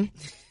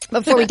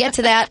 Before we get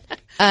to that,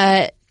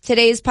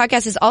 today's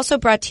podcast is also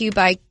brought to you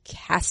by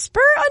Casper,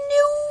 a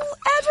new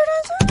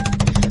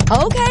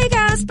advertiser. Okay,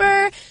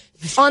 Casper.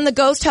 On the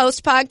Ghost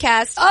Host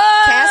podcast,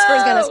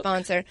 Casper's going to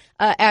sponsor.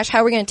 Ash, how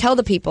are we going to tell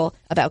the people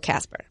about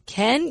Casper?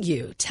 Can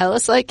you tell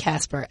us like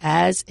Casper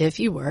as if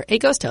you were a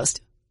ghost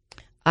host?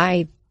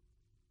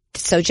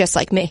 So just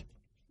like me.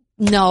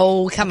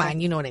 No, come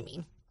on. You know what I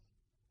mean.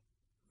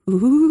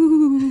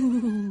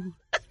 Ooh.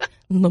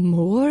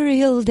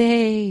 Memorial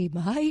Day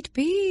might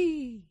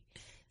be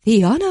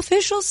the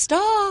unofficial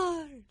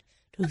start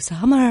to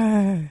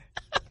summer.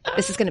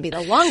 This is going to be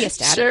the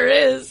longest ad. Sure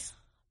is.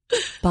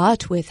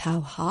 But with how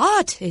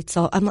hot it's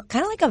all, I'm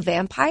kind of like a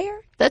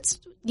vampire. That's,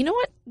 you know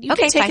what? You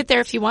can take it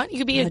there if you want. You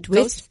could be a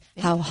ghost.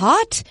 With how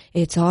hot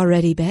it's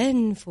already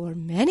been for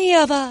many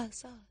of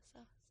us.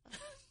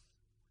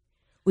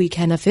 We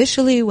can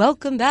officially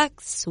welcome back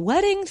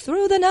sweating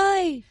through the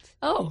night.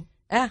 Oh.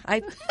 Yeah,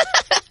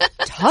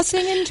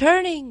 tossing and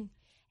turning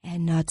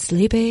and not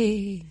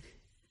sleeping.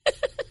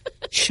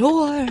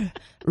 Sure,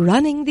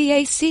 running the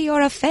AC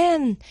or a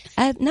fan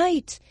at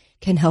night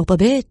can help a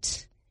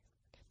bit.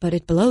 But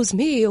it blows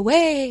me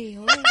away.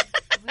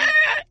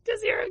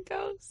 Because you're a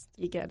ghost.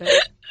 You get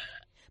it.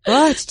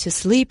 But to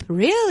sleep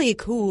really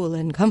cool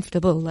and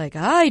comfortable like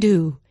I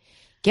do,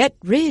 get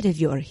rid of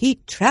your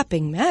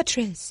heat-trapping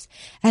mattress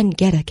and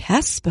get a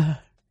Casper.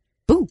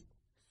 Boo.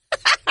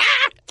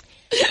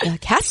 The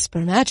Casper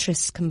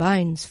mattress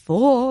combines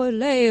 4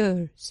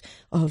 layers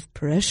of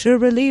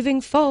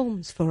pressure-relieving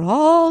foams for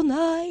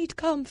all-night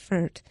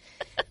comfort.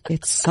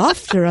 It's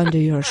softer under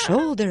your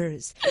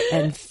shoulders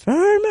and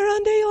firmer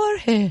under your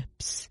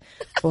hips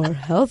for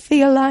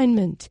healthy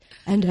alignment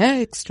and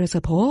extra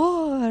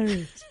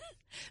support.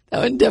 That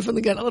one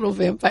definitely got a little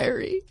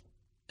vampire-y.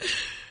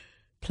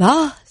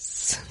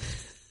 Plus,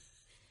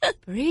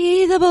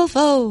 breathable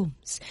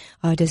foams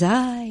are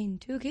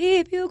designed to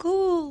keep you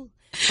cool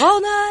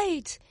all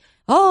night,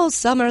 all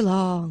summer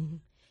long.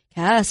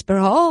 Casper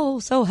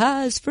also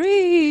has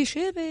free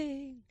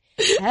shipping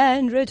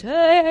and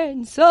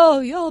return, so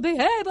you'll be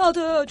able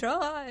to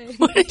try.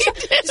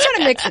 Just trying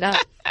to mix it up.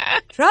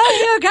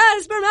 Try your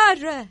Casper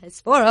mattress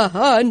for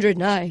 100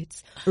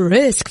 nights,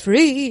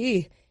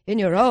 risk-free in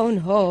your own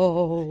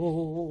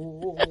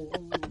home.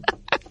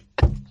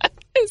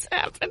 What is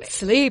happening?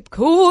 Sleep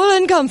cool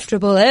and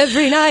comfortable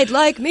every night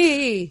like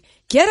me.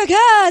 Get a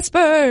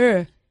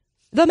Casper.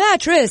 The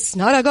mattress,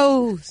 not a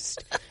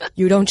ghost.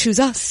 You don't choose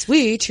us,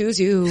 we choose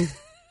you.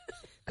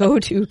 Go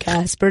to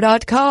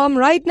Casper.com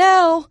right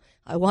now.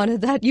 I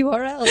wanted that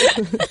URL.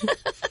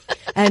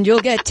 And you'll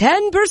get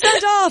 10%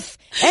 off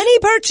any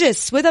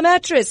purchase with a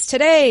mattress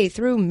today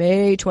through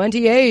May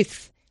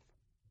 28th.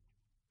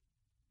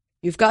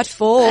 You've got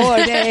 4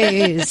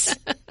 days.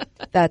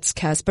 That's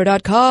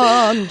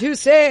Casper.com to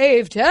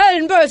save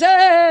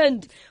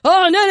 10%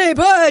 on any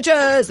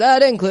purchase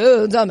that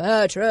includes a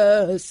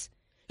mattress.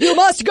 You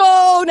must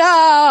go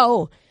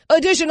now.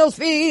 Additional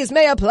fees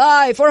may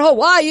apply for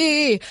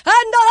Hawaii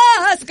and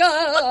Alaska.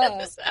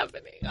 What is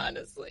happening,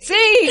 honestly?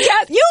 See,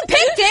 you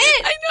picked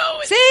it. I know.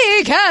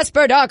 See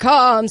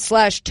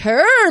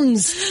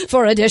Casper.com/terms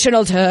for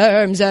additional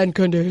terms and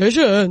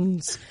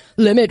conditions.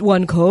 Limit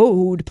 1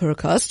 code per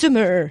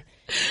customer.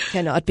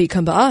 Cannot be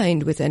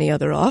combined with any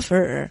other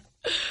offer.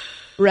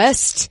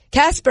 Rest,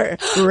 Casper,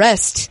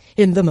 rest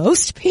in the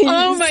most peace.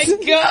 Oh my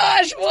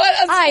gosh, what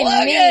a slogan.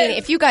 I mean,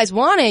 if you guys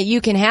want it,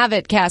 you can have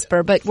it,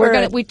 Casper, but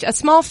a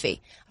small fee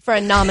for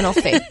a nominal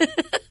fee.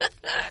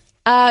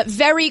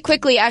 Very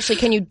quickly, Ashley,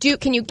 can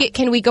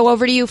we go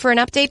over to you for an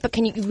update? But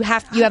you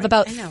have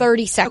about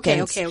 30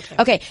 seconds.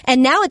 Okay.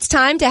 And now it's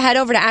time to head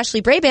over to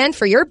Ashley Braband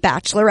for your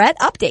Bachelorette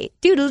update.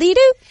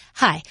 Doodly-doo.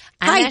 Hi.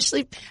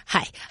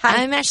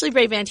 I'm Ashley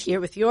Braband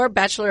here with your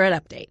Bachelorette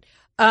update.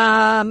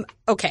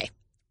 Okay.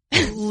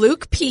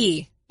 Luke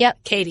P.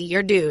 Yep. Katie,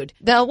 your dude.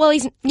 Well,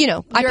 he's,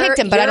 I picked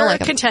him, but I don't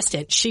like him.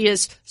 Contestant. She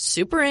is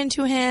super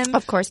into him.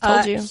 Of course,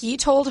 told you. He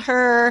told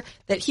her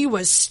that he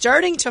was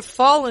starting to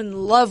fall in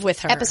love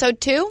with her.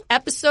 Episode 2?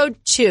 Episode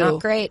 2. Oh,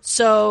 great.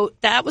 So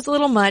that was a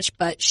little much,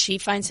 but she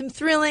finds him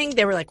thrilling.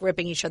 They were like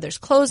ripping each other's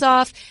clothes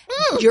off.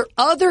 Your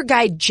other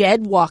guy,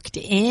 Jed, walked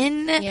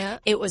in. Yeah.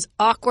 It was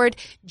awkward.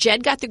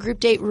 Jed got the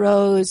group date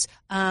rose.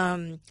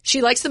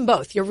 She likes them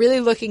both. You're really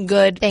looking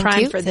good.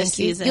 Prime for this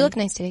season. You look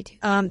nice today too.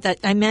 That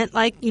I meant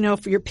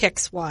for your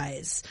picks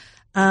wise.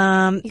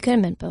 You could have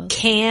meant both.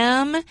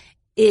 Cam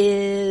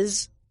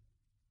is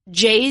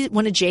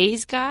one of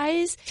Jay's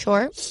guys.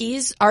 Sure.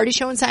 He's already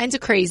showing signs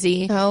of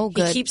crazy. Oh,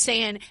 good. He keeps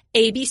saying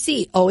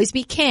ABC, always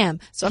be Cam.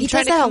 So I'm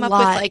trying to come up with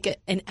like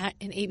an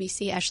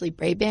ABC Ashley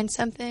Braband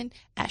something.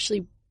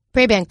 Ashley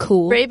Braband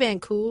cool.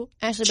 Braband cool.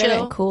 Ashley Chill.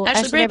 Braband cool.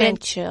 Ashley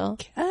Braband chill.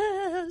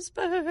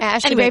 Casper.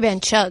 Ashley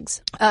Braband chugs.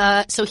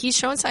 So he's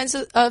showing signs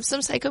of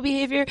some psycho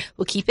behavior.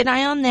 We'll keep an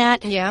eye on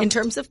that. Yeah. In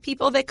terms of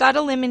people that got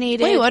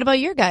eliminated. Wait, what about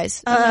your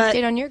guys? An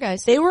update on your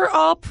guys. They were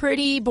all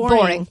pretty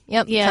boring.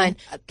 Yep. Yeah. Fine.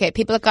 Okay.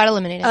 People that got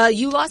eliminated.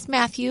 You lost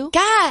Matthew.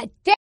 God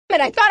damn it!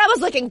 I thought I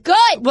was looking good.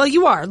 Well,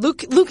 you are.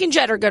 Luke and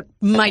Jed are good.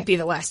 Might be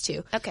the last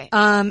two. Okay.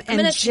 And I'm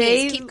gonna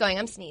Jay. sneeze. Keep going.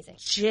 I'm sneezing.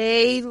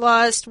 Jay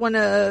lost one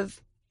of.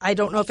 I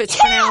don't know if it's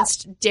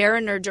pronounced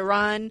Darren or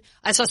Duran.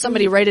 I saw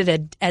somebody write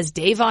it as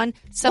Davon.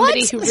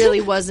 Somebody who really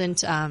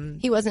wasn't.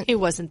 He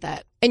wasn't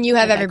that. And you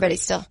have everybody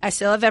still. I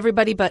still have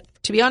everybody, but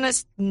to be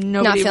honest,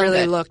 nobody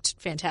really looked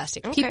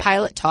fantastic. Okay. Pete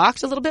Pilot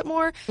talked a little bit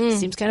more.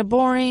 Seems kind of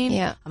boring.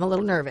 Yeah. I'm a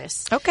little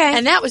nervous. Okay.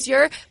 And that was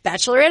your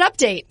Bachelorette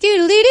update.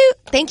 Doo-doo-doo-doo.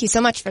 Thank you so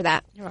much for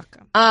that. You're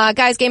welcome.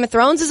 Guys, Game of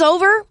Thrones is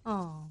over.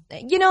 Oh.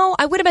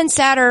 I would have been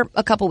sadder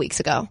a couple weeks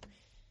ago.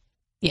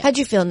 Yeah. How'd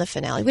you feel in the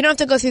finale? We don't have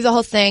to go through the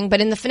whole thing,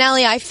 but in the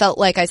finale, I felt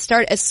like as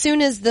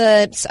soon as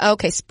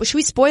should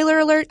we spoiler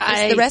alert?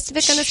 Is the rest of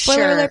it going to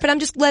spoiler alert? But I'm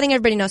just letting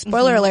everybody know,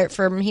 spoiler alert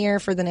from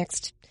here for the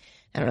next,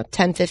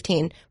 10,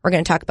 15. We're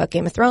going to talk about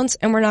Game of Thrones,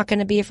 and we're not going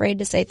to be afraid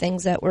to say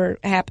things that were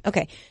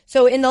Okay.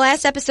 So in the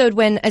last episode,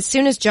 as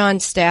soon as Jon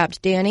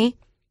stabbed Dany,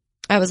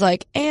 I was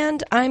like,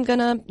 and I'm going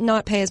to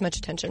not pay as much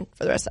attention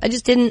for the rest. I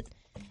just didn't,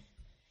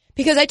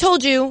 because I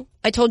told you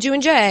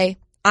and Jay,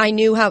 I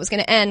knew how it was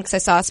going to end because I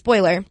saw a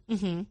spoiler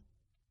and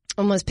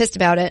was pissed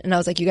about it. And I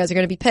was like, you guys are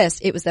going to be pissed.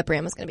 It was that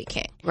Bran was going to be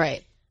king.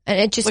 Right. And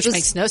it just Which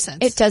makes no sense.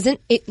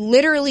 It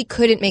literally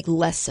couldn't make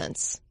less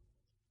sense.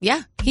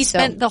 Yeah. He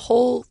spent the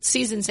whole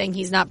season saying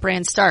he's not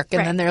Bran Stark.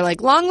 And then they're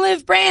like, long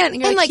live Bran.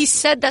 And he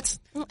said that's.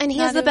 And he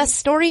has the best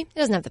story. He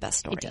doesn't have the best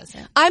story. He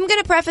doesn't. I'm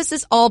going to preface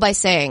this all by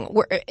saying,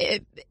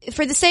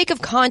 for the sake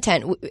of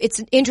content,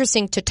 it's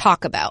interesting to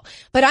talk about.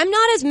 But I'm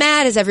not as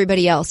mad as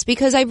everybody else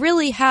because I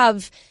really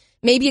have.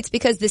 Maybe it's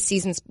because this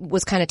season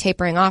was kind of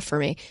tapering off for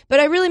me, but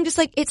I really am just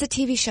like, it's a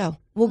TV show.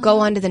 We'll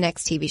go on to the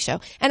next TV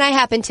show. And I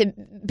happen to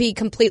be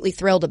completely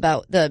thrilled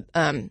about the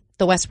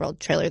Westworld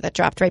trailer that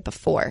dropped right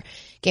before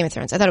Game of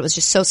Thrones. I thought it was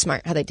just so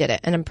smart how they did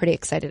it, and I'm pretty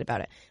excited about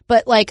it.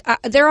 But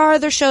there are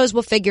other shows,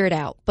 we'll figure it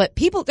out. But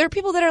there are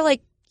people that are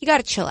like, you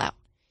gotta chill out.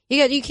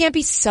 You can't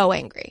be so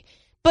angry.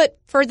 But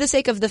for the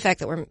sake of the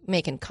fact that we're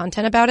making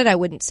content about it, I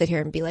wouldn't sit here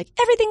and be like,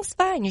 everything's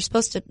fine. You're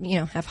supposed to,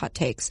 have hot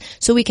takes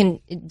so we can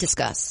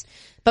discuss.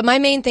 But my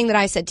main thing that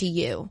I said to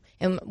you,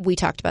 and we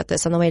talked about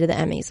this on the way to the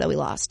Emmys that we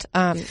lost,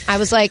 I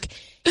was like,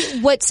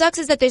 what sucks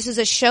is that this is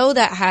a show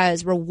that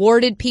has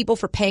rewarded people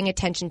for paying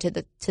attention to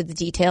the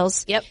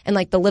details. Yep. And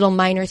the little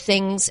minor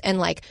things,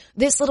 and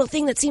this little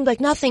thing that seemed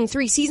like nothing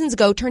 3 seasons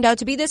ago turned out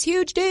to be this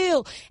huge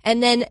deal.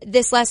 And then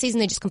this last season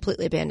they just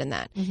completely abandoned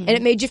that. Mm-hmm. And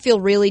it made you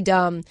feel really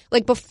dumb.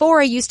 Before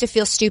I used to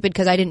feel stupid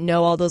because I didn't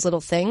know all those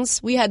little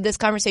things. We had this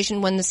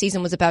conversation when the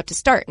season was about to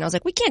start, and I was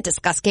like, we can't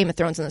discuss Game of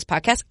Thrones on this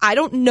podcast. I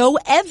don't know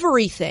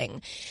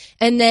everything.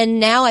 And then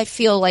now I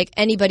feel like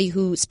anybody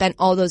who spent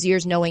all those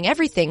years knowing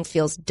everything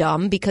feels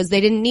dumb because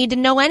they didn't need to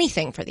know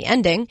anything for the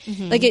ending.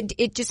 Mm-hmm.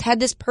 It just had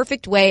this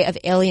perfect way of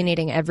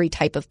alienating every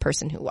type of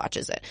person who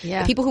watches it.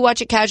 Yeah. The people who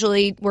watch it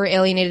casually were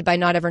alienated by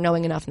not ever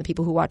knowing enough, and the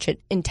people who watch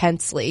it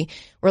intensely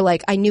were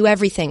like, I knew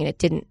everything and it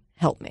didn't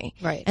help me.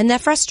 Right. And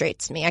that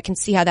frustrates me. I can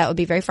see how that would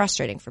be very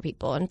frustrating for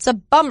people, and it's a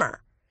bummer.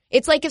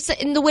 It's like if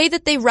in the way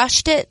that they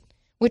rushed it,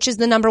 which is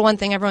the number one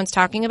thing everyone's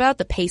talking about,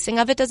 the pacing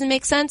of it doesn't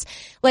make sense.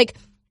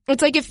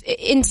 It's like if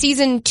in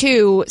season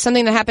 2,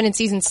 something that happened in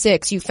season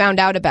 6 you found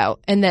out about,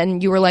 and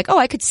then you were like, oh,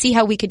 I could see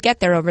how we could get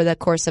there over the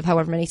course of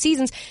however many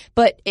seasons,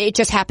 but it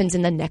just happens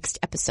in the next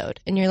episode.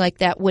 And you're like,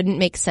 that wouldn't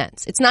make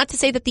sense. It's not to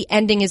say that the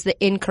ending is the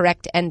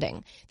incorrect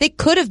ending. They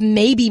could have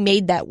maybe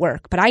made that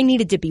work, but I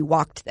needed to be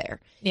walked there.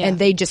 Yeah. And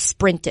they just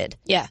sprinted.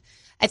 Yeah.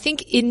 I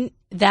think in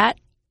that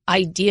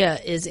idea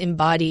is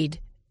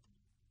embodied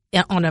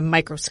on a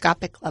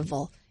microscopic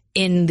level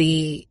in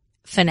the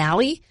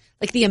finale.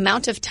 The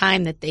amount of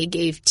time that they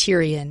gave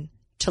Tyrion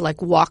to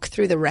walk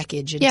through the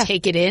wreckage and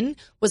take it in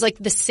was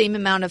the same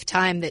amount of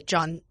time that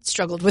Jon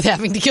struggled with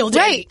having to kill Dany.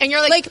 Right. And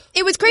you're like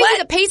it was crazy. What?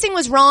 The pacing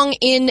was wrong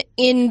in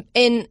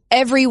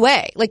every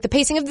way. The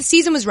pacing of the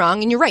season was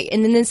wrong, and you're right.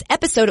 And in this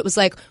episode it was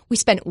we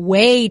spent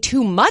way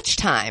too much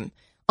time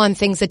on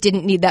things that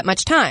didn't need that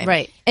much time.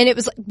 Right. And it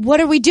was like, what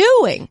are we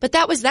doing? But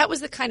that was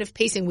the kind of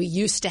pacing we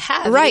used to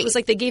have. Right. It was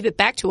like they gave it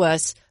back to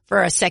us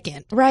for a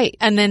second. Right.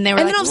 And then they were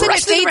and then all of a sudden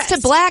it fades to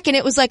black, and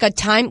it was like a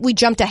time, we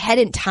jumped ahead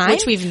in time.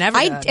 Which we've never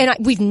done.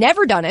 We've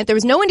never done it. There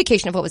was no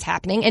indication of what was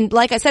happening. And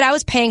like I said, I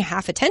was paying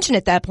half attention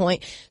at that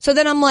point. So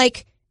then I'm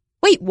like,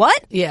 wait,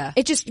 what? Yeah.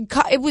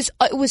 It was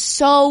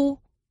so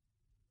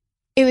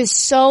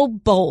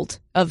bold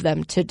of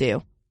them to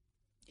do.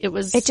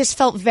 It just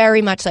felt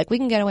very much like we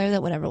can get away with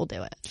it, whatever, we'll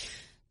do it.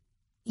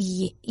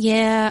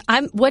 Yeah.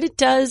 What it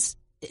does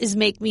is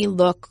make me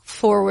look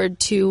forward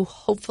to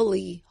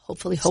hopefully.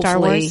 Star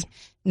Wars?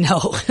 No.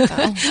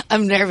 Oh.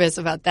 I'm nervous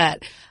about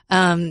that.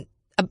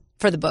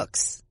 For the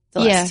books. The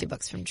last 2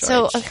 books from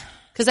George. So,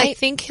 because I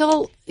think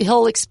he'll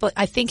explain.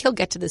 I think he'll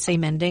get to the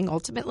same ending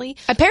ultimately.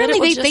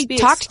 Apparently, they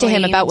talked to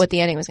him about what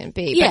the ending was going to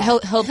be. Yeah,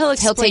 but he'll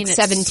take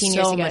 17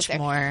 years to get much there.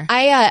 More.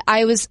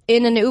 I was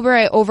in an Uber.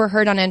 I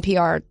overheard on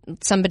NPR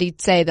somebody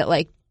say that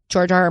like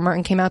George R.R.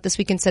 Martin came out this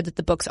week and said that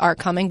the books are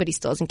coming, but he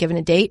still hasn't given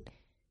a date.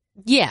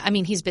 Yeah, I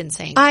mean he's been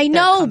saying. I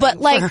know, but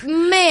like,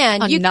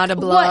 man, Not a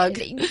Blog.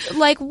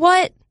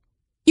 What?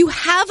 You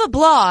have a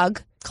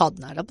blog called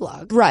Not a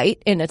Blog, right?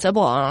 And it's a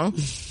blog,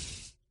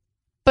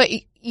 but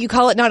you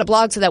call it Not a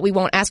Blog so that we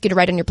won't ask you to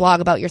write on your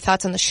blog about your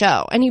thoughts on the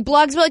show. And you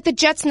blogs about like the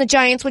Jets and the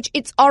Giants, which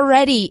it's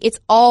already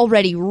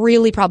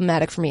really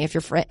problematic for me if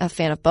you're a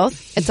fan of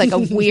both. It's like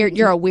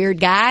you're a weird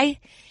guy,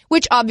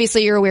 which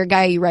obviously you're a weird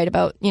guy. You write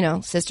about,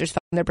 sisters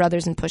fucking their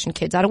brothers and pushing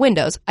kids out of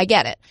windows. I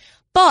get it.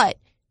 But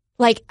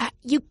like,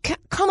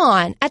 come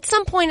on. At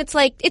some point it's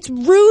like, it's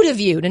rude of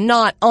you to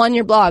not on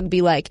your blog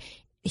be like,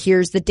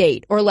 here's the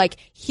date, or like,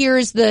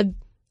 here's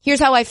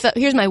how I felt.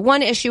 Here's my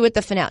one issue with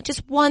the finale.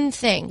 Just one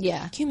thing.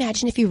 Yeah. Can you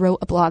imagine if he wrote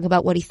a blog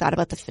about what he thought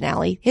about the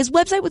finale? His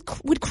website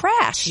would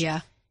crash.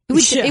 Yeah.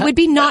 It would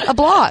be not a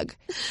blog.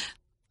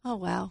 Oh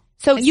wow.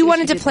 So you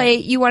wanted to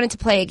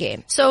play a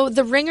game. So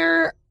The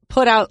Ringer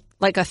put out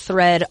like a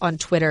thread on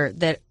Twitter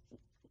that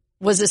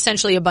was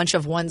essentially a bunch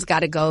of one's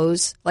gotta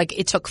goes. Like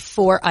it took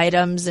 4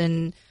 items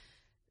and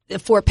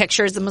 4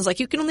 pictures and was like,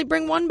 you can only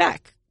bring one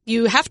back.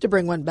 You have to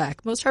bring one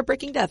back. Most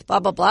heartbreaking death, blah,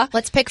 blah, blah.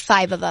 Let's pick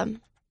 5 of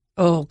them.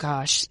 Oh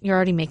gosh, you're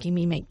already making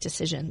me make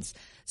decisions.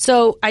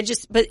 So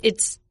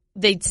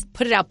they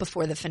put it out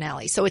before the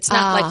finale. So it's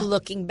not like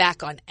looking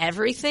back on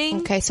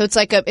everything. Okay. So it's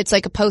like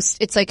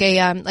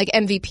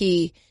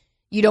MVP.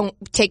 You don't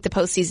take the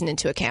postseason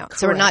into account. Correct.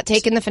 So we're not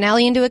taking the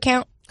finale into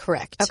account?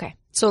 Correct. Okay.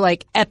 So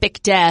like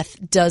epic death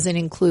doesn't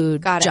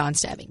include John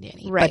stabbing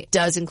Danny, right? But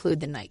does include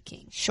the Night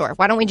King. Sure.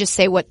 Why don't we just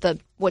say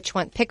which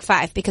one? Pick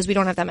 5 because we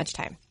don't have that much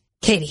time.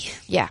 Katie.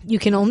 Yeah. You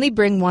can only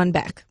bring one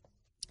back.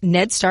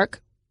 Ned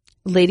Stark,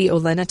 Lady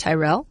Olenna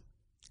Tyrell,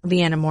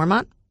 Lyanna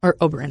Mormont, or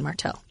Oberyn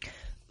Martell.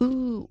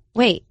 Ooh,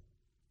 wait.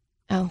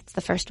 Oh, it's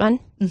the first one?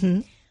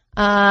 Mm-hmm.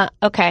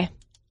 Okay.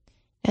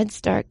 Ned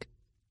Stark,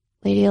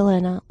 Lady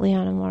Olenna,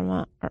 Lyanna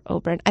Mormont, or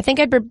Oberyn. I think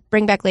I'd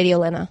bring back Lady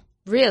Olenna.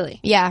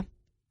 Really? Yeah.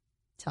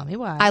 Tell me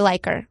why. I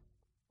like her.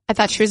 I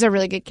thought she was a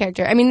really good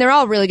character. I mean, they're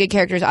all really good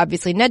characters,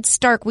 obviously. Ned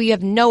Stark, we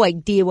have no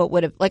idea what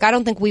would have... Like, I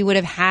don't think we would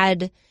have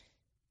had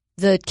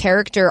the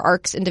character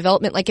arcs and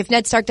development. Like, if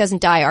Ned Stark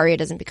doesn't die, Arya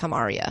doesn't become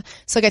Arya.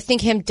 So, like, I think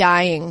him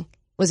dying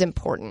was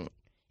important.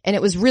 And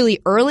it was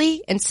really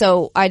early, and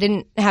so I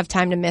didn't have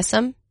time to miss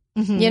him,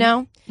 you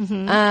know?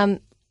 Mm-hmm.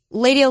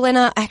 Lady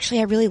Olenna,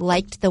 actually, I really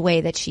liked the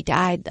way that she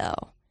died,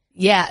 though.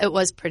 Yeah, it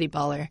was pretty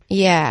baller.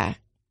 Yeah.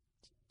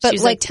 But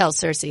she's like, tell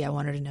Cersei I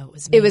want her to know it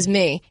was me. It was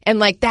me. And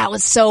like, that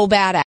was so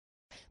badass.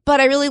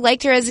 But I really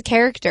liked her as a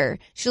character.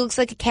 She looks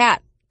like a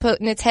cat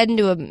putting its head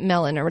into a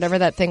melon or whatever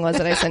that thing was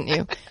that I sent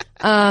you.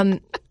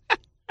 Lyanna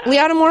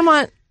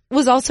Mormont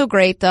was also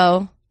great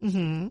though.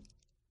 Mm-hmm.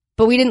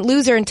 But we didn't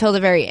lose her until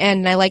the very end,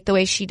 and I liked the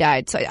way she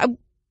died. So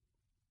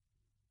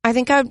I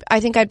think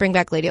I'd bring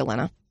back Lady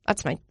Olenna.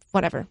 That's my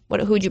whatever.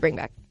 Who would you bring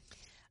back?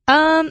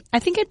 I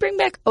think I'd bring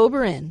back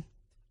Oberyn.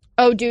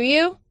 Oh, do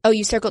you? Oh,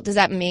 you circled. Is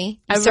that me?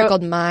 I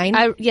circled mine.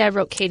 I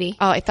wrote Katie.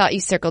 Oh, I thought you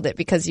circled it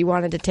because you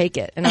wanted to take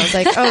it, and I was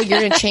like, oh,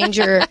 you're gonna change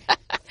your.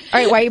 All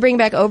right, why are you bringing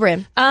back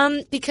Oberyn?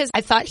 Because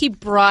I thought he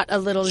brought a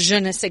little je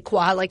ne sais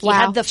quoi. Like he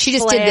had the she flair.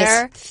 just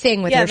did this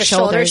thing with her the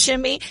shoulder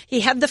shimmy. He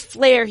had the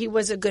flair. He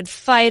was a good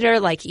fighter.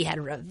 Like he had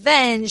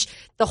revenge.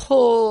 The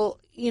whole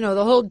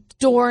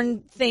Dorne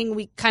thing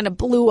we kind of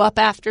blew up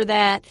after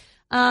that.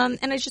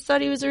 And I just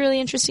thought he was a really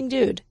interesting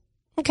dude.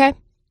 Okay,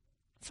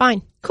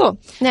 fine, cool.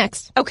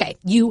 Next, okay,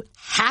 you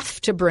have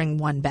to bring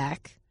one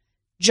back.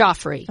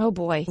 Joffrey. Oh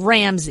boy.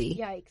 Ramsay.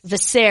 Yikes.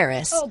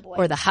 Viserys. Oh boy.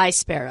 Or the High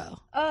Sparrow.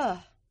 Ugh.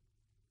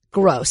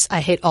 Gross.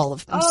 I hate all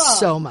of them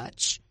so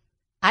much.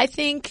 I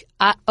think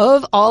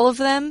of all of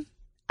them,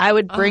 I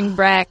would bring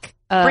back.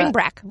 Bring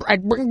back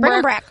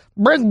Viserys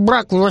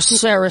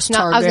Targaryen.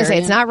 I was going to say,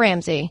 it's not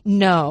Ramsay.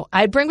 No.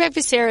 I'd bring back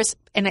Viserys,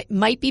 and it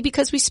might be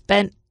because we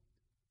spent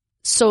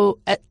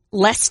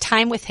less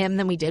time with him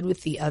than we did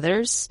with the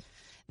others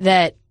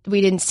that we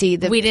didn't see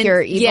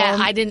pure evil. Yeah,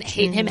 I didn't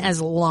hate him as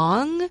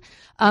long.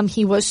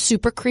 He was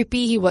super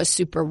creepy. He was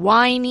super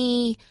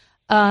whiny.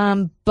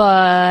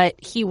 But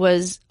he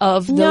was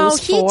of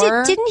those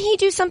four. Didn't he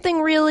do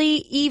something really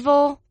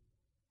evil?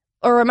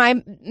 Or am I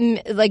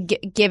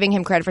giving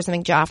him credit for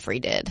something Joffrey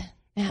did?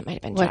 Yeah, it might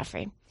have been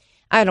Joffrey.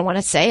 I don't want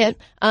to say it.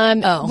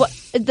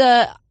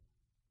 The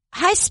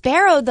High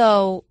Sparrow,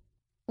 though,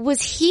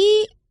 was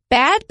he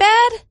bad?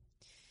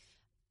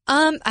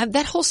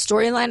 That whole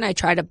storyline I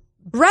try to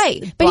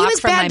but he was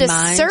bad to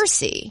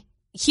Cersei.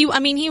 He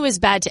was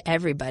bad to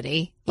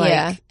everybody.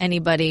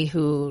 Anybody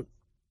who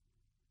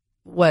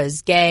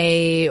was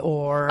gay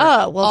or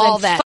all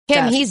that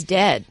him, he's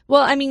dead.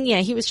 Well,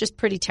 he was just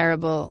pretty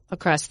terrible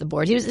across the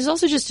board. He was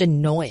also just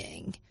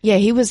annoying. Yeah,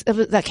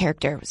 that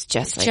character was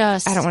just I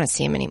don't want to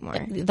see him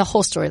anymore. The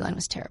whole storyline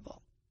was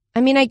terrible.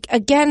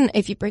 Again,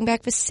 if you bring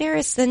back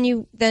Viserys,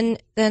 then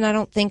I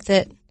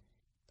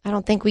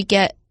don't think we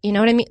get, you know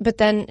what I mean? But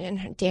then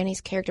in Dany's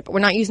character, but we're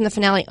not using the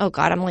finale. Oh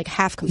God, I'm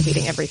half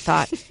completing every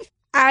thought.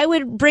 I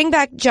would bring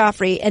back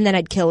Joffrey and then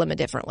I'd kill him a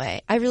different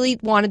way. I really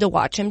wanted to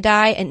watch him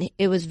die, and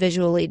it was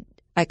visually,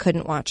 I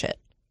couldn't watch it.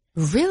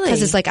 Really?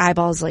 Because his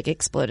eyeballs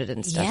exploded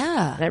and stuff.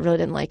 Yeah. And I really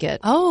didn't like it.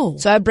 Oh.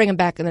 So I'd bring him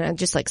back and then I'd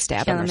just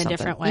stab him or something. a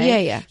different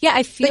way. Yeah. Yeah,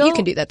 I feel. But you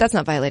can do that. That's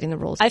not violating the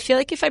rules. I feel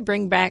like if I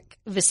bring back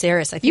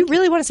Viserys, I think. You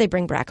really want to say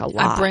bring back a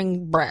lot. I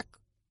bring back.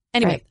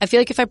 Anyway, right. I feel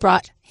like if I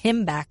brought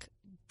him back,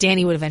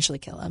 Dany would eventually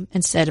kill him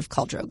instead of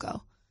Khal Drogo.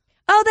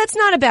 Oh, that's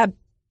not a bad.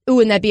 Ooh,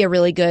 and that'd be a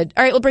really good.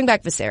 All right, we'll bring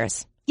back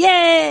Viserys.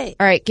 Yay!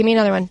 All right, give me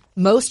another one.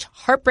 Most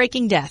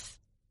heartbreaking death.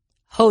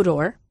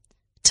 Hodor,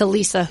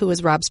 Talisa, who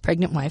was Robb's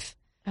pregnant wife.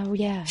 Oh,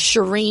 yeah.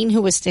 Shireen,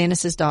 who was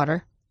Stannis'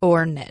 daughter,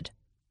 or Ned.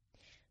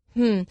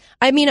 I'm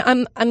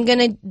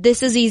gonna,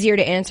 this is easier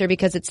to answer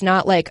because it's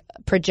not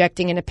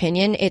projecting an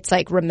opinion. It's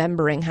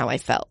remembering how I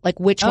felt.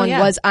 Which one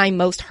was I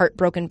most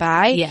heartbroken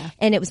by? Yeah.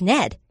 And it was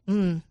Ned.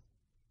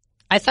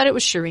 I thought it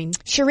was Shireen.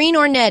 Shireen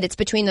or Ned. It's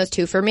between those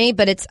two for me,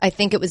 but I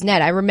think it was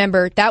Ned. I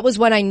remember that was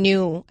when I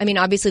knew,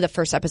 obviously the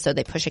first episode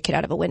they push a kid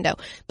out of a window,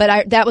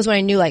 but that was when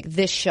I knew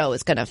this show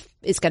is gonna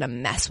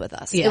mess with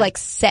us. Yeah. It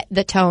set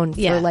the tone for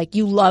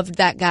you loved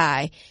that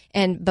guy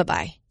and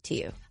bye-bye to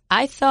you.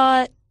 I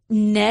thought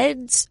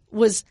Ned's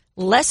was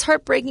less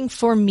heartbreaking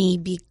for me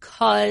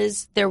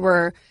because there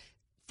were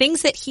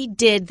things that he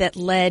did that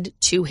led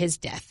to his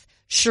death.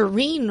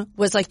 Shireen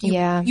was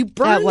you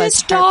burned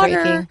this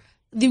daughter.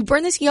 You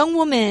burn this young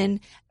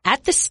woman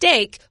at the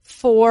stake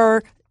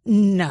for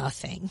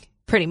nothing,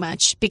 pretty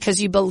much,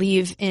 because you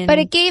believe in... But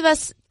it gave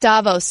us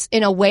Davos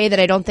in a way that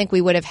I don't think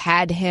we would have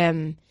had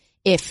him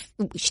if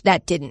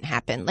that didn't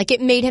happen. It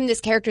made him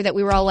this character that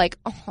we were all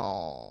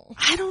oh.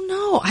 I don't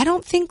know. I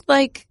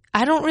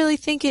don't really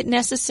think it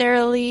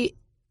necessarily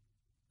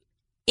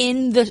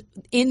in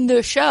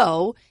the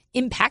show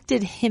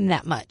impacted him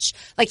that much.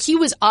 He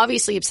was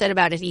obviously upset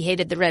about it. He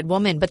hated the Red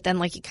Woman, but then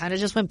he kind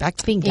of just went back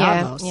to being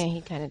Davos. Yeah,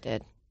 he kind of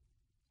did.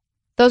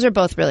 Those are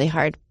both really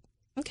hard.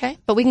 Okay.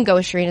 But we can go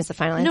with Shireen as the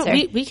final answer.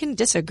 No, we can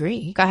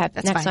disagree. Go ahead.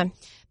 That's Next fine. one.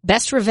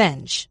 Best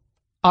revenge.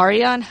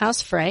 Arya on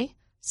House Frey,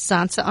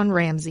 Sansa on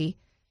Ramsay,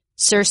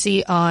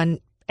 Cersei on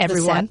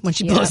everyone when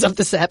she blows up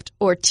the Sept,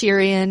 or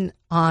Tyrion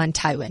on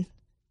Tywin.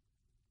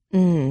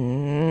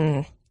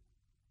 I'm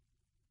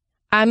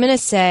going to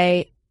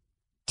say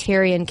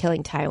Tyrion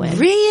killing Tywin.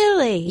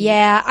 Really?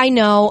 Yeah, I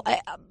know.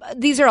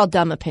 These are all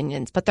dumb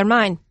opinions, but they're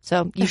mine,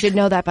 so you should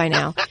know that by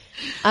now.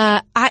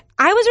 I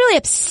was really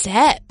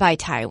upset by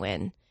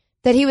Tywin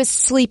that he was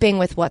sleeping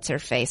with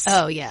what's-her-face.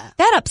 Oh, yeah.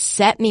 That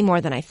upset me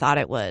more than I thought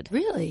it would.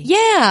 Really?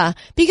 Yeah,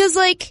 because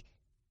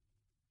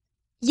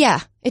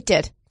yeah, it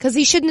did. Because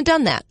he shouldn't have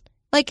done that.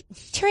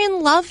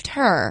 Tyrion loved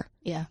her.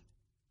 Yeah.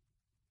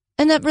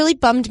 And that really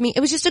bummed me. It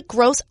was just a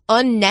gross,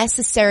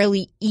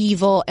 unnecessarily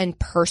evil and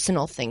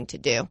personal thing to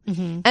do.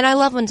 Mm-hmm. And I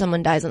love when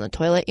someone dies on the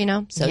toilet,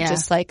 So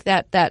just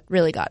that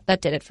really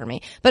that did it for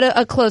me. But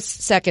a close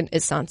second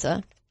is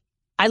Sansa.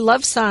 I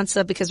love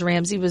Sansa because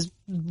Ramsay was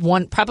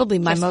probably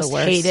my most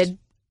hated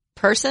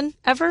person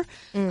ever.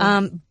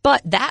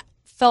 But that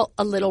felt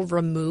a little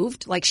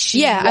removed.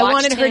 I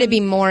wanted her to be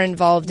more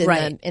involved in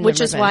the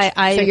which is why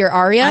So you're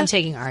Arya? I'm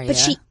taking Arya. But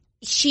he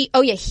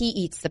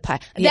eats the pie.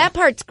 Yeah. That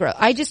part's gross.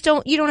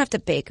 You don't have to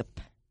bake a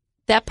pie.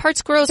 That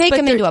part's gross. Bake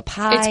them into a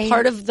pie. It's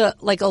part of the,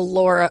 a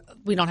lore.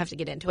 We don't have to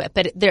get into it,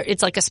 but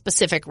it's a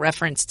specific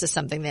reference to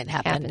something that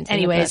happened.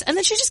 Anyways, and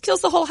then she just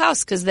kills the whole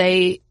house because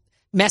they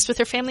messed with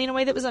her family in a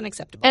way that was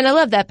unacceptable. And I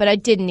love that, but I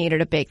didn't need her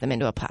to bake them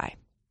into a pie.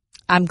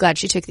 I'm glad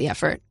she took the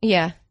effort.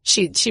 Yeah.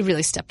 She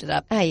really stepped it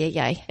up.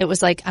 Ay. It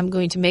was I'm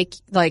going to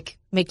make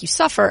you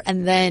suffer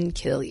and then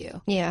kill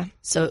you. Yeah.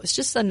 So it was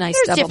just a nice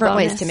There's double different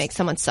bonus. ways to make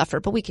someone suffer,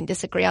 but we can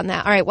disagree on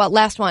that. All right, well,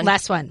 last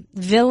one.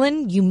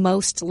 Villain you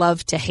most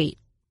love to hate.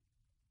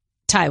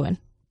 Tywin,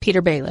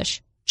 Peter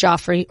Baelish,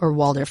 Joffrey, or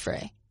Walder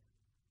Frey?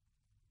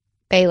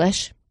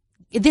 Baelish.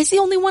 This is the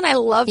only one I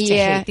love to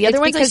hate. The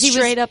other ones I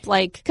straight up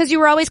because you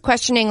were always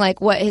questioning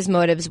what his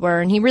motives were,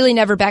 and he really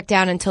never backed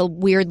down until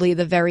weirdly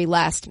the very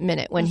last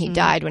minute when he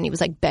died, when he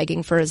was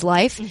begging for his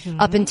life.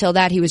 Up until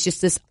that, he was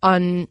just this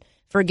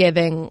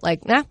unforgiving,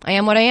 nah, I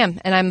am what I am,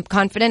 and I'm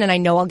confident, and I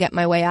know I'll get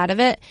my way out of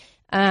it.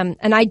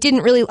 And I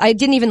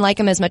didn't even like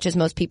him as much as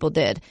most people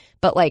did.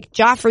 But like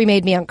Joffrey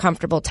made me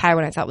uncomfortable.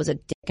 Tywin I thought was a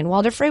dick, and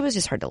Walder Frey was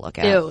just hard to look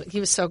at. Ew, he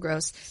was so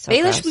gross.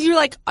 Baelish, you were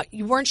like,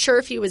 you weren't sure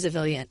if he was a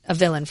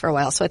villain for a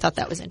while, so I thought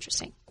that was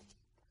interesting.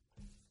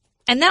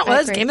 And that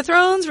was Game of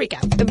Thrones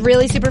recap.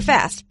 Really super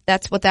fast.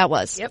 That's what that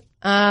was. Yep.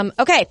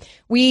 Okay.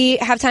 We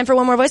have time for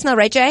one more voicemail,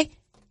 right, Jay?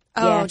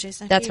 Oh, yeah,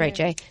 Jason. That's right,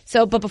 Jay.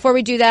 So, but before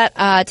we do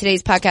that,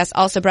 today's podcast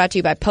also brought to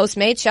you by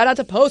Postmates. Shout out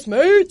to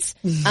Postmates.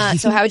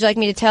 So how would you like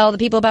me to tell the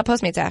people about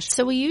Postmates, Ash?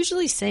 So we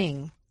usually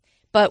sing.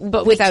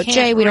 But without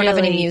Jay, we don't have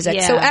any music.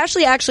 Yeah. So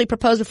Ashley actually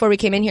proposed before we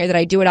came in here that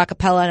I do it a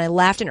cappella, and I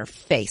laughed in her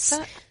face.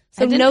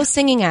 So no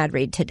singing ad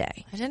read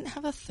today. I didn't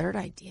have a third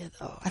idea,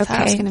 though. I thought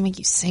I was going to make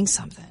you sing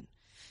something.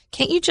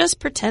 Can't you just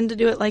pretend to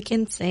do it like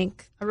In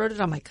Sync? I wrote it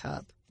on my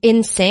cup.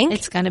 In Sync?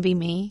 It's going to be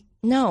me.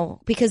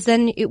 No, because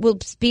then it will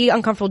be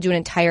uncomfortable to do an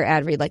entire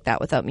ad read like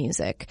that without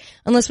music.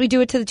 Unless we do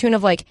it to the tune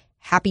of like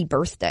Happy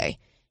Birthday.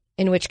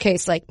 In which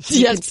case, like,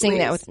 you could sing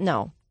that with,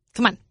 no.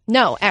 Come on.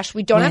 No, Ash,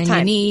 we don't have time. When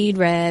you need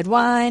red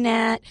wine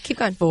at Keep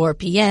going. 4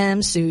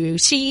 p.m.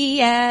 sushi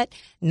at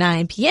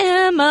 9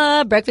 p.m.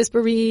 a breakfast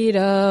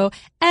burrito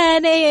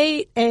at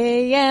 8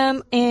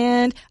 a.m.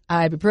 and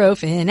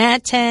ibuprofen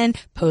at 10.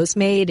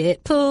 Postmate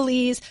it,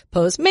 please.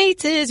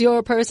 Postmates is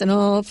your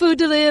personal food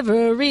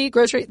delivery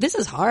grocery. This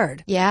is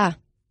hard. Yeah.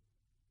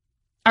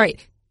 All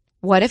right.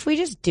 What if we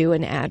just do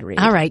an ad read?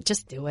 All right,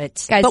 just do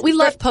it. Guys, but we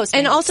love Postmates.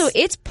 And also,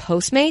 it's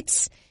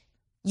Postmates.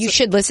 You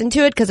should listen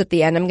to it because at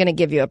the end I'm going to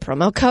give you a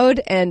promo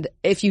code, and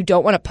if you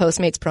don't want a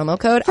Postmates promo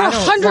code, for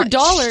 $100, don't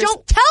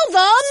tell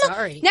them.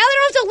 Sorry. Now they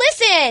don't have to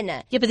listen.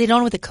 Yeah, but they don't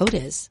know what the code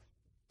is.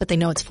 But they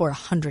know it's for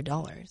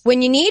 $100.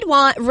 When you need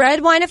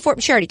red wine at 4,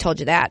 she already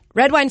told you that.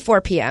 Red wine 4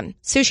 p.m.,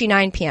 sushi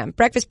 9 p.m.,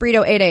 breakfast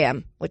burrito 8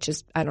 a.m., which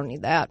is, I don't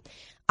need that.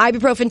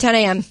 Ibuprofen 10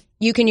 a.m.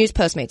 You can use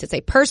Postmates. It's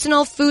a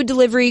personal food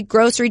delivery,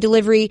 grocery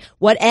delivery,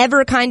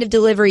 whatever kind of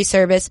delivery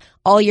service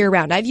all year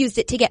round. I've used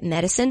it to get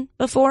medicine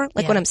before,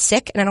 like when I'm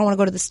sick and I don't want to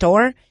go to the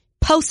store.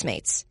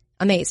 Postmates.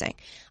 Amazing.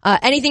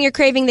 Anything you're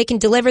craving, they can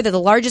deliver. They're the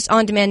largest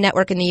on-demand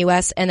network in the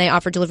U.S., and they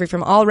offer delivery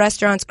from all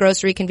restaurants,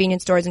 grocery,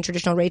 convenience stores, and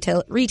traditional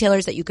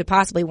retailers that you could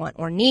possibly want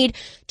or need.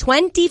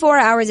 24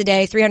 hours a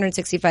day,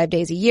 365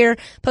 days a year.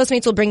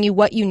 Postmates will bring you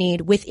what you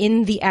need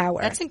within the hour.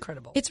 That's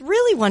incredible. It's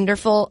really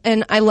wonderful,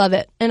 and I love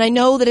it. And I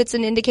know that it's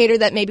an indicator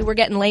that maybe we're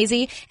getting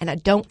lazy, and I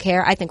don't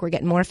care. I think we're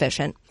getting more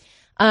efficient.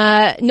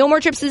 No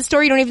more trips to the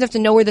store. You don't even have to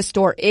know where the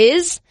store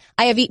is.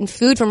 I have eaten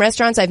food from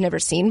restaurants I've never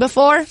seen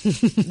before.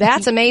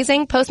 That's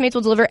amazing. Postmates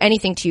will deliver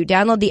anything to you.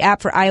 Download the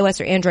app for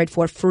iOS or Android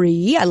for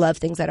free. I love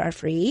things that are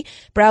free.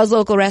 Browse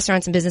local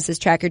restaurants and businesses.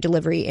 Track your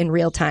delivery in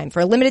real time.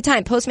 For a limited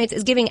time, Postmates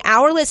is giving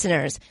our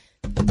listeners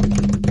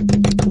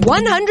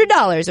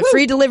 $100 of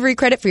free delivery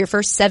credit for your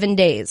first 7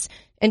 days.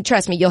 And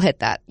trust me, you'll hit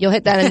that. You'll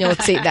hit that and you'll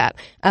exceed that.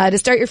 To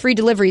start your free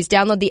deliveries,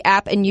 download the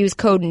app and use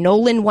code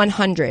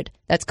NOLAN100.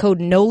 That's code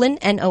NOLAN,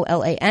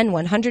 N-O-L-A-N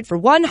 100 for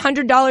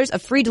 $100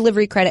 of free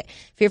delivery credit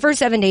for your first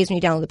 7 days when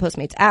you download the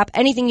Postmates app.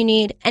 Anything you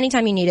need,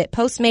 anytime you need it,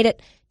 Postmate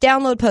it,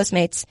 download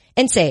Postmates,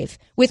 and save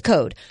with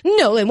code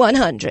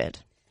NOLAN100.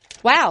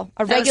 Wow,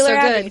 a regular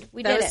ad read.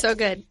 We did it. That was so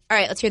good. All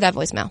right, let's hear that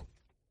voicemail.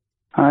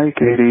 Hi,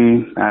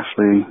 Katie,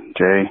 Ashley,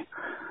 Jay.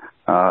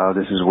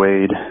 This is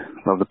Wade.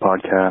 Love the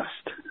podcast.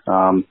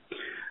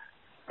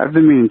 I've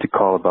been meaning to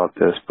call about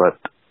this, but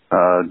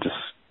just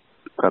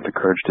got the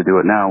courage to do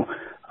it now.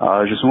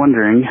 I was just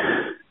wondering,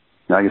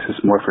 I guess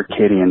it's more for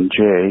Katie and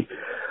Jay,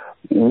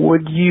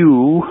 would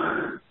you,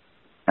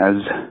 as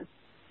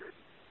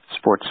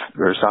sports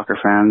or soccer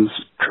fans,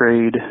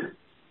 trade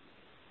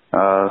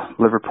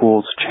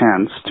Liverpool's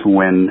chance to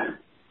win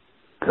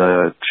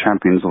the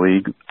Champions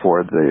League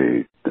for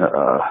the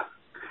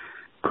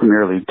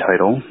Premier League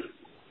title,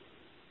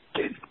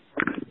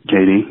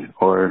 Katie,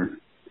 or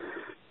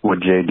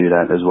would Jay do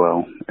that as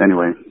well?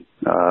 Anyway,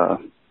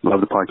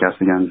 love the podcast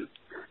again.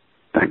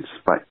 Thanks.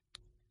 Bye.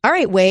 All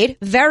right, Wade.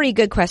 Very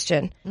good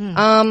question.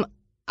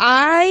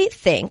 I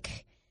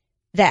think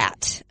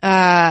that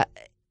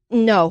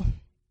no,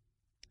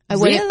 I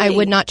wouldn't. Really? I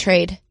would not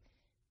trade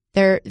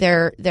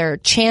their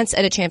chance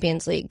at a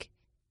Champions League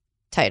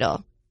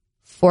title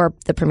for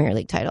the Premier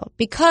League title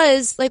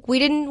because, like, we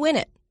didn't win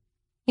it.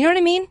 You know what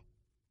I mean?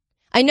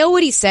 I know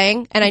what he's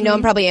saying, and I know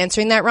I'm probably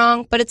answering that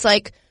wrong, but it's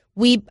like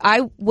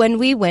when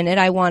we win it,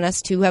 I want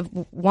us to have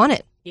won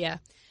it. Yeah.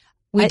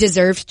 We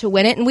deserved to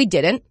win it, and we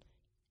didn't.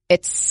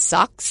 It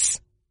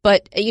sucks,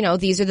 but, you know,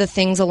 these are the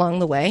things along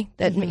the way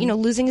that, you know,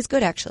 losing is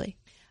good, actually.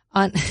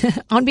 On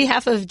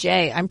behalf of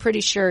Jay, I'm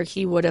pretty sure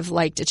he would have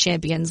liked a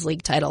Champions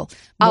League title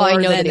more I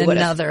know than that he would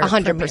another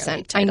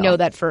 100%. I know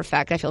that for a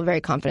fact. I feel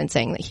very confident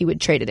saying that he would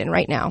trade it in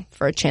right now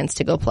for a chance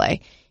to go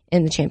play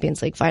in the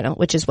Champions League final,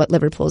 which is what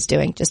Liverpool is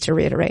doing, just to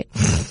reiterate.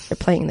 They're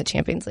playing in the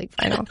Champions League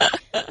final.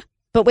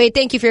 But Wade,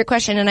 thank you for your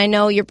question, and I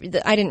know I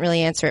didn't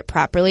really answer it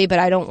properly, but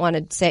I don't want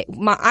to say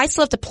I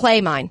still have to play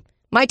mine.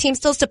 My team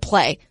still has to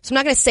play, so I'm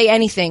not going to say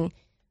anything.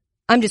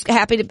 I'm just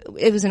happy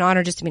it was an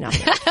honor just to be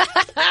nominated.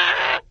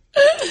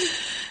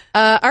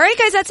 All right,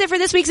 guys, that's it for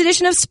this week's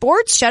edition of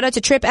Sports. Shout out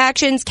to Trip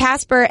Actions,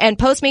 Casper, and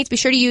Postmates. Be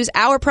sure to use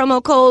our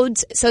promo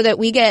codes so that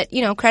we get,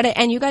 credit,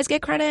 and you guys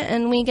get credit,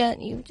 and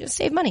you just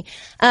save money.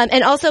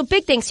 And also,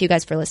 big thanks to you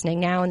guys for listening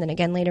now, and then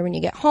again later when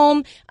you get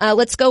home.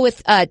 Let's go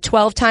with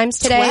 12 times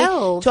today.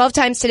 12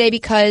 times today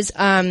because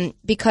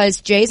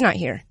Jay's not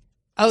here.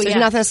 Oh, so there's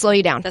nothing to slow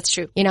you down. That's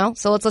true.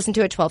 So let's listen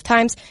to it 12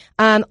 times.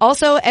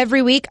 Also,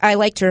 every week, I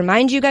like to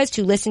remind you guys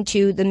to listen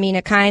to the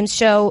Mina Kimes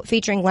show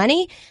featuring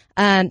Lenny,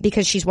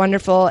 because she's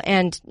wonderful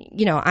and,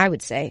 I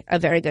would say a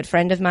very good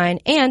friend of mine.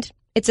 And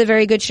it's a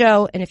very good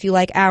show. And if you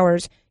like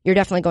ours, you're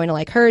definitely going to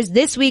like hers.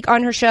 This week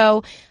on her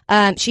show,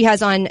 she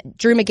has on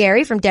Drew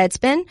McGarry from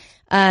Deadspin,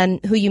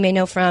 who you may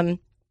know from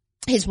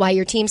his Why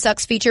Your Team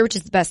Sucks feature, which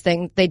is the best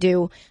thing they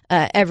do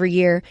every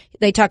year.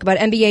 They talk about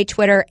NBA,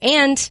 Twitter,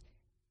 and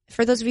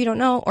for those of you who don't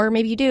know, or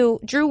maybe you do,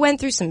 Drew went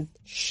through some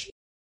shit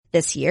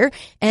this year,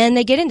 and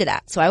they get into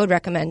that. So I would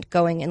recommend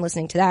going and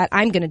listening to that.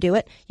 I'm going to do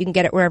it. You can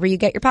get it wherever you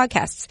get your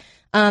podcasts.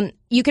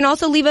 You can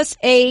also leave us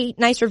a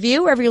nice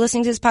review wherever you're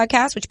listening to this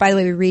podcast, which, by the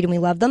way, we read and we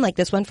love them, like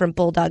this one from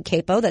Bulldog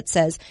Capo that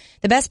says,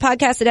 the best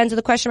podcast that ends with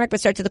a question mark but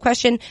starts with a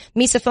question,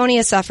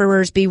 misophonia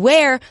sufferers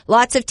beware,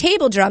 lots of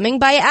table drumming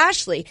by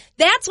Ashley.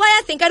 That's why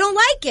I think I don't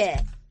like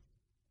it.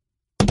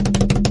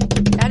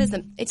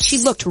 She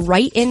looked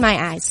right in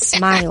my eyes,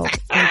 smiled,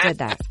 and did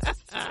that.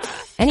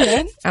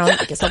 Anyway,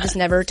 I guess I'll just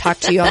never talk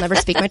to you. I'll never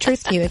speak my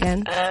truth to you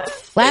again.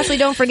 Lastly,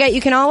 don't forget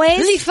you can always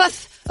leave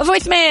us a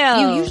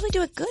voicemail. You usually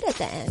do it good at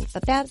the end,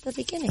 but bad at the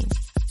beginning.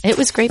 It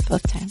was great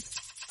both times.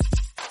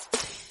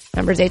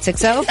 Number's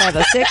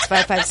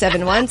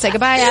 860-506-5571. Say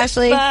goodbye,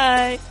 Ashley.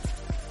 Bye.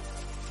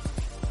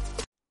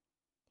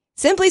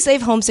 Simply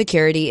Safe Home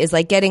Security is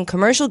like getting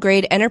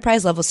commercial-grade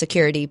enterprise-level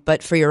security,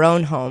 but for your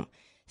own home.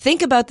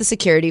 Think about the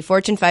security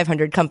Fortune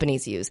 500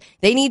 companies use.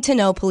 They need to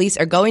know police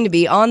are going to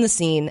be on the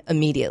scene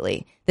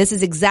immediately. This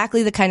is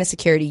exactly the kind of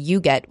security you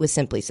get with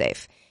Simply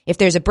Safe. If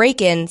there's a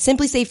break-in,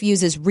 Simply Safe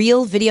uses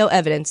real video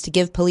evidence to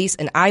give police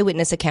an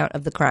eyewitness account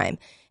of the crime.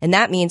 And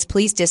that means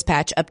police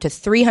dispatch up to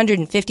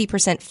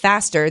 350%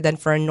 faster than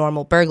for a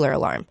normal burglar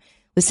alarm.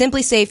 With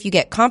Simply Safe, you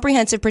get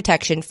comprehensive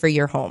protection for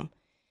your home.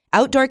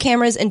 Outdoor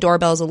cameras and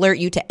doorbells alert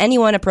you to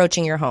anyone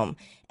approaching your home.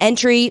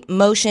 Entry,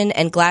 motion,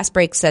 and glass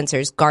break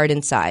sensors guard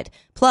inside.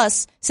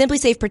 Plus, Simply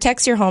Safe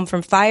protects your home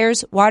from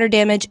fires, water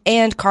damage,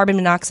 and carbon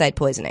monoxide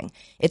poisoning.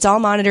 It's all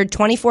monitored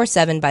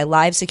 24/7 by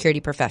live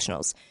security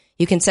professionals.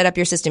 You can set up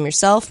your system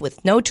yourself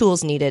with no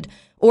tools needed,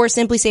 or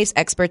Simply Safe's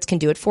experts can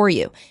do it for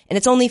you. And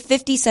it's only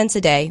 50 cents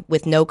a day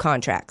with no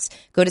contracts.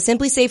 Go to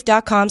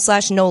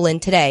simplysafe.com/Nolan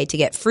today to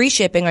get free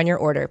shipping on your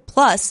order,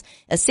 plus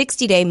a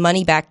 60-day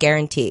money-back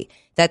guarantee.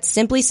 That's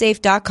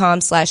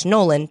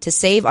simplysafe.com/Nolan to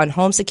save on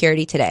home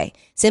security today.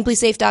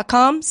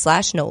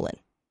 Simplysafe.com/Nolan.